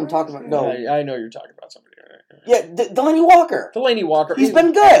who I'm talking about. No, I know you're talking about somebody. Yeah, Delaney Walker. Delaney Walker. He's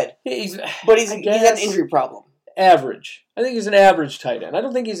been good. But he's had an injury problem. Average. I think he's an average tight end. I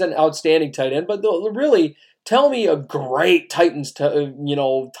don't think he's an outstanding tight end, but really, tell me a great Titans tight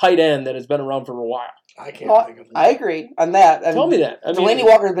end that has been around for a while. I can't think of that. I agree on that. Tell me that. Delaney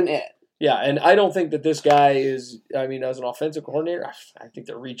Walker's been it. Yeah, and I don't think that this guy is, as an offensive coordinator, I think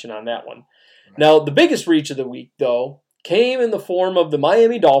they're reaching on that one. Right. Now, the biggest reach of the week, though, came in the form of the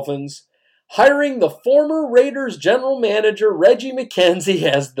Miami Dolphins hiring the former Raiders general manager Reggie McKenzie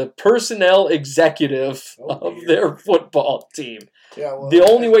as the personnel executive of their football team. Yeah, well, the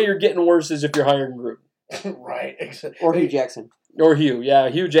only way you're getting worse is if you're hiring Gruden. Right. Or Hugh Jackson. Or Hugh, yeah,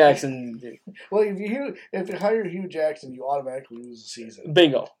 Hugh Jackson. Well, if you hire Hugh Jackson, you automatically lose the season.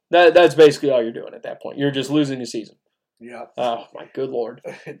 Bingo. That's basically all you're doing at that point. You're just losing the season. Yeah. Oh, my good Lord.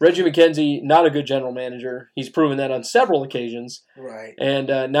 Reggie McKenzie, not a good general manager. He's proven that on several occasions. Right.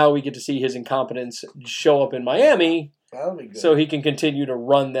 And now we get to see his incompetence show up in Miami. That'll be good. So he can continue to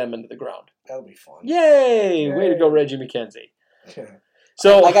run them into the ground. That'll be fun. Yay! Way to go, Reggie McKenzie. Yeah.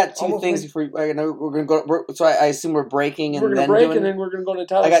 So I got two things before I know we're going to go. So I assume we're breaking and we're going to break and then we're going to go to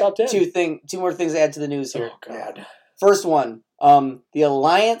Tyler's top 10. Two more things to add to the news here. Oh God! First one, the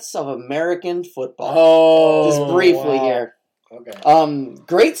Alliance of American Football. Oh, just briefly here. Okay.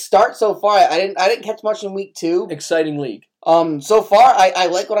 Great start so far. I didn't catch much in week 2. Exciting league. So far I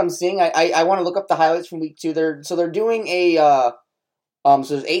like what I'm seeing. I want to look up the highlights from week 2. They're doing a so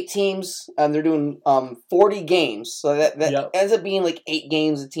there's 8 teams and they're doing 40 games. So that ends up being like 8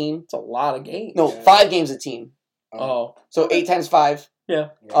 games a team. It's a lot of games. No, 5 games a team. Oh. So 8 times 5. Yeah.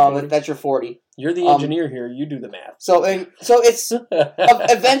 That's your 40. You're the engineer here. You do the math. So it's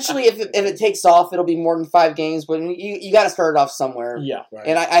eventually, if it takes off, it'll be more than 5 games. But you got to start it off somewhere. Yeah, right.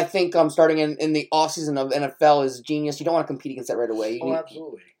 And I think starting in the off season of NFL is genius. You don't want to compete against that right away.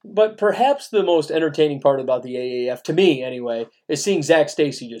 Absolutely. But perhaps the most entertaining part about the AAF, to me anyway, is seeing Zach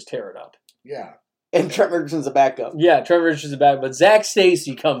Stacy just tear it up. Yeah. And Trent Richardson's a backup. Yeah, Trent Richardson's a backup. But Zach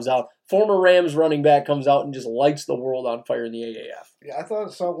Stacy comes out. Former Rams running back comes out and just lights the world on fire in the AAF. Yeah, I thought I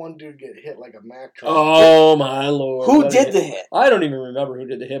saw one dude get hit like a Mack truck. Oh, my Lord. Who did the hit? I don't even remember who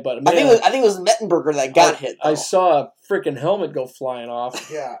did the hit, but man, I think it was Mettenberger that got hit, though. I saw a freaking helmet go flying off.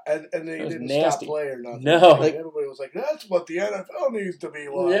 Yeah, and they didn't nasty. stop play or nothing. No. Everybody was like, that's what the NFL needs to be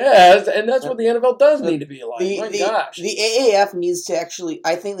like. Yeah, and that's what the NFL does need to be like. My gosh. The AAF needs to actually,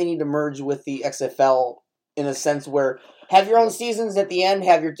 I think they need to merge with the XFL in a sense where have your own seasons at the end,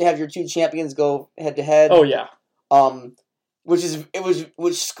 have your 2 champions go head to head. Oh yeah. Which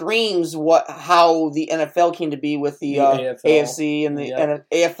screams how the NFL came to be with the AFC and the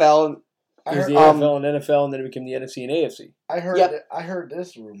AFL. It was the AFL and NFL, and then it became the NFC and AFC. I heard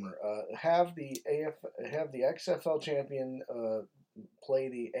this rumor. Have the XFL champion play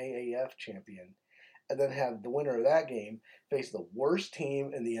the AAF champion, and then have the winner of that game face the worst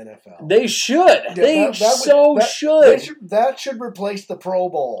team in the NFL. They should. Yeah, should. That should replace the Pro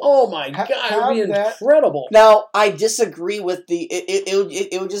Bowl. Oh my God, it would be incredible. Now I disagree with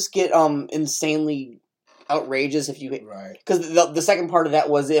it would just get insanely outrageous if you because the second part of that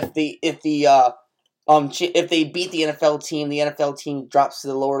was if they beat the NFL team drops to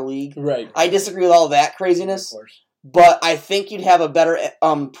the lower league. Right. I disagree with all that craziness. Of course. But I think you'd have a better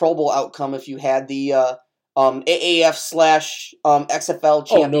Pro Bowl outcome if you had the AAF / XFL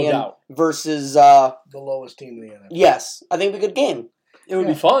champion versus the lowest team in the NFL. Yes, I think it'd be a good game. It would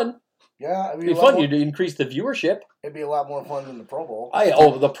be fun. Yeah, It'd be fun. You'd increase the viewership. It'd be a lot more fun than the Pro Bowl.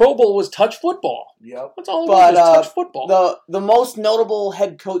 The Pro Bowl was touch football. Yep. That's all it was touch football. The most notable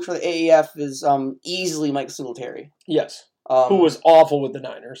head coach for the AAF is easily Mike Singletary. Yes. Who was awful with the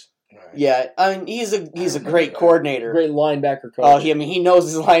Niners. Right. Yeah, I mean he's a great coordinator. Great linebacker coach. Oh, he knows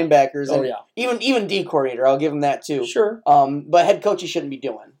his linebackers. Oh, and yeah. Even D coordinator, I'll give him that too. Sure. But head coach he shouldn't be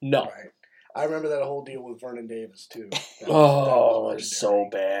doing. No. Right. I remember that whole deal with Vernon Davis too. That was so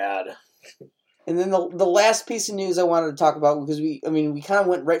bad. And then the last piece of news I wanted to talk about, because we kind of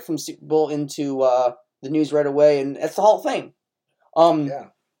went right from Super Bowl into the news right away, and that's the Hall of Fame.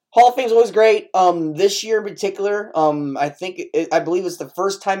 Hall of Fame is always great. This year in particular, I believe it's the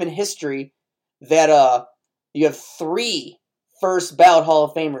first time in history that you have 3 first ballot Hall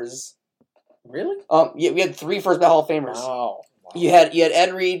of Famers. Really? Yeah, we had 3 first ballot Hall of Famers. Wow. You had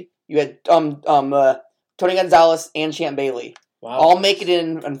Ed Reed, you had Tony Gonzalez, and Champ Bailey. Wow. All make it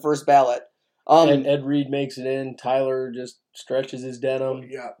in on first ballot. And Ed Reed makes it in. Tyler just stretches his denim.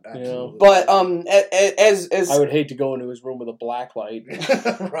 Yeah, absolutely. You know. But as I would hate to go into his room with a black light.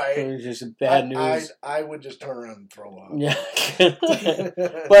 Right. It was just bad news. I would just turn around and throw up. Yeah.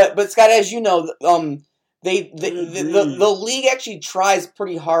 but Scott, as you know, the league actually tries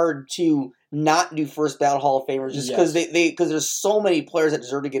pretty hard to not do first ballot Hall of Famers just because because there's so many players that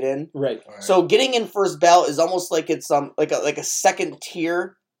deserve to get in. Right. So getting in first ballot is almost like it's like a second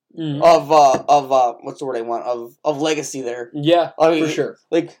tier. Mm-hmm. Of what's the word I want of legacy there. Yeah, I mean, for sure.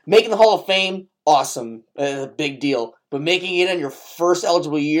 Like making the Hall of Fame, awesome, a big deal. But making it in your first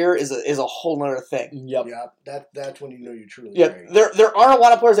eligible year is a whole other thing. Yep. Yeah, that's when you know you're truly great. There aren't a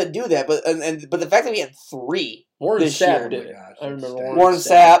lot of players that do that, but the fact that we had 3 Warren this Sapp year, did it. I remember Warren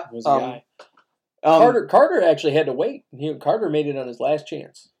Sapp was a guy. Carter actually had to wait. Carter made it on his last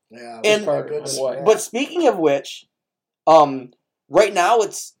chance. Yeah, and Carter. But speaking of which, right now,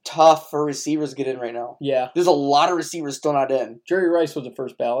 it's tough for receivers to get in right now. Yeah. There's a lot of receivers still not in. Jerry Rice was the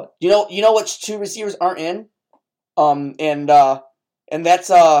first ballot. You know which 2 receivers aren't in? And that's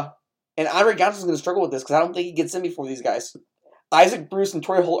and Andre Johnson's going to struggle with this because I don't think he gets in before these guys. Isaac Bruce and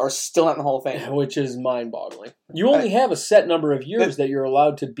Torrey Holt are still not in the Hall of Fame. Which is mind-boggling. You only have a set number of years that you're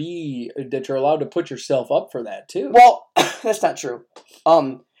allowed to put yourself up for that, too. Well, that's not true.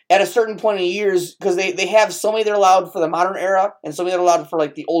 At a certain point in years, because they have so many that are allowed for the modern era and so many that are allowed for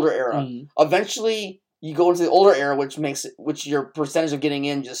like the older era. Mm-hmm. Eventually, you go into the older era, which your percentage of getting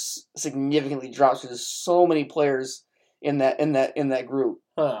in just significantly drops because there's so many players in that group.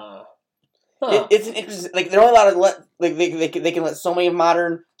 It's an interesting. Like they're only allowed to let they can let so many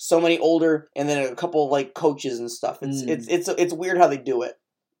modern, so many older, and then a couple of like coaches and stuff. It's weird how they do it.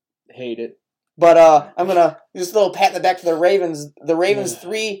 Hate it. But I'm gonna just a little pat in the back for the Ravens. The Ravens'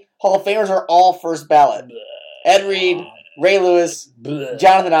 3 Hall of Famers are all first ballot: Ed Reed, Ray Lewis,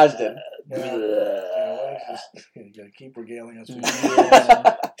 Jonathan Ogden. You gotta keep regaling us.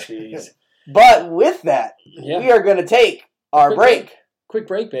 Jeez. But with that, we are gonna take our break. Quick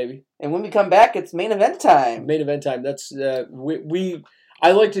break, baby. And when we come back, it's main event time. Main event time. That's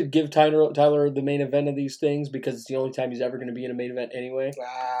I like to give Tyler the main event of these things because it's the only time he's ever going to be in a main event anyway.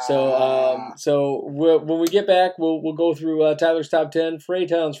 So when we get back, we'll go through Tyler's top 10,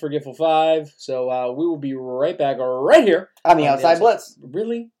 Fraytown's Forgetful 5. So we will be right back right here on the Outside Blitz.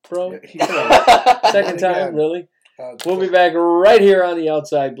 Really, bro? Second time, really? We'll be back right here on the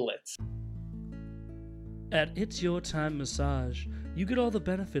Outside Blitz. At It's Your Time Massage, you get all the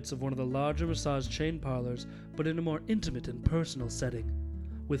benefits of one of the larger massage chain parlors, but in a more intimate and personal setting.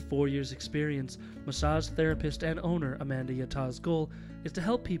 With 4 years' experience, massage therapist and owner Amanda Yatta's goal is to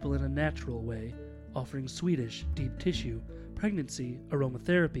help people in a natural way, offering Swedish, deep tissue, pregnancy,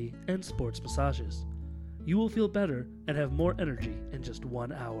 aromatherapy, and sports massages. You will feel better and have more energy in just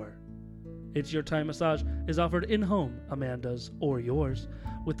 1 hour. It's Your Time Massage is offered in-home, Amanda's or yours,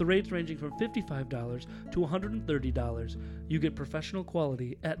 with the rates ranging from $55 to $130. You get professional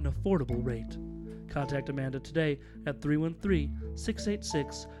quality at an affordable rate. Contact Amanda today at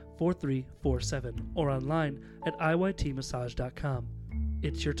 313-686-4347 or online at iytmassage.com.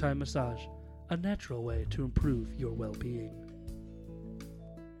 It's Your Time Massage, a natural way to improve your well-being.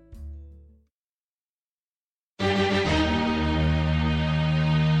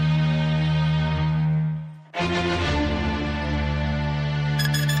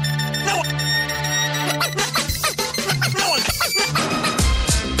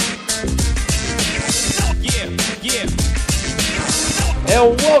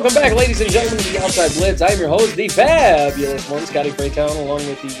 And welcome back, ladies and gentlemen, to the Outside Blitz. I am your host, the fabulous one, Scotty Fraytown, along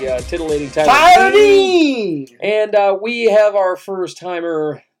with the titillating Tyler Dean. And we have our first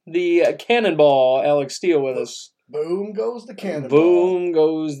timer, the Cannonball, Alex Steele, with us. Boom goes the cannonball. Boom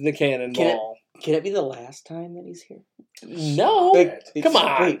goes the cannonball. Can it be the last time that he's here? No, come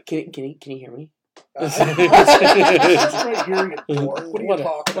on. Wait, can you hear me? I'm right here, you dork. What are you What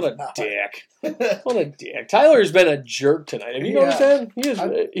talking a about? dick. What a dick. Tyler's been a jerk tonight. Have you noticed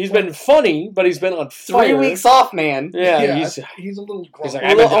that? He's been funny, but he's been on fire. 3 weeks off, man. Yeah, he's a little grumpy. he's like,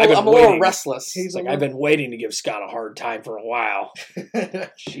 I'm a little restless. He's like, I've been waiting to give Scott a hard time for a while.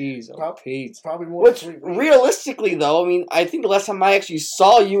 Jeez, Pete. Probably more Which, than 3 weeks. realistically, though, I mean, I think the last time I actually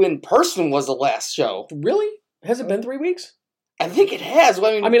saw you in person was the last show. Really? Has it been 3 weeks? I think it has.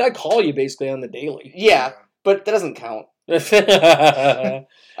 Well, I mean, I call you basically on the daily. yeah, but that doesn't count. I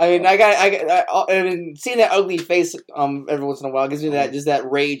I mean, seeing that ugly face every once in a while gives me that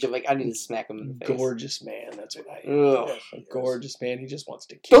rage of like I need to smack him in the face. Gorgeous man, that's what I Ugh. A gorgeous man, he just wants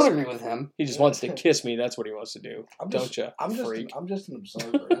to kiss Don't me. agree with him. He just wants to kiss me, that's what he wants to do. Don't you, freak? I'm just an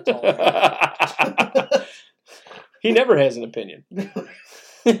observer. That's all I am. He never has an opinion.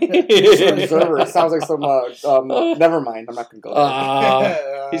 Observer. It sounds like some. Never mind. I'm not gonna go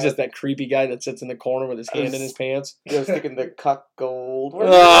there. He's just that creepy guy that sits in the corner with his hand in his pants. I was thinking the cuck gold.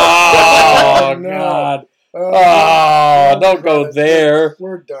 Oh, No. God. Oh, Don't go there.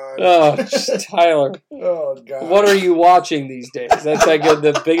 We're done. Oh, Tyler. Oh, God. What are you watching these days? That's like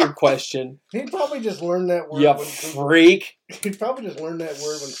the bigger question. He probably just learned that word. You freak. He probably just learned that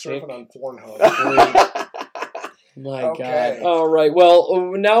word when surfing on Pornhub. My Okay. God. All right.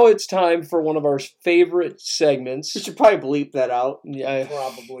 Well, now it's time for one of our favorite segments. You should probably bleep that out. Yeah,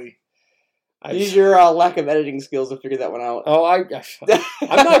 Probably. Use your lack of editing skills to figure that one out. I'm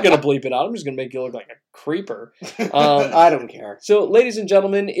not going to bleep it out. I'm just going to make you look like a creeper. I don't care. So, ladies and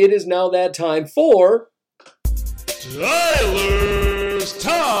gentlemen, it is now that time for Tyler's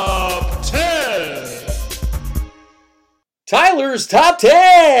Top 10. Tyler's Top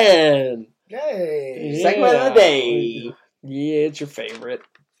 10. Yay. Segment of the day. Yeah, it's your favorite.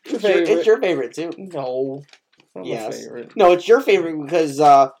 It's your favorite too. No. Not my Yes. favorite. No, it's your favorite because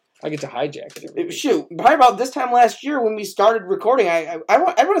I get to hijack it every week. shoot, probably about this time last year when we started recording. I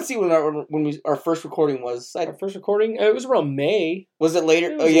want to see when our first recording was. Our first recording, it was around May. Was it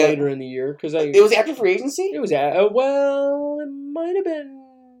later? It was later in the year because It was after free agency. It was well, it might have been.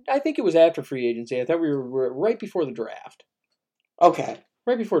 I think it was after free agency. I thought we were right before the draft. Okay.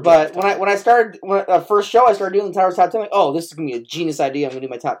 Right before But draft. when I started first show, I started doing the Tyler's Top 10. Like, oh, this is gonna be a genius idea. I'm gonna do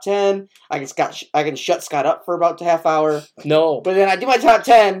my top 10. I can shut Scott up for about a half hour. No, But then I do my top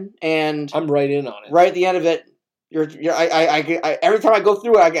 10, and I'm right in on it. right at the end of it, I every time I go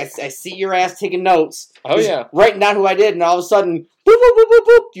through it, I see your ass taking notes. Oh, just yeah. writing down who I did, and all of a sudden, boop boop boop boop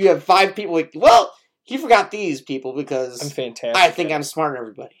boop. You have 5 people. Like, well, he forgot these people because I'm fantastic. I think I'm smarter than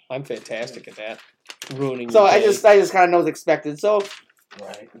everybody. I'm fantastic at that. Ruining. So your I day. just kind of know what's expected. So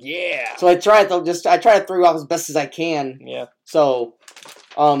Right. Yeah. I try to throw you off as best as I can. Yeah. So,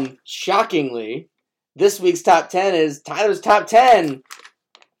 shockingly, this week's top 10 is Tyler's top 10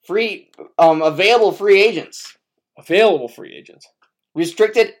 available free agents, Available free agents.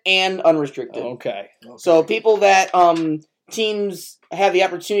 restricted and unrestricted. Okay. So people that teams have the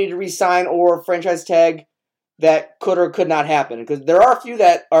opportunity to re-sign or franchise tag that could or could not happen, because there are a few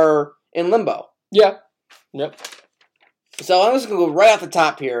that are in limbo. Yeah. Yep. So I'm just going to go right off the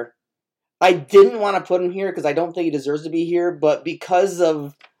top here. I didn't want to put him here because I don't think he deserves to be here, but because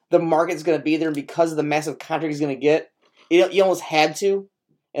of the market's going to be there and because of the massive contract he's going to get, you almost had to.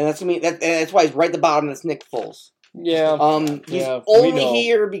 And that's that's why he's right at the bottom. That's Nick Foles. Yeah. He's Yeah, we only know.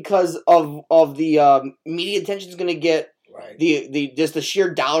 here because of the media attention he's going to get. Right. The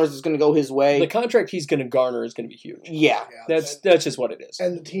sheer dollars is going to go his way. The contract he's going to garner is going to be huge. Yeah. That's just what it is.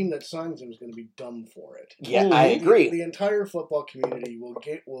 And the team that signs him is going to be dumb for it. Yeah, I agree. The entire football community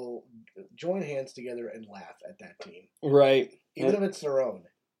will join hands together and laugh at that team, Right. even if it's their own.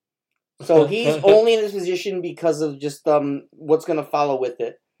 So he's only in this position because of just what's going to follow with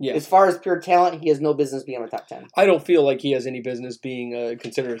it. Yeah. As far as pure talent, he has no business being on the top 10. I don't feel like he has any business being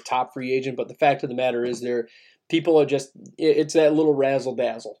considered a top free agent, but the fact of the matter is people are just, it's that little razzle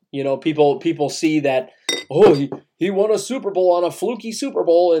dazzle. You know, people see that, oh, he won a Super Bowl on a fluky Super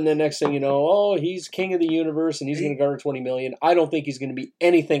Bowl, and the next thing you know, oh, he's king of the universe and he's going to garner $20 million. I don't think he's going to be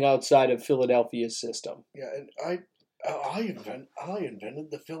anything outside of Philadelphia's system. Yeah, and I invented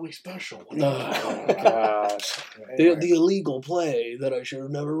the Philly special. Oh, gosh. Anyway. The illegal play that I should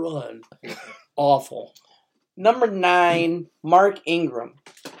have never run. Awful. Number 9, Mark Ingram.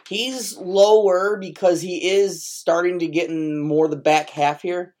 He's lower because he is starting to get in more the back half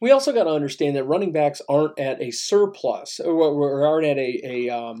here. We also got to understand that running backs aren't at a surplus, or aren't at we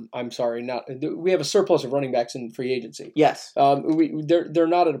have a surplus of running backs in free agency. Yes. They're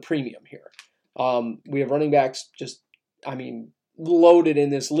not at a premium here. We have running backs just, loaded in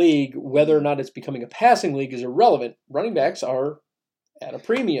this league. Whether or not it's becoming a passing league is irrelevant. Running backs are at a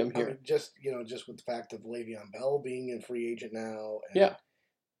premium here. Just with the fact of Le'Veon Bell being a free agent now. And, yeah.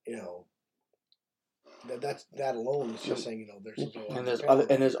 That alone is just saying,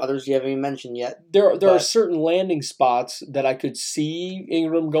 there's others you haven't even mentioned yet. There are certain landing spots that I could see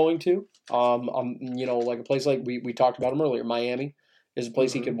Ingram going to. Like a place like we talked about him earlier. Miami is a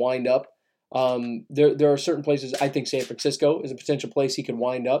place he could wind up. There are certain places. I think San Francisco is a potential place he could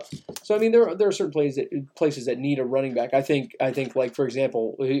wind up. So there are certain places that need a running back. I think like, for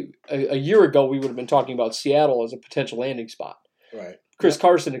example, a year ago we would have been talking about Seattle as a potential landing spot. Right. Chris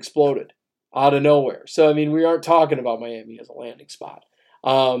Carson exploded out of nowhere. So we aren't talking about Miami as a landing spot.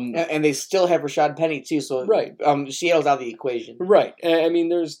 And they still have Rashad Penny too. So right. Seattle's out of the equation. Right.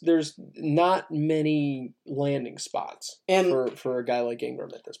 There's not many landing spots for a guy like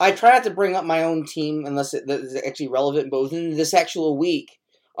Ingram at this point. I try not to bring up my own team unless it is actually relevant. But within this actual week,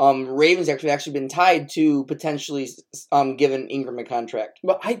 Ravens actually been tied to potentially giving Ingram a contract.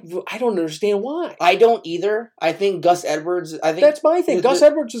 But I don't understand why. I don't either. I think Gus Edwards. That's my thing. Gus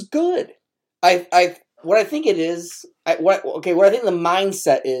Edwards is good. What I think it is, what I think the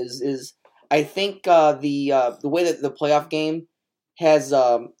mindset is I think the way that the playoff game has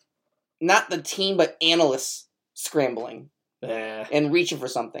not the team but analysts scrambling and reaching for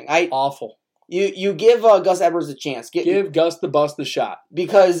something. Awful. You give Gus Edwards a chance. Give Gus the bust a shot,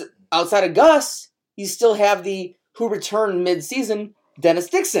 because outside of Gus, you still have who returned mid-season, Dennis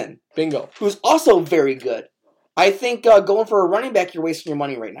Dixon. Bingo. Who's also very good. I think going for a running back, you're wasting your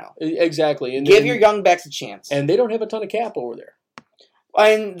money right now. Exactly. And give your young backs a chance. And they don't have a ton of cap over there.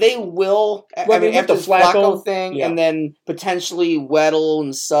 And they will. After the Flacco thing, and then potentially Weddle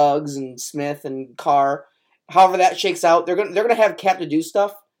and Suggs and Smith and Carr. However that shakes out, they're gonna have cap to do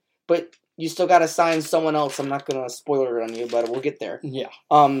stuff, but you still got to sign someone else. I'm not gonna spoiler it on you, but we'll get there. Yeah.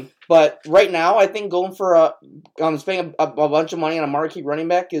 But right now, I think going for spending a bunch of money on a marquee running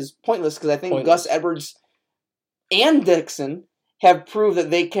back is pointless, because I think Gus Edwards and Dixon have proved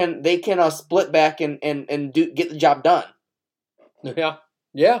that they can split back and get the job done.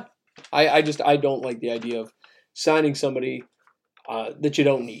 Yeah. I don't like the idea of signing somebody that you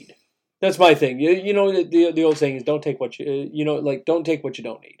don't need. That's my thing. The old saying is don't take what don't take what you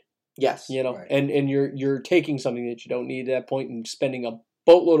don't need. Yes. Right. And you're taking something that you don't need at that point and spending a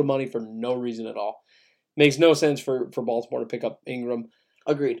boatload of money for no reason at all. Makes no sense for Baltimore to pick up Ingram.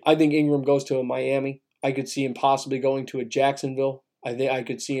 Agreed. I think Ingram goes to a Miami. I could see him possibly going to a Jacksonville. I think I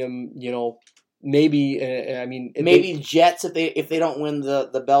could see him, maybe. Maybe Jets if they don't win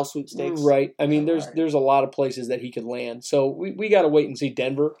the Bell sweepstakes. Right. There's a lot of places that he could land. So we got to wait and see.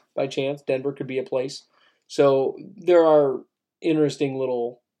 Denver, by chance, Denver could be a place. So there are interesting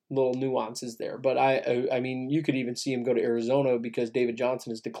little nuances there. But you could even see him go to Arizona because David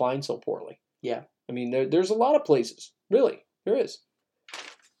Johnson has declined so poorly. Yeah. There's a lot of places. Really, there is.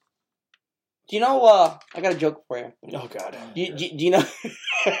 Do you know, I got a joke for you. Oh, God. Do you know?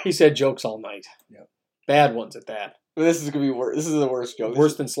 He said jokes all night. Yep. Bad ones at that. This is going to be worse. This is the worst joke.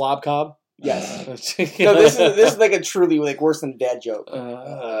 Worse than Slob Cobb? Yes. No, this is like a truly worse than dad joke.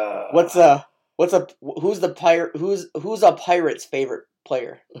 Who's a Pirate's favorite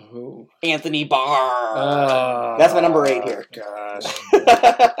player? Who? Anthony Barr. That's my number 8 here. Gosh.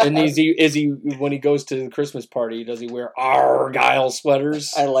 And is he when he goes to the Christmas party, does he wear Argyle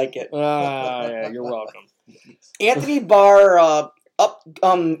sweaters? I like it. Yeah, you're welcome. Anthony Barr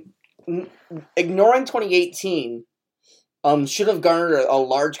ignoring 2018 should have garnered a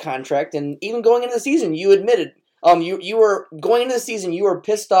large contract, and even going into the season, you admitted you were going into the season, you were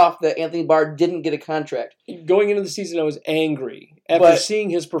pissed off that Anthony Barr didn't get a contract. Going into the season, I was angry. After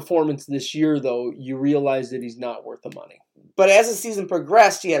seeing his performance this year, though, you realize that he's not worth the money. But as the season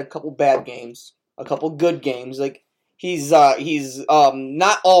progressed, he had a couple bad games, a couple good games. Like he's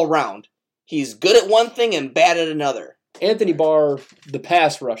not all round. He's good at one thing and bad at another. Anthony Barr, the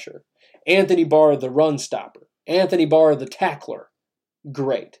pass rusher. Anthony Barr, the run stopper. Anthony Barr, the tackler.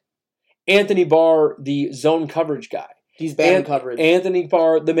 Great. Anthony Barr, the zone coverage guy. He's bad in coverage. Anthony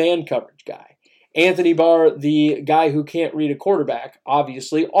Barr, the man coverage guy. Anthony Barr, the guy who can't read a quarterback.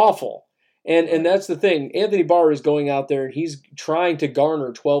 Obviously awful. And that's the thing. Anthony Barr is going out there and he's trying to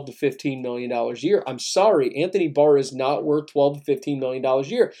garner $12 to $15 million a year. I'm sorry, Anthony Barr is not worth $12 to $15 million a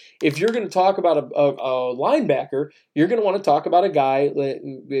year. If you're going to talk about a linebacker, you're going to want to talk about a guy.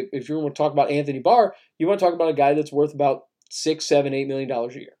 If you want to talk about Anthony Barr, you want to talk about a guy that's worth about $6, $7, $8 million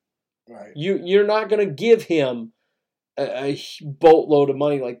a year. Right. You're not going to give him a boatload of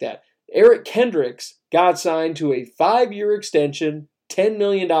money like that. Eric Kendricks got signed to a 5-year extension, $10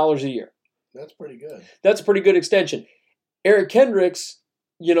 million a year. That's pretty good. That's a pretty good extension. Eric Kendricks,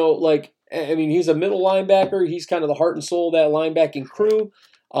 he's a middle linebacker. He's kind of the heart and soul of that linebacking crew.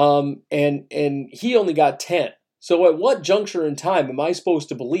 And he only got 10. So at what juncture in time am I supposed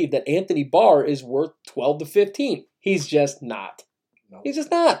to believe that Anthony Barr is worth 12 to 15? He's just not. No. He's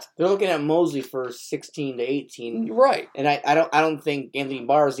just not. They're looking at Mosley for 16 to 18. Right. And I don't think Anthony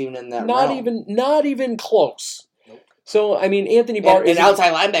Barr is even in that realm. Not even close. Nope. So Anthony Barr and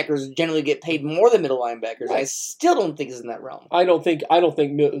outside linebackers generally get paid more than middle linebackers. Right. I still don't think he's in that realm. I don't think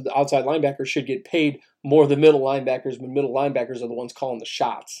the outside linebackers should get paid more than middle linebackers when middle linebackers are the ones calling the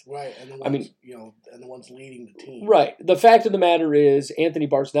shots. Right, and the ones, and the ones leading the team. Right. The fact of the matter is Anthony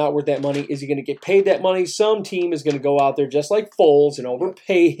Barr's not worth that money. Is he going to get paid that money? Some team is going to go out there just like Foles and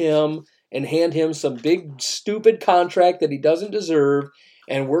overpay him and hand him some big stupid contract that he doesn't deserve,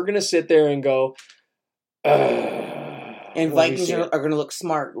 and we're going to sit there and go, and Vikings are going to look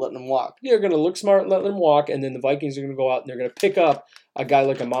smart letting them walk. They're going to look smart and let them walk, and then the Vikings are going to go out and they're going to pick up a guy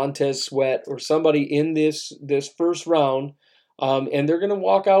like a Montez Sweat or somebody in this first round, and they're going to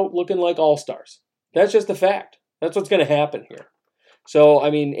walk out looking like all-stars. That's just the fact. That's what's going to happen here. So,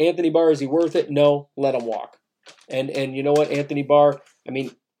 Anthony Barr, is he worth it? No, let him walk. And you know what, Anthony Barr,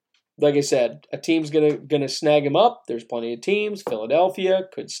 like I said, a team's gonna snag him up. There's plenty of teams. Philadelphia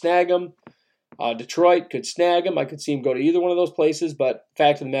could snag him. Detroit could snag him. I could see him go to either one of those places, but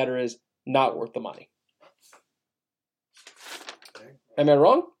fact of the matter is, not worth the money. Am I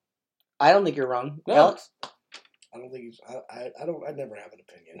wrong? I don't think you're wrong. No. Alex? I don't think he's. I never have an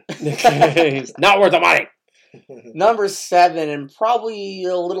opinion. He's not worth the money. Number 7, and probably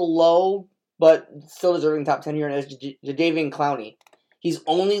a little low, but still deserving top 10 here, and that's Jadeveon Clowney. He's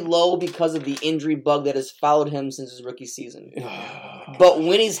only low because of the injury bug that has followed him since his rookie season. But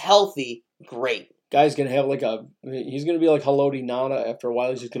when he's healthy, great. Guy's going to have he's going to be like Haloti Nana after a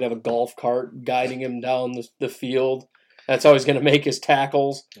while. He's just going to have a golf cart guiding him down the field. That's how he's going to make his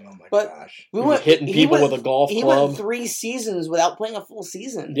tackles. Oh my gosh. Hitting people with a golf club. He went 3 seasons without playing a full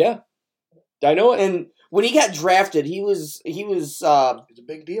season. Yeah. I know it. And when he got drafted, he was It's a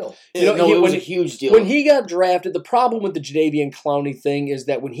big deal. it was a huge deal. When he got drafted, the problem with the Jadeveon Clowney thing is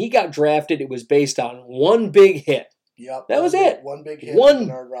that when he got drafted, it was based on one big hit. Yep. That was it. One big hit.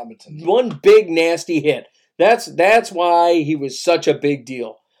 Bernard Robinson. One big nasty hit. That's why he was such a big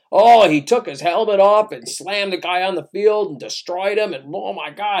deal. Oh, he took his helmet off and slammed the guy on the field and destroyed him, and oh my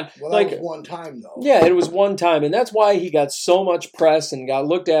God. Well, that was one time, though. Yeah, it was one time, and that's why he got so much press and got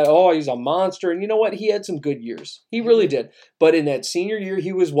looked at, oh, he's a monster, and you know what? He had some good years. He really did. But in that senior year,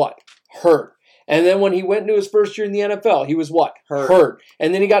 he was what? Hurt. And then when he went into his first year in the NFL, he was what? Hurt.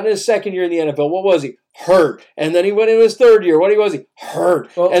 And then he got into his second year in the NFL. What was he? Hurt. And then he went into his third year. What was he?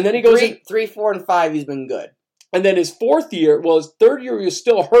 Hurt. Well, and then he goes 3, 4, and 5, he's been good. And then his fourth year, his third year he was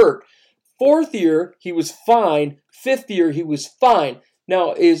still hurt. Fourth year, he was fine. Fifth year, he was fine.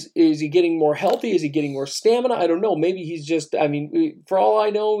 Now, is he getting more healthy? Is he getting more stamina? I don't know. Maybe he's just, for all I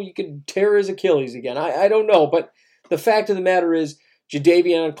know, he could tear his Achilles again. I don't know. But the fact of the matter is,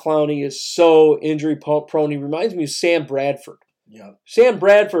 Jadeveon Clowney is so injury prone. He reminds me of Sam Bradford. Yeah. Sam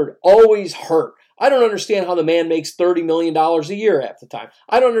Bradford always hurt. I don't understand how the man makes $30 million a year at the time.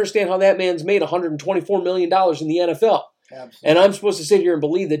 I don't understand how that man's made $124 million in the NFL. Absolutely. And I'm supposed to sit here and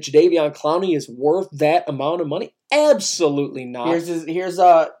believe that Jadeveon Clowney is worth that amount of money? Absolutely not. Here's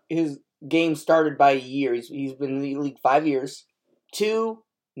his game started by a year. He's been in the league 5 years. 2,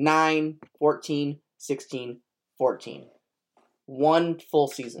 9, 14, 16, 14. 1 full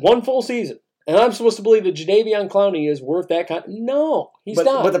season. 1 full season. And I'm supposed to believe that Jadeveon Clowney is worth that kind. No, he's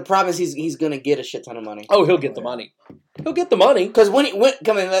not. But the problem is he's going to get a shit ton of money. Oh, he'll get the money. He'll get the money. Because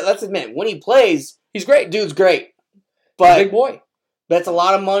let's admit, when he plays, he's great. Dude's great. But big boy. That's a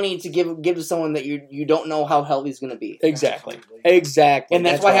lot of money to give to someone that you don't know how healthy he's going to be. Exactly. Absolutely. Exactly. And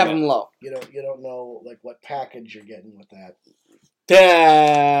that's why I have him low. You don't know what package you're getting with that.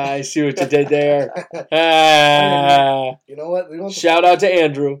 I see what you did there. You know what? Shout out to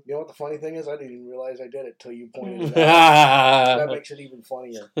Andrew. You know what the funny thing is? I didn't even realize I did it till you pointed it out. That makes it even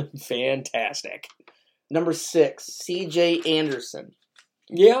funnier. Fantastic. Number 6, C.J. Anderson.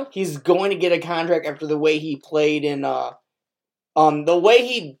 Yeah. He's going to get a contract after the way he played in the way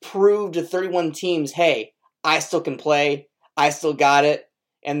he proved to 31 teams, hey, I still can play. I still got it.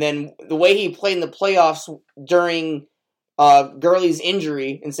 And then the way he played in the playoffs during Gurley's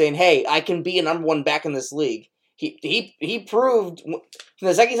injury and saying, hey, I can be a number 1 back in this league. He proved, from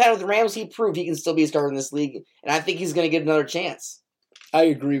the second time with the Rams, he proved he can still be a starter in this league. And I think he's going to get another chance. I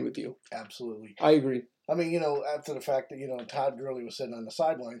agree with you. Absolutely. I agree. After the fact that, Todd Gurley was sitting on the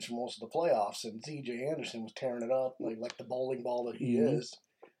sidelines for most of the playoffs and C.J. Anderson was tearing it up like the bowling ball that he is.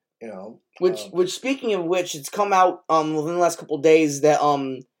 You know, Which speaking of which, it's come out within the last couple of days that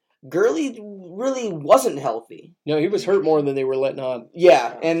Gurley really wasn't healthy. No, he was hurt more than they were letting on.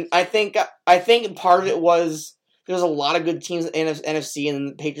 Yeah, and I think part of it was there was a lot of good teams in NFC and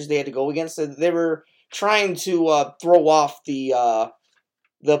the Patriots they had to go against. So they were trying to throw off the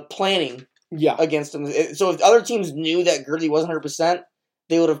planning against him. So if other teams knew that Gurley wasn't 100%,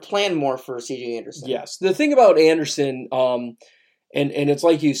 they would have planned more for C.J. Anderson. Yes. The thing about Anderson, and it's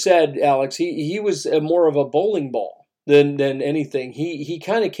like you said, Alex, he was more of a bowling ball than anything. He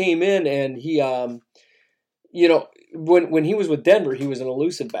kind of came in and he, when he was with Denver, he was an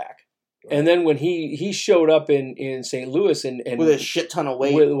elusive back. Right. And then when he showed up in St. Louis and with a shit ton of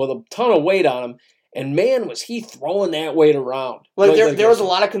weight. With a ton of weight on him, and man, was he throwing that weight around. There was a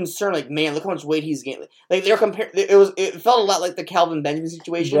lot of concern, like, man, look how much weight he's gaining. Like, they're comparing, it felt a lot like the Calvin Benjamin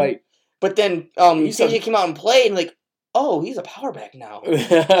situation. Right. But then CJ came out and played, and like, oh, he's a power back now.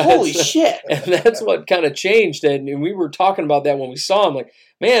 Holy shit. And that's what kind of changed. And we were talking about that when we saw him. Like,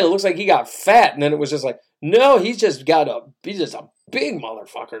 man, it looks like he got fat. And then it was just like, no, he's just a big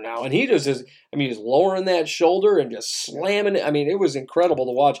motherfucker now. And he just is, he's lowering that shoulder and just slamming it. It was incredible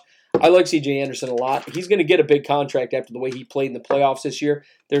to watch. I like C.J. Anderson a lot. He's going to get a big contract after the way he played in the playoffs this year.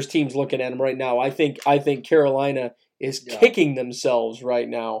 There's teams looking at him right now. I think Carolina is kicking themselves right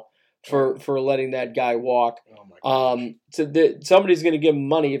now for letting that guy walk. Oh my gosh. Somebody's going to give him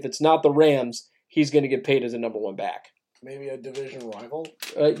money. If it's not the Rams, he's going to get paid as a number one back. Maybe a division rival?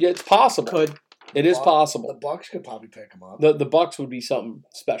 Yeah, it's possible. It is possible. The Bucs could probably pick him up. The Bucs would be something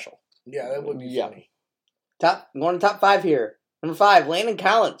special. Yeah, that would be funny. Going to top 5 here. Number 5, Landon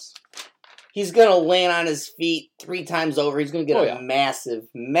Collins. He's going to land on his feet 3 times over. He's going to get a massive,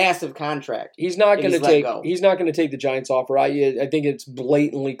 massive contract. He's not going to take the Giants offer. I think it's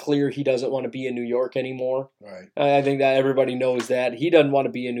blatantly clear he doesn't want to be in New York anymore. Right. I think that everybody knows that. He doesn't want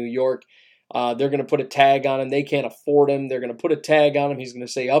to be in New York. They're going to put a tag on him. They can't afford him. They're going to put a tag on him. He's going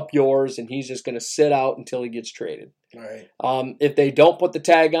to say, up yours, and he's just going to sit out until he gets traded. Right. If they don't put the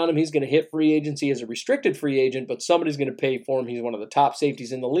tag on him, he's going to hit free agency as a restricted free agent, but somebody's going to pay for him. He's one of the top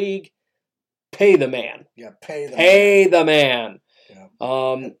safeties in the league. Pay the man. Yeah, pay the man.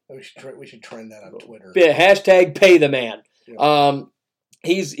 Yeah. We should trend that on Twitter. Hashtag pay the man. Yeah.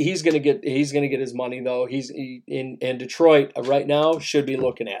 He's gonna get his money though. He's in Detroit right now. Should be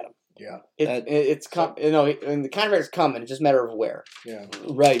looking at him. Yeah, and the contract's coming. It's just a matter of where. Yeah,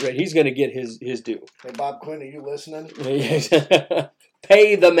 right. He's gonna get his due. Hey, Bob Quinn, are you listening?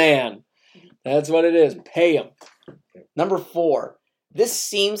 Pay the man. That's what it is. Pay him. Number 4. This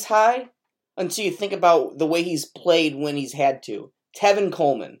seems high until you think about the way he's played when he's had to. Tevin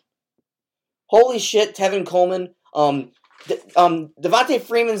Coleman. Holy shit, Tevin Coleman. Devontae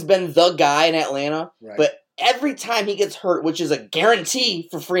Freeman's been the guy in Atlanta, right. But every time he gets hurt, which is a guarantee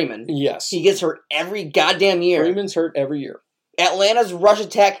for Freeman, yes, he gets hurt every goddamn year. Freeman's hurt every year. Atlanta's rush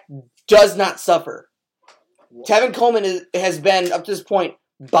attack does not suffer. Tevin Coleman has been, up to this point,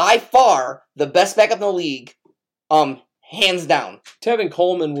 by far the best backup in the league, hands down. Tevin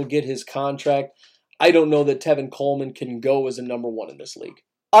Coleman will get his contract. I don't know that Tevin Coleman can go as a number 1 in this league.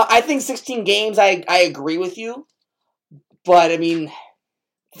 I think 16 games, I agree with you. But,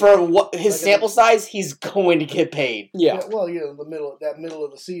 for his sample size, he's going to get paid. Yeah. Well, the middle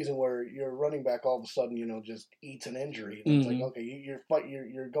of the season where your running back all of a sudden, just eats an injury. And it's like, okay,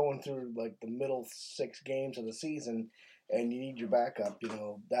 you're going through like the middle 6 games of the season, and you need your backup.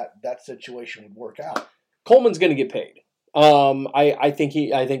 That situation would work out. Coleman's going to get paid. I think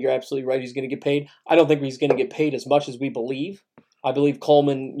you're absolutely right. He's going to get paid. I don't think he's going to get paid as much as we believe. I believe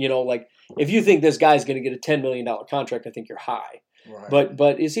Coleman, if you think this guy's going to get a $10 million contract, I think you're high. Right.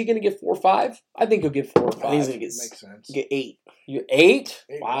 But is he going to get 4 or 5? I think he'll get 4 or 5. I think he's going to makes sense. Get 8. You 8?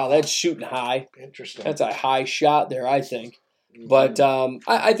 Wow, that's shooting high. Interesting. That's a high shot there, I think. Mm-hmm. But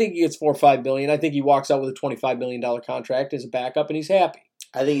I think he gets 4 or 5 million. I think he walks out with a $25 million contract as a backup, and he's happy.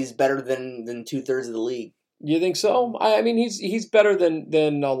 I think he's better than 2/3 of the league. You think so? He's better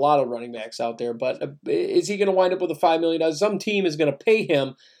than a lot of running backs out there. But is he going to wind up with a $5 million? Some team is going to pay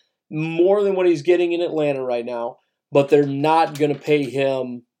him more than what he's getting in Atlanta right now. But they're not going to pay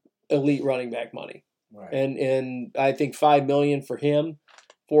him elite running back money. Right. And I think $5 million for him,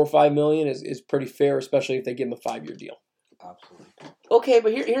 $4 or $5 million is pretty fair, especially if they give him a 5-year deal. Absolutely. Okay,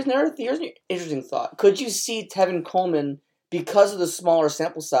 but here's an interesting thought. Could you see Tevin Coleman, because of the smaller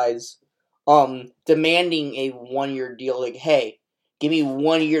sample size, demanding a 1-year deal? Like, hey, give me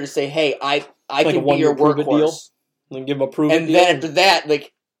 1 year to say, hey, I like can be your workhorse. Deal? And give him a prove and deal. Then after that,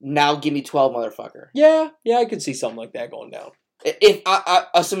 now give me 12, motherfucker. Yeah, I could see something like that going down. If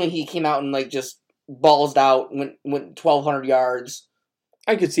assuming he came out and just ballsed out, went 1,200 yards,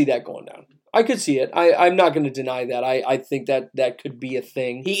 I could see that going down. I could see it. I'm not going to deny that. I think that could be a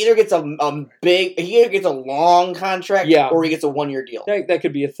thing. He either gets a long contract, or he gets a 1-year deal. That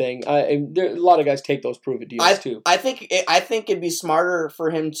could be a thing. A lot of guys take those prove-it deals too. I think it'd be smarter for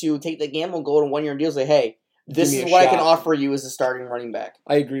him to take the gamble, go to 1-year deal, and say, "Hey, this is what I can offer you as a starting running back."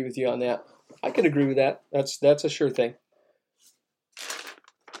 I agree with you on that. I can agree with that. That's a sure thing.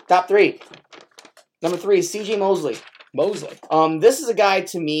 Top 3. Number 3 is C.J. Mosley. This is a guy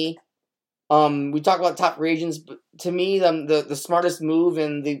to me. We talk about top free agents, but to me, the smartest move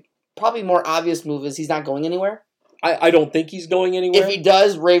and the probably more obvious move is he's not going anywhere. I don't think he's going anywhere. If he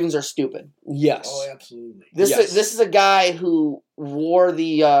does, Ravens are stupid. Yes. Oh, absolutely. This is a guy who wore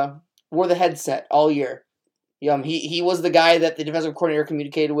the headset all year. He was the guy that the defensive coordinator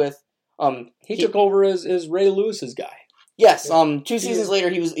communicated with. He took over as Ray Lewis's guy. Yes. 2 seasons later,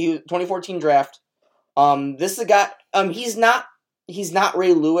 he was 2014 draft. This is a guy. He's not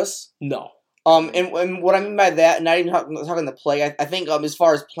Ray Lewis. No. And what I mean by that, not even talking the play, I think as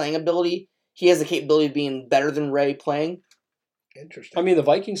far as playing ability, he has the capability of being better than Ray playing. Interesting. I mean, the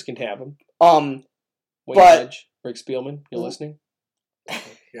Vikings can have him. Rick Spielman, you listening?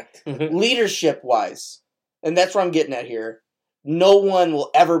 Leadership-wise, and that's what I'm getting at here, no one will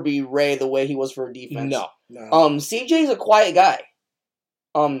ever be Ray the way he was for a defense. No. CJ's a quiet guy.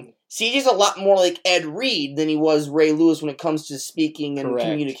 CJ's a lot more like Ed Reed than he was Ray Lewis when it comes to speaking and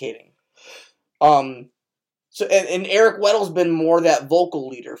communicating. So Eric Weddle's been more that vocal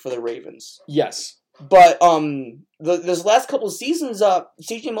leader for the Ravens. Yes. But this last couple of seasons,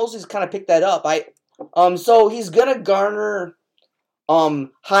 CJ Mosley's kind of picked that up. So he's gonna garner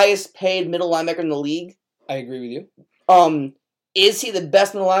highest paid middle linebacker in the league. I agree with you. Is he the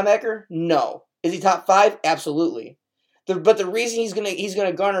best middle linebacker? No. Is he top 5? Absolutely. But the reason he's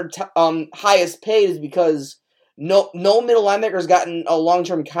gonna garner highest paid is because no middle linebacker has gotten a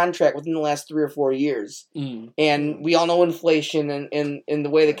long-term contract within the last 3 or 4 years, and we all know inflation and the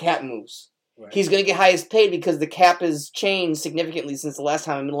way the cap moves. Right. He's gonna get highest paid because the cap has changed significantly since the last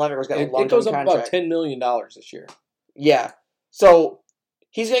time a middle linebacker has gotten a long-term contract. It goes up about $10 million this year. Yeah, so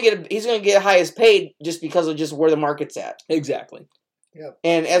he's gonna get highest paid just because of just where the market's at. Exactly. Yeah.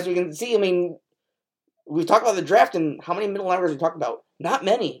 And as we can see, I mean, we've talked about the draft, and how many middle linebackers we talked about? Not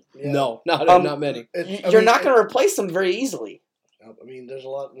many. Yeah. No, not many. You're not going to replace them very easily. I mean, there's a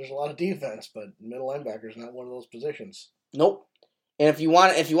lot of defense, but middle linebacker is not one of those positions. Nope. And if you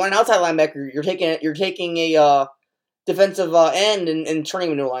want an outside linebacker, you're taking a defensive end and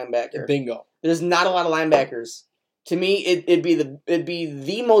turning him into a linebacker. Bingo. There's not a lot of linebackers. To me, it'd be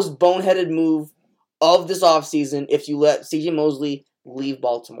the most boneheaded move of this offseason if you let C.J. Mosley leave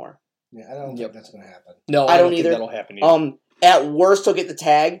Baltimore. Yeah, I don't think that's going to happen. No, I don't either. Think that'll happen either. At worst, he'll get the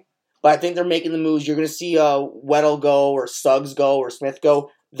tag, but I think they're making the moves. You're going to see Weddle go, or Suggs go, or Smith go.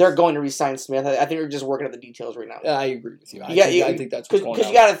 They're going to re-sign Smith. I think they're just working at the details right now. I agree with you. I think that's what's going on.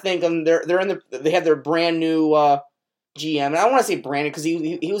 Because you got to think they have their brand new GM, and I don't want to say branded because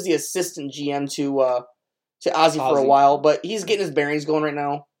he was the assistant GM to Ozzie for a while, but he's getting his bearings going right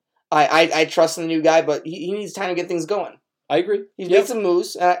now. I trust in the new guy, but he needs time to get things going. I agree. He's made some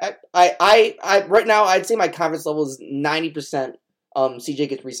moves. I right now I'd say my confidence level is 90%. CJ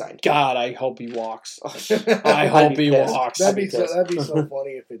gets re-signed. God, I hope he walks. I hope he walks. That'd be so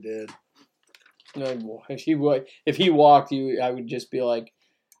funny if he did. If he walked, I would just be like,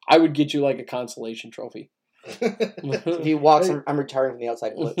 I would get you like a consolation trophy. If he walks, I'm retiring from the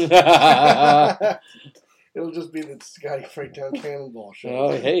outside blitz. It'll just be the Scotty Fraytown Cannonball show.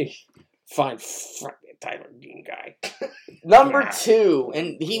 Oh, hey, fine, fuck that Tyler Dean guy. Number 2,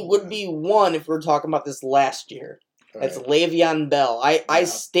 and he would be 1 if we were talking about this last year. That's Le'Veon Bell. I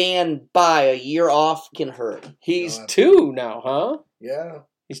stand by a year off can hurt. He's 2 now, huh? Yeah.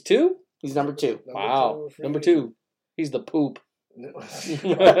 He's 2? He's number 2. Wow. Number 2. He's the poop. Well,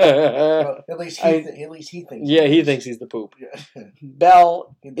 at least he thinks. Yeah, he thinks he's the poop. Yeah.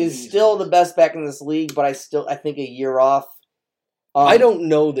 Bell is still the best back in this league, but I think a year off. I don't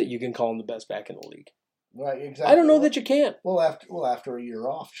know that you can call him the best back in the league. Right, exactly. I don't know that you can. Well, after a year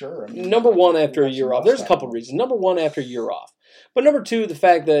off, sure. I mean, number 1, after a year off. There's a couple reasons. Number 1, after a year off. But number 2, the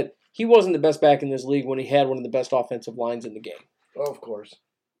fact that he wasn't the best back in this league when he had one of the best offensive lines in the game. Oh, of course.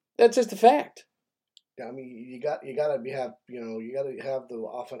 That's just a fact. I mean, you got to have the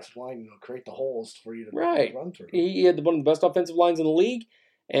offensive line, create the holes for you to run through. He had one of the best offensive lines in the league,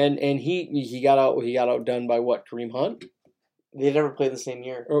 and he got outdone by what? Kareem Hunt. They never played the same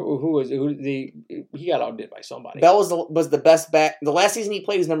year. Or he got outdid by somebody. Bell was the best back. The last season he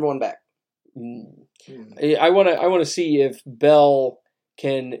played, he was number 1 back. I want to see if Bell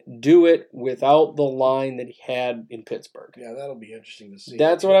can do it without the line that he had in Pittsburgh. Yeah, that'll be interesting to see.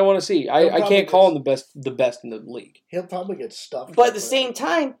 That's what I want to see. I can't call him the best in the league. He'll probably get stuffed. But at the same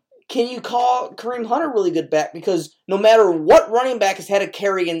time, can you call Kareem Hunt a really good back? Because no matter what running back has had a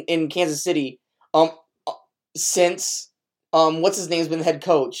carry in Kansas City, since what's his name's been the head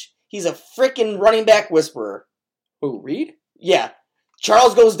coach, he's a freaking running back whisperer. Who, Reed? Yeah.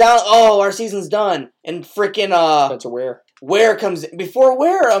 Charles goes down. Oh, our season's done. And freaking Spencer Ware. Ware comes in before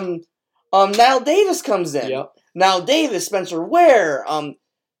Ware. Nile Davis comes in. Yep. Nile Davis, Spencer Ware.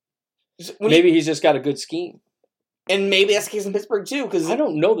 Maybe he's just got a good scheme. And maybe that's the case in Pittsburgh too. Because I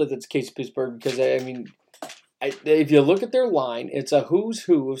don't know that that's the case in Pittsburgh because if you look at their line, it's a who's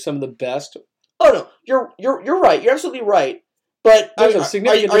who of some of the best. Oh no, you're right. You're absolutely right. But are you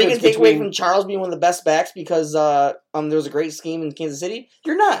going to take away from Charles being one of the best backs because there was a great scheme in Kansas City?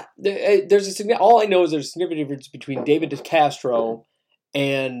 You're not. All I know is there's a significant difference between David DeCastro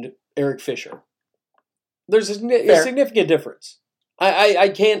and Eric Fisher. There's a significant difference. I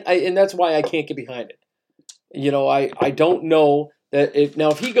can't, and that's why I can't get behind it. I don't know that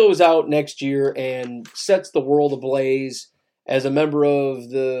if he goes out next year and sets the world ablaze as a member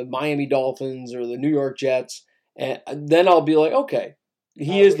of the Miami Dolphins or the New York Jets. And then I'll be like, okay,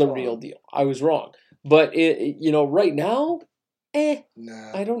 he is the real deal. I was wrong. But right now,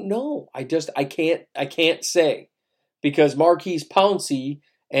 nah. I don't know. I can't say because Marquise Pouncey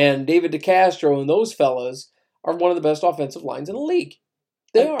and David DeCastro and those fellas are one of the best offensive lines in the league.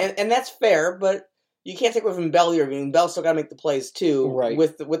 They are, and that's fair. But you can't take away from Bell either. I mean, Bell's still got to make the plays too. Right.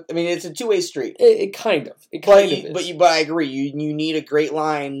 It's a two-way street. It kind of is. But I agree. You need a great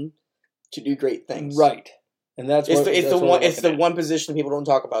line to do great things. Right. And it's the one position people don't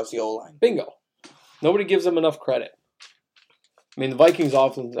talk about is the O-line. Bingo. Nobody gives them enough credit. I mean, the Vikings'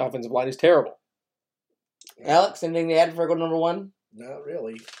 offensive line is terrible. Alex, anything to add before I go to number one? Not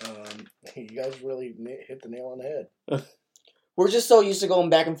really. You guys really hit the nail on the head. We're just so used to going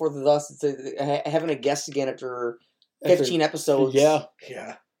back and forth with us. It's having a guest again after 15 episodes. Yeah.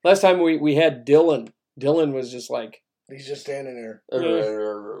 Yeah. Last time we had Dylan. Dylan was just like... He's just standing there.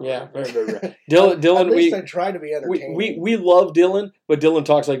 Yeah. Dylan, at least I try to be entertaining. We love Dylan, but Dylan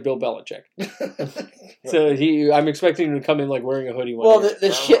talks like Bill Belichick. So I'm expecting him to come in like wearing a hoodie. Well,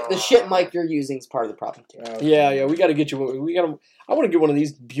 the shit mic you're using is part of the problem too. Yeah. We got to get you. I want to get one of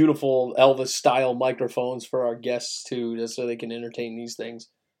these beautiful Elvis style microphones for our guests too, just so they can entertain these things.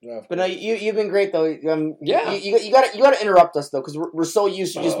 But no, you've been great though. Yeah, you got to interrupt us though because we're so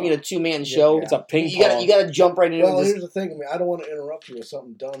used to just being a 2-man show. It's a ping pong. You got to jump right into. Well, here's the thing. I mean, I don't want to interrupt you with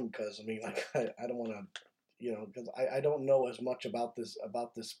something dumb because I don't want to, because I don't know as much about this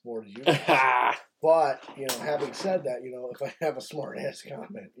sport as you do. But having said that, if I have a smart ass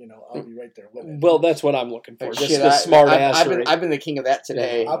comment, I'll be right there with it. Well, that's what I'm looking for. Just the smart ass. I've been the king of that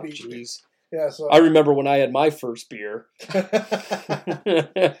today. I'll be. Jeez. Yeah, so I remember when I had my first beer. What was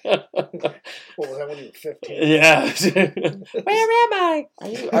that when you were 15? Yeah. Where am I?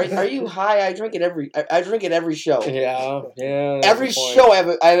 Are you high? I drink it every show. Yeah. Every show I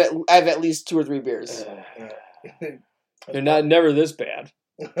have at least 2 or 3 beers. They're never this bad.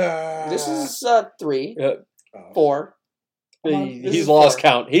 This is 3, 4. He's lost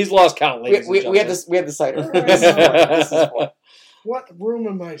count. He's lost count, ladies and gentlemen. We had the cider. This is 4. What room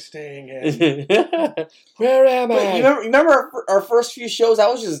am I staying in? Where am I? You remember our first few shows? I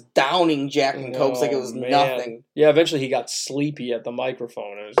was just downing Jack and Cokes like it was nothing. Yeah, eventually he got sleepy at the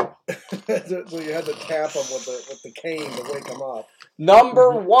microphone. So you had to tap him with the cane to wake him up. Number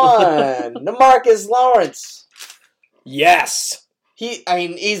 1, DeMarcus Lawrence. Yes. He's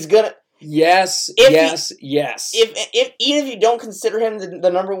gonna. Yes. If even if you don't consider him the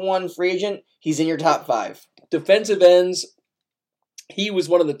number 1 free agent, he's in your top 5. Defensive ends. He was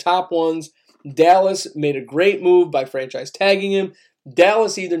one of the top ones. Dallas made a great move by franchise tagging him.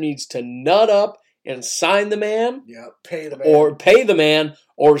 Dallas either needs to nut up and sign the man. Yeah, pay the man.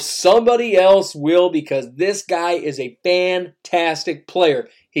 Or somebody else will because this guy is a fantastic player.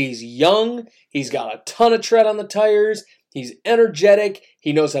 He's young. He's got a ton of tread on the tires. He's energetic.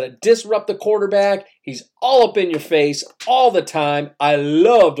 He knows how to disrupt the quarterback. He's all up in your face all the time. I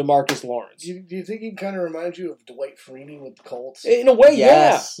love DeMarcus Lawrence. Do you think he kind of reminds you of Dwight Freeney with the Colts? In a way,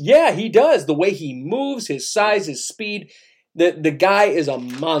 yes. Yeah, he does. The way he moves, his size, his speed. The guy is a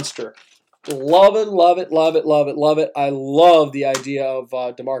monster. Love it. I love the idea of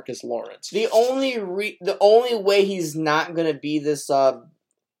DeMarcus Lawrence. The only way he's not going to be this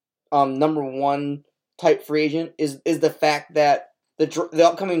number 1 type free agent is the fact that the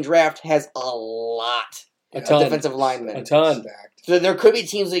upcoming draft has a lot A ton. defensive linemen. A ton. Stacked. So there could be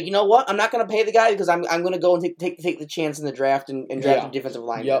teams like, you know what? I'm not going to pay the guy because I'm going to go and take the chance in the draft and draft Yeah. a defensive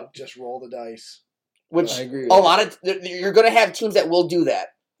lineman. Yep. Just roll the dice. Which I agree a with lot of you're going to have teams that will do that.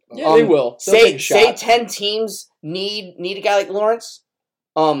 Yeah, they will. They'll take a Say shot. 10 teams need a guy like Lawrence.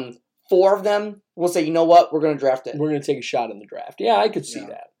 4 of them will say, you know what? We're going to draft it We're going to take a shot in the draft. Yeah, I could see Yeah.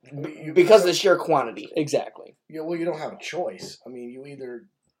 that. because of the sheer quantity. Exactly. Yeah, well, you don't have a choice. I mean, you either.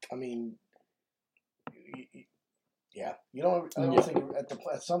 I mean, yeah, you don't. I don't think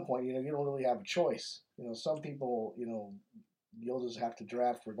at some point, you don't really have a choice. Some people, you'll just have to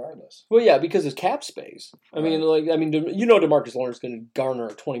draft regardless. Well, yeah, because it's cap space. DeMarcus Lawrence is going to garner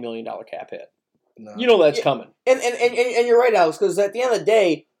a $20 million cap hit. No. That's coming. And you're right, Alex, because at the end of the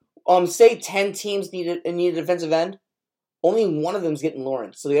day, say 10 teams need a defensive end, only one of them's getting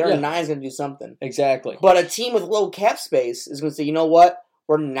Lawrence. So the other 9 is going to do something. Exactly. But a team with low cap space is going to say, you know what?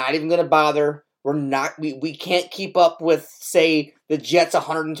 We're not even going to bother. We can't keep up with, say, the Jets'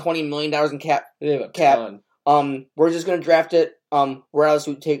 $120 million in cap. They have a ton. We're just going to draft it. Where else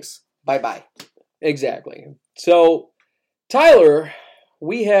who takes bye-bye. Exactly. So, Tyler,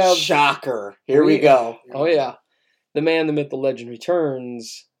 we have... Shocker. Here we go. Oh, yeah. The man, the myth, the legend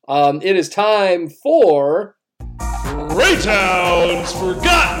returns. It is time for... Fraytown's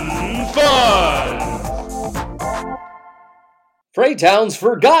Forgotten Five. Fraytown's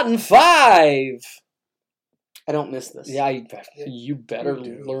Forgotten Five. I don't miss this. Yeah, you better You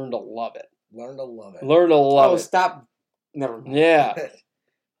do. learn to love it. Learn to love it. Learn to love it. Stop. Never mind. Yeah.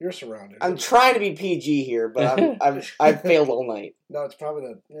 You're surrounded. I'm trying to be PG here, but I've failed all night. No, it's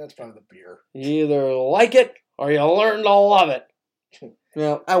probably the beer. You either like it or you learn to love it.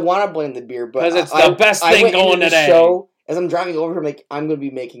 I want to blame the beer, but 'Cause it's the best thing went going into the today. Show, as I'm driving over here, I'm going to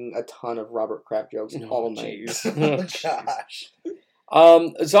be making a ton of Robert Kraft jokes all night. Jeez. Gosh.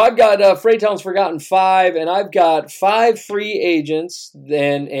 So I've got Fraytown's Forgotten Five, and I've got 5 free agents,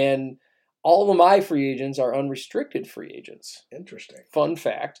 and all of my free agents are unrestricted free agents. Interesting. Fun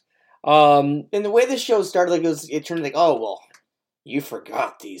fact. And the way this show started, it turned like, oh, well, you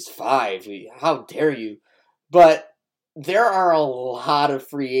forgot these 5. How dare you? But there are a lot of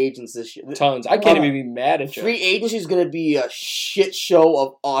free agents this year. Tons. I can't even be mad at you. Free agency is going to be a shit show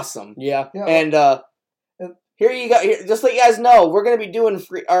of awesome. Yeah. And here you go. Just let you guys know, we're going to be doing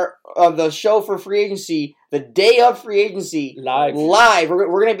the show for free agency the day of free agency Live. We're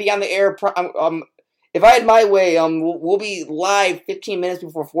going to be on the air. If I had my way, we'll be live 15 minutes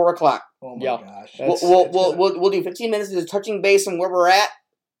before 4:00. Oh my Yeah. gosh. We'll do 15 minutes of touching base on where we're at,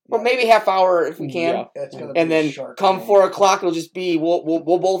 or maybe half hour if we can. Yeah. It's gonna be And then Shark come Tank. 4:00, it'll just be we'll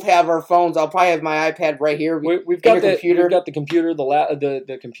both have our phones. I'll probably have my iPad right here. We've got your computer. We've got the computer,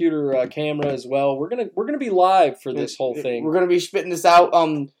 the computer camera as well. We're gonna be live for this whole thing. We're gonna be spitting this out.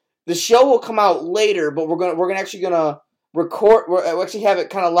 The show will come out later, but we're actually gonna record. We'll actually have it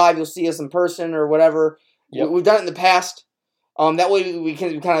kind of live. You'll see us in person or whatever. Yep. We've done it in the past. That way we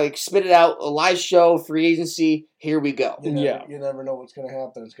can kind of spit it out. A live show, free agency. Here we go. You never, Yeah. You never know what's going to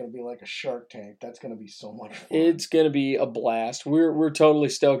happen. It's going to be like a Shark Tank. That's going to be so much fun. It's gonna be a blast. We're totally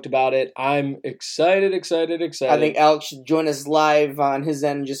stoked about it. I'm excited. I think Alex should join us live on his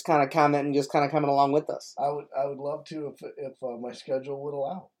end, and just kind of comment along with us. I would love to if my schedule would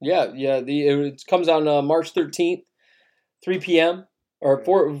allow. Yeah. It comes on March 13th, 3 p.m. or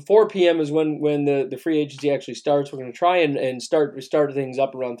 4 p.m. is when the free agency actually starts. We're gonna try and start things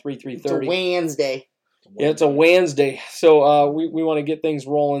up around 3:30. It's a Wednesday. Yeah, it's a Wednesday, so we want to get things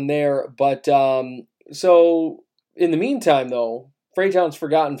rolling there. But so in the meantime, though, Fraytown's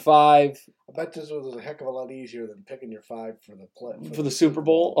Forgotten Five I bet this was a heck of a lot easier than picking your 5 for the play for the Super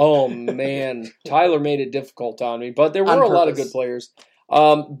Bowl. Oh man, Tyler made it difficult on me, but there were a lot of good players.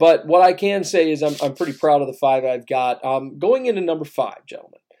 But what I can say is I'm pretty proud of the 5 I've got. Going into number 5,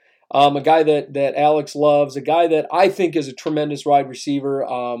 gentlemen. A guy that Alex loves, a guy that I think is a tremendous wide receiver.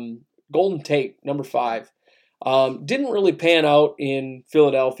 Golden Tate, number 5. Didn't really pan out in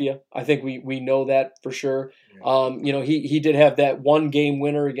Philadelphia. I think we know that for sure. He did have that one game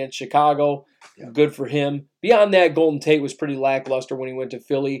winner against Chicago. Yeah. Good for him. Beyond that, Golden Tate was pretty lackluster when he went to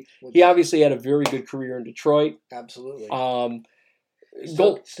Philly. He obviously had a very good career in Detroit. Absolutely.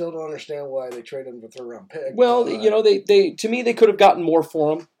 Still don't understand why they traded him for 3rd-round pick. Well, they to me they could have gotten more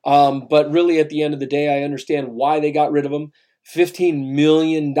for him. But really, at the end of the day, I understand why they got rid of him. $15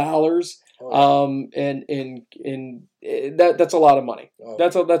 million. That's a lot of money. Oh.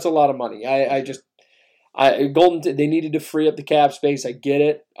 That's a lot of money. Golden they needed to free up the cap space. I get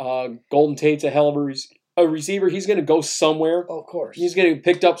it. Golden Tate's a hell of a receiver. He's going to go somewhere. Of course. He's going to get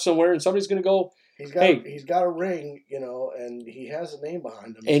picked up somewhere, and somebody's going to go He's got a ring, and he has a name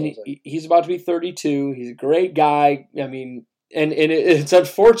behind him. And he's about to be 32. He's a great guy. I mean, and it's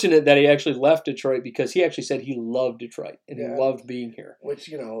unfortunate that he actually left Detroit because he actually said he loved Detroit and he loved being here. Which,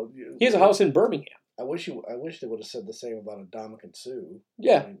 he has a house in Birmingham. I wish they would have said the same about Ndamukong Suh.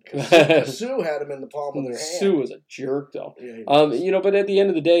 Yeah. Because Suh had him in the palm of their hand. Suh was a jerk, though. Yeah, but at the end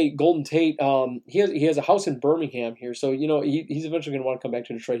of the day, Golden Tate, he has a house in Birmingham here, so, he's eventually going to want to come back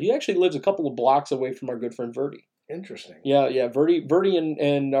to Detroit. He actually lives a couple of blocks away from our good friend Verdi. Interesting. Yeah. Verdi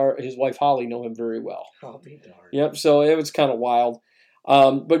and his wife Holly know him very well. I'll be darned. Yep, so it was kind of wild.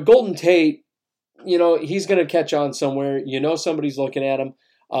 But Golden Tate, he's going to catch on somewhere. Somebody's looking at him.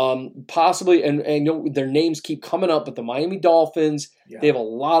 Possibly, and their names keep coming up, but the Miami Dolphins, they have a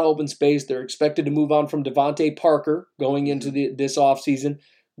lot of open space. They're expected to move on from Devontae Parker going into this offseason.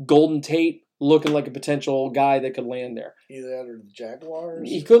 Golden Tate looking like a potential guy that could land there. Either that or the Jaguars.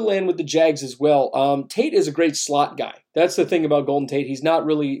 He could land with the Jags as well. Tate is a great slot guy. That's the thing about Golden Tate. He's not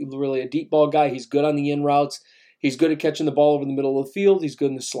really a deep ball guy. He's good on the in routes. He's good at catching the ball over the middle of the field. He's good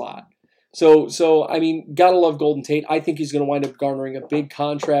in the slot. So I mean, gotta love Golden Tate. I think he's going to wind up garnering a big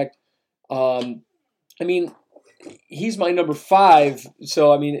contract. I mean, he's my number 5.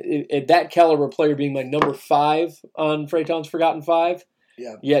 So I mean, at that caliber player being my number 5 on Fraytown's Forgotten 5.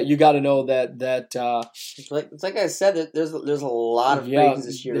 Yeah, you got to know that. It's like I said, that there's a lot of ratings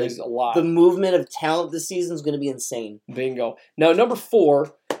this year. There's a lot. The movement of talent this season is going to be insane. Bingo. Now number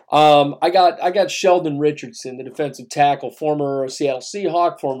 4. I got Sheldon Richardson, the defensive tackle, former Seattle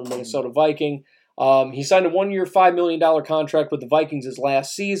Seahawk, former Minnesota Viking. He signed a 1-year, $5 million contract with the Vikings his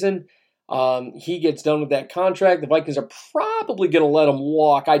last season. He gets done with that contract. The Vikings are probably going to let him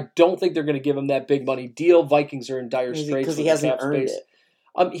walk. I don't think they're going to give him that big money deal. Vikings are in dire straits because he hasn't earned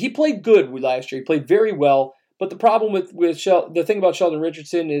it. He played good last year. He played very well. But the problem with the thing about Sheldon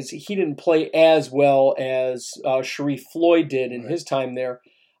Richardson is he didn't play as well as Sharif Floyd did in his time there.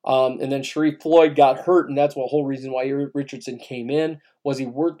 And then Sharif Floyd got hurt, and that's the whole reason why Richardson came in. Was he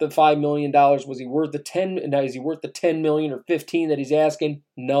worth the $5 million? Was he worth the 10? Now is he worth the $10 million or 15 that he's asking?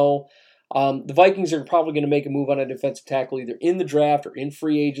 No. The Vikings are probably going to make a move on a defensive tackle either in the draft or in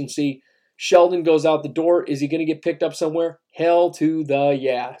free agency. Sheldon goes out the door. Is he going to get picked up somewhere? Hell to the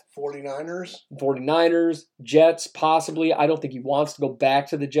yeah. 49ers, Jets, possibly. I don't think he wants to go back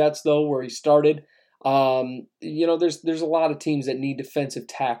to the Jets, though, where he started. There's a lot of teams that need defensive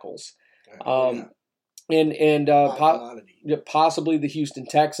tackles. Possibly the Houston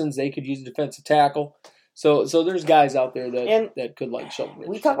Texans. They could use a defensive tackle. So there's guys out there that could like Sheldon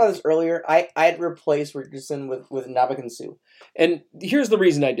Richardson. We talked about this earlier. I'd replace Richardson with Ndamukong Suh. And here's the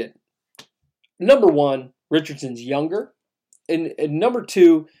reason I did. Number 1, Richardson's younger. And number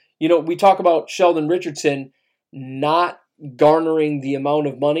 2, we talk about Sheldon Richardson not garnering the amount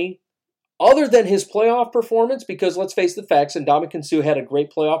of money other than his playoff performance, because let's face the facts, Ndamukong Suh had a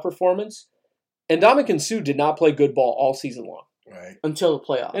great playoff performance. Ndamukong Suh did not play good ball all season long. Right. Until the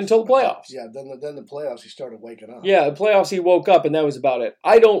playoffs. Yeah, then the playoffs, he started waking up. Yeah, the playoffs, he woke up, and that was about it.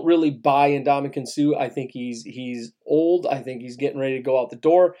 I don't really buy Ndamukong Suh. I think he's old. I think he's getting ready to go out the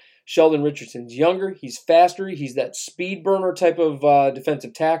door. Sheldon Richardson's younger. He's faster. He's that speed burner type of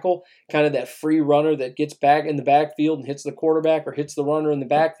defensive tackle, kind of that free runner that gets back in the backfield and hits the quarterback or hits the runner in the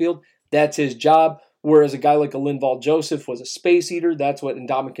backfield. That's his job. Whereas a guy like a Linval Joseph was a space eater. That's what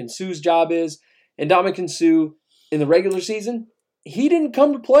Ndamukong Suh's job is. Ndamukong Suh, in the regular season, he didn't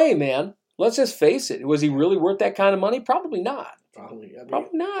come to play, man. Let's just face it. Was he really worth that kind of money? Probably not. Probably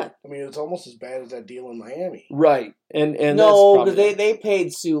not. I mean, it's almost as bad as that deal in Miami. Right. And no, because they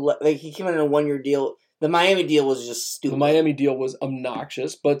paid Suh. He came in a 1-year deal. The Miami deal was just stupid. The Miami deal was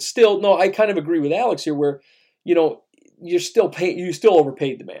obnoxious, but still, no, I kind of agree with Alex here, where you still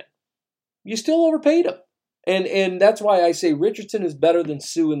overpaid the man. You still overpaid him, and that's why I say Richardson is better than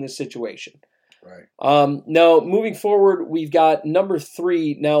Suh in this situation. Right. Now, moving forward, we've got number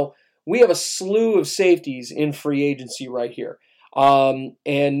 3. Now, we have a slew of safeties in free agency right here. And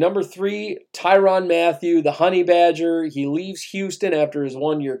number 3, Tyrann Mathieu, the Honey Badger. He leaves Houston after his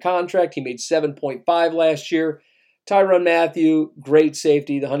 1-year contract. He made $7.5 last year. Tyrann Mathieu, great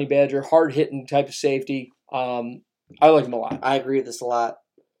safety, the Honey Badger, hard-hitting type of safety. I like him a lot. I agree with this a lot.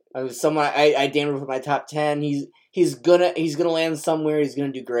 I damn near put my top 10. He's gonna land somewhere. He's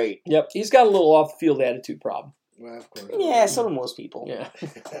gonna do great. Yep, he's got a little off the field attitude problem. Well, of course. Yeah, so do most people. Yeah,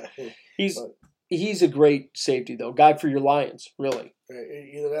 He's a great safety, though. Guy for your Lions, really.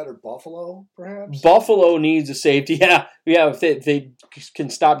 Either that or Buffalo, perhaps? Buffalo needs a safety. Yeah. If they can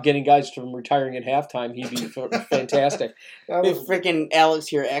stop getting guys from retiring at halftime, he'd be fantastic. Freaking Alex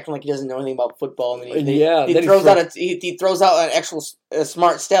here acting like he doesn't know anything about football. And he throws out an actual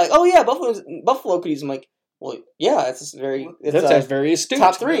smart stat. Like, oh, yeah, Buffalo could use him. Like, well, yeah, that's very astute.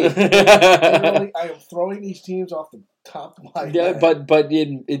 Top 3. I am throwing these teams off the top of my head. But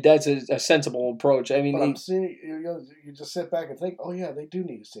that's a sensible approach. I mean, but I'm seeing you just sit back and think, oh yeah, they do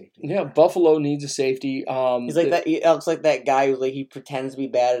need a safety. Yeah, Buffalo needs a safety. He's like that. He looks like that guy who he pretends to be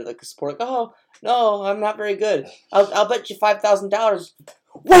bad at like a sport. Like, oh no, I'm not very good. I'll bet you $5,000.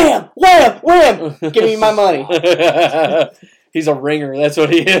 Wham! Wham! Wham! Give me my money. He's a ringer. That's what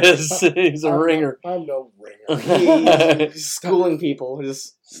he is. He's a ringer. I'm no ringer. He's schooling people.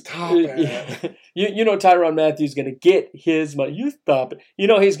 Just stop it. You know Tyrann Mathieu's going to get his money. You stop it. You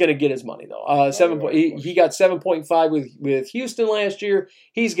know he's going to get his money though. He got 7.5 with Houston last year.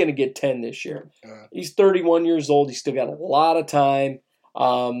 He's going to get 10 this year. He's 31 years old. He's still got a lot of time.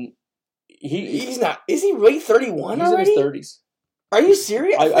 He's not. Is he really 31 already? He's in his 30s. Are you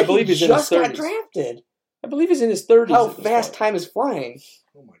serious? I believe he's in his 30s. Just got drafted. I believe he's in his 30s. How fast time is flying.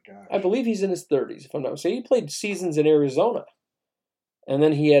 Oh, my God. I believe he's in his 30s, if I'm not mistaken. He played seasons in Arizona. And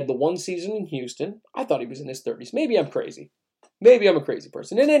then he had the one season in Houston. I thought he was in his 30s. Maybe I'm crazy. Maybe I'm a crazy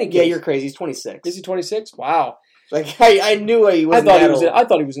person. In any case. Yeah, you're crazy. He's 26. Is he 26? Wow. Like, I knew he wasn't I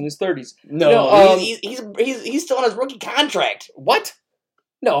thought he was in his 30s. No, he's still on his rookie contract. What?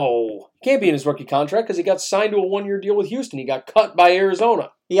 No. Can't be in his rookie contract because he got signed to a one-year deal with Houston. He got cut by Arizona.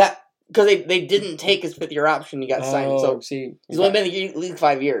 Yeah. Because they didn't take his 5th-year option. He got signed. So he's only been in the league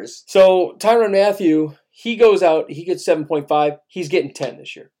 5 years. So Tyrann Mathieu, he goes out. He gets 7.5. He's getting 10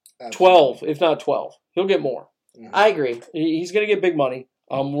 this year. Absolutely. 12, if not 12. He'll get more. I agree. He's going to get big money,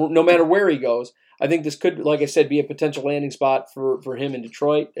 no matter where he goes. I think this could, like I said, be a potential landing spot for him in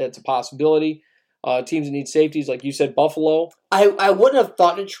Detroit. It's a possibility. Teams that need safeties, like you said, Buffalo. I wouldn't have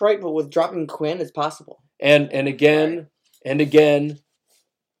thought Detroit, but with dropping Quinn, it's possible. And again,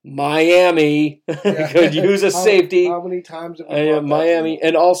 Miami could use a safety. How many times have we Miami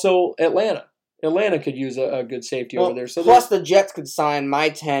and also Atlanta. Atlanta could use a good safety over there. So plus, the Jets could sign my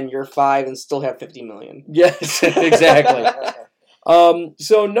 10, your 5, and still have $50 million. Yes, exactly.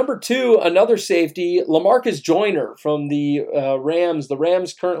 So number 2, another safety, LaMarcus Joyner from the Rams. The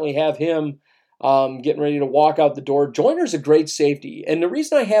Rams currently have him getting ready to walk out the door. Joyner's a great safety, and the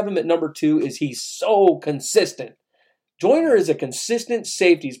reason I have him at number 2 is he's so consistent. Joyner is a consistent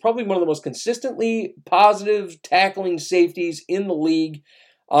safety. He's probably one of the most consistently positive tackling safeties in the league.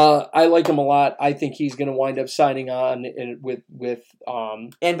 I like him a lot. I think he's going to wind up signing on with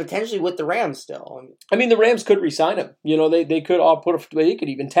and potentially with the Rams still. I mean, the Rams could re-sign him. You know, they could they could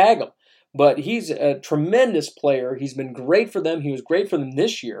even tag him. But he's a tremendous player. He's been great for them. He was great for them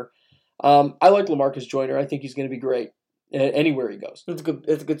this year. I like LaMarcus Joyner. I think he's going to be great anywhere he goes. It's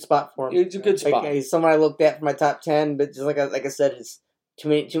a good spot for him. It's a good spot. He's someone I looked at for my top 10, but just like I said, it's too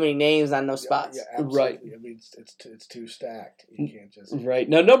many names on those spots. Yeah, absolutely. Right. I mean, it's too stacked. You can't just right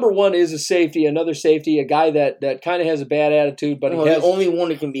now. Number 1 is a safety, another safety, a guy that kind of has a bad attitude, but the only one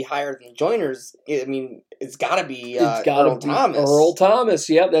who can be higher than Joyner's. I mean, it's got to be Earl Thomas. Earl Thomas,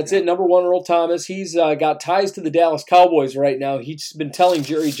 yep, that's it. Number 1, Earl Thomas. He's got ties to the Dallas Cowboys right now. He's been telling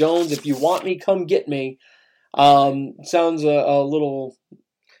Jerry Jones, "If you want me, come get me." Sounds a little.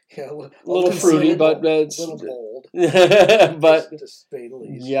 Yeah, a little fruity, but it's a little bold. But to say the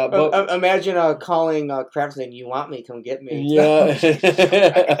least. Yeah, but imagine calling Kraft saying, "You want me? Come get me." Yeah,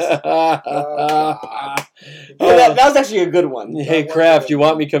 that was actually a good one. Hey, Kraft, you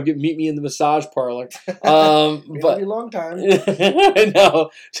want me? Come meet me in the massage parlor. But a long time. No,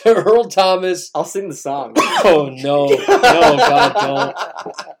 to Earl Thomas. I'll sing the song. Oh no, God,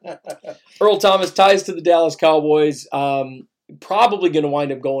 don't. Earl Thomas ties to the Dallas Cowboys. Probably going to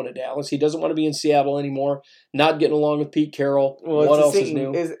wind up going to Dallas. He doesn't want to be in Seattle anymore. Not getting along with Pete Carroll. Well, what else is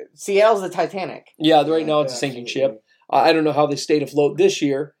new? Seattle's the Titanic. Yeah, right now it's a sinking ship. I don't know how they stayed afloat this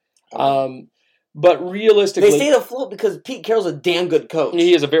year. But realistically... They stayed afloat because Pete Carroll's a damn good coach.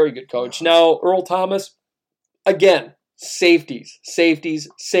 He is a very good coach. Now, Earl Thomas, again, safeties.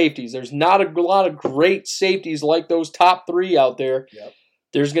 There's not a lot of great safeties like those top 3 out there. Yep.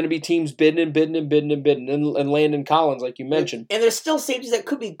 There's going to be teams bidding. And Landon Collins, like you mentioned. And there's still safeties that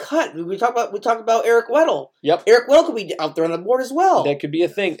could be cut. We talked about Eric Weddle. Yep. Eric Weddle could be out there on the board as well. That could be a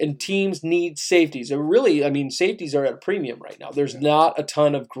thing. And teams need safeties. And really, I mean, safeties are at a premium right now. There's not a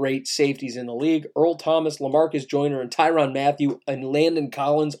ton of great safeties in the league. Earl Thomas, LaMarcus Joyner, and Tyrann Mathieu, and Landon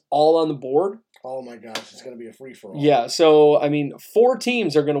Collins all on the board. Oh my gosh, it's going to be a free-for-all. Yeah, so, I mean, 4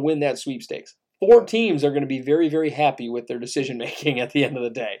 teams are going to win that sweepstakes. 4 teams are going to be very, very happy with their decision making at the end of the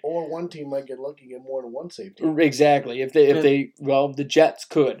day. Or one team might get lucky and get more than one safety. Exactly. If they the Jets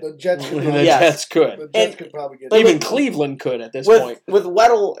could. The Jets could. The Yes. Jets could. The Jets could probably get. Even Cleveland could at this point. With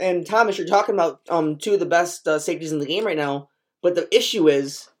Weddle and Thomas, you're talking about 2 of the best safeties in the game right now. But the issue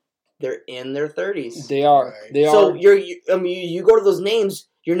is they're in their 30s. They are. Right. They So are. you go to those names,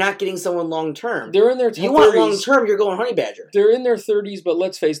 you're not getting someone long term. They're in their 30s. You want long term, you're going Honey Badger. They're in their 30s, but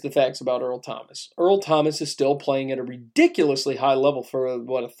let's face the facts about Earl Thomas. Earl Thomas is still playing at a ridiculously high level for a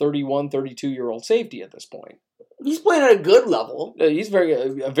 31, 32-year-old safety at this point. He's playing at a good level. He's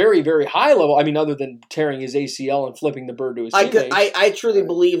a very, very high level. I mean, other than tearing his ACL and flipping the bird to his teammates. I truly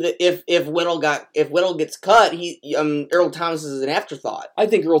believe that if Weddle gets cut, Earl Thomas is an afterthought. I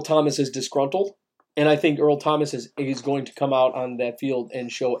think Earl Thomas is disgruntled, and I think Earl Thomas is going to come out on that field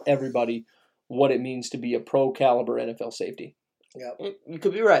and show everybody what it means to be a pro-caliber NFL safety. Yeah. You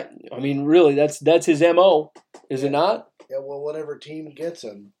could be right. I mean, really, that's his MO, is it not? Yeah. Well, whatever team gets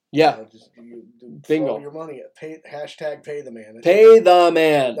him. Yeah. You Bingo. throw your money at pay the man. Pay the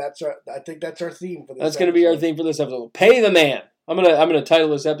man. I think that's our theme for this. That's going to be our theme for this episode. Pay the man. I'm gonna title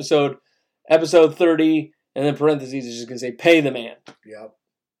this episode 30, and then parentheses is just gonna say pay the man. Yep.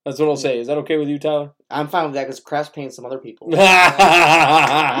 That's what I'll say. Is that okay with you, Tyler? I'm fine with that because Kraft's paying some other people. And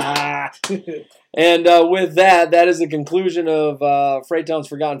with that is the conclusion of Fraytown's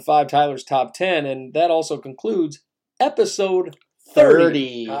Forgotten 5, Tyler's Top 10, and that also concludes episode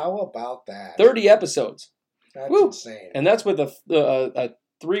 30. How about that? 30 episodes. That's Woo. insane. And that's with a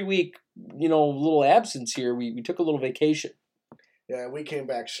 3-week, little absence here. We took a little vacation. Yeah, we came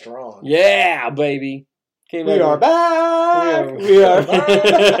back strong. Yeah, baby. We are back. We are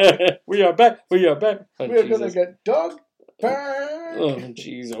back. We are back. We are back. Oh, We're Jesus. gonna get Doug back. Oh,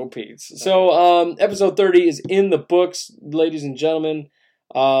 jeez, oh, Pete's. So, episode 30 is in the books, ladies and gentlemen.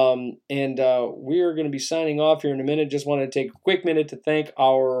 And we are going to be signing off here in a minute. Just want to take a quick minute to thank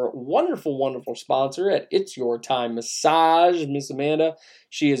our wonderful, wonderful sponsor at It's Your Time Massage, Miss Amanda.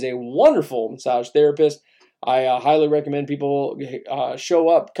 She is a wonderful massage therapist. I highly recommend people show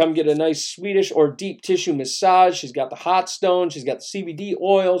up, come get a nice Swedish or deep tissue massage. She's got the hot stone. She's got the CBD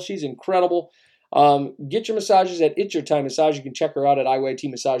oil. She's incredible. Get your massages at It's Your Time Massage. You can check her out at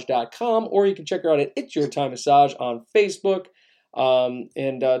iytmassage.com, or you can check her out at It's Your Time Massage on Facebook.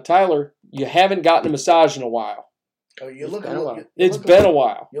 Tyler, you haven't gotten a massage in a while. Oh, It's been been a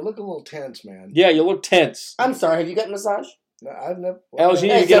while. You look a little tense, man. Yeah, you look tense. I'm sorry, have you gotten a massage? No, I've never. Alex, you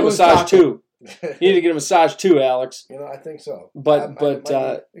need Hey, to get a someone's massage talking. too. You need to get a massage too, Alex. I think so. But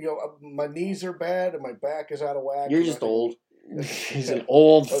my knees are bad and my back is out of whack. You're just old. he's an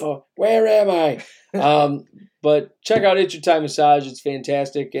old Where am I? But check out It's Your Time Massage. It's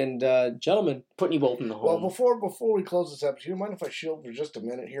fantastic. And gentlemen, Putting you both in the Well, home. before we close this episode, you mind if I shield for just a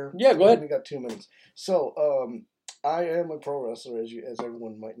minute here? Yeah, go ahead. We got 2 minutes. So, I am a pro wrestler, as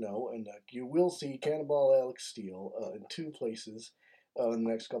everyone might know, and you will see Cannonball Alex Steele in 2 places in the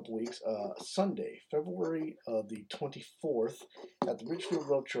next couple weeks. Sunday, February the 24th, at the Richfield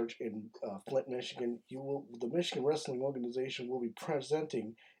Road Church in Flint, Michigan. The Michigan Wrestling Organization will be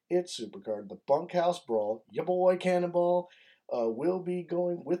presenting its supercard, the Bunkhouse Brawl. Your boy Cannonball will be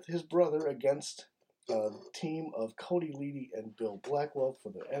going with his brother against the team of Cody Leedy and Bill Blackwell for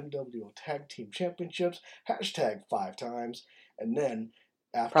the MWO Tag Team Championships. # 5 times. And then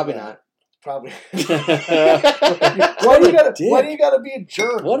after Probably that, not. Probably. Why Why do you gotta be a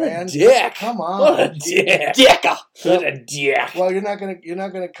jerk, What man? a dick! Come on. What a dick! Dicka! What a dick! Well, you're not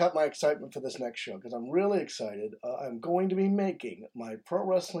gonna cut my excitement for this next show because I'm really excited. I'm going to be making my pro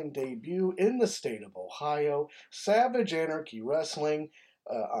wrestling debut in the state of Ohio, Savage Anarchy Wrestling,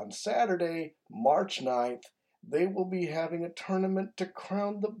 on Saturday, March 9th. They will be having a tournament to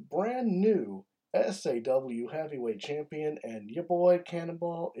crown the brand new SAW Heavyweight Champion, and your boy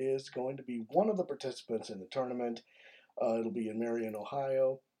Cannonball is going to be one of the participants in the tournament. It'll be in Marion,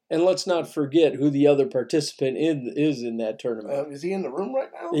 Ohio. And let's not forget who the other participant is in that tournament. Is he in the room right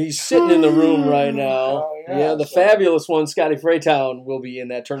now? He's sitting in the room right now. Oh, yeah, the so- fabulous one, Scotty Fraytown, will be in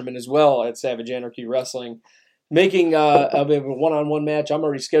that tournament as well at Savage Anarchy Wrestling, making a one-on-one match. I'm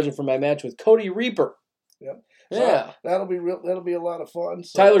already scheduled for my match with Cody Reaper. Yep. Yeah. So that'll be real. That'll be a lot of fun.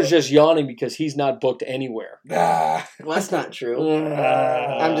 So, Tyler's just yawning because he's not booked anywhere. Ah. Well, that's not true.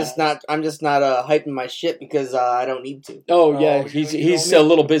 Ah. I'm just not hyping my shit because I don't need to. Oh, yeah, Oh, he's you don't a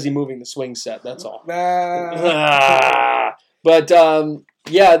little busy moving the swing set, that's all. Nah. Ah. But,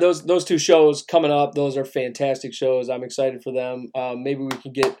 yeah, those 2 shows coming up, those are fantastic shows. I'm excited for them. Maybe we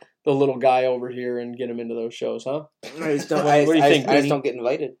can get the little guy over here and get him into those shows, huh? I just don't, What do you think, I just Greenie? don't get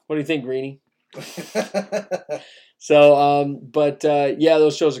invited. What do you think, Greenie? So, yeah,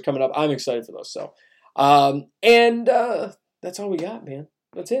 those shows are coming up. I'm excited for those. So, that's all we got, man.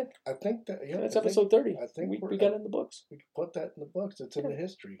 That's it. I think that That's episode 30. I think we got it in the books. We can put that in the books. It's in the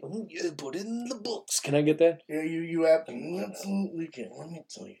history. Yeah, put it in the books. Can I get that? Yeah, you absolutely can. Let me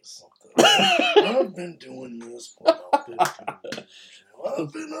tell you something. I've been doing this for about 15 years now.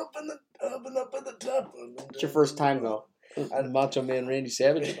 I've been up at the top. It's your first time, though. Macho Man Randy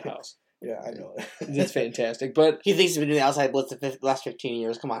Savage in the house. Yeah, I know. It's fantastic. But He thinks he's been doing the outside blitz the last 15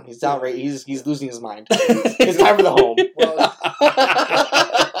 years. Come on, he's outright. He's losing his mind. It's time for the home. Well,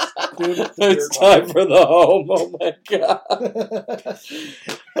 dude, it's time for the home. Oh my god.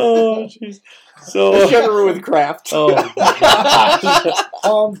 Oh jeez. So Sugar with Kraft. oh,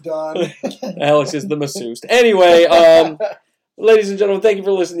 I'm done. Alex is the masseuse. Anyway, ladies and gentlemen, thank you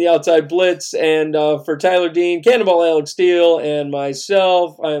for listening to the Outside Blitz. And for Tyler Dean, Cannonball Alex Steele, and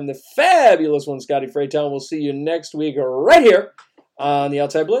myself, I am the fabulous one, Scotty Fraytown. We'll see you next week right here on the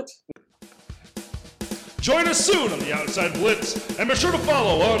Outside Blitz. Join us soon on the Outside Blitz, and be sure to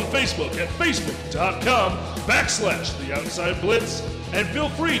follow on Facebook at facebook.com/The Outside Blitz, and feel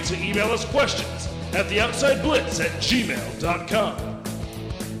free to email us questions at theoutsideblitz@gmail.com.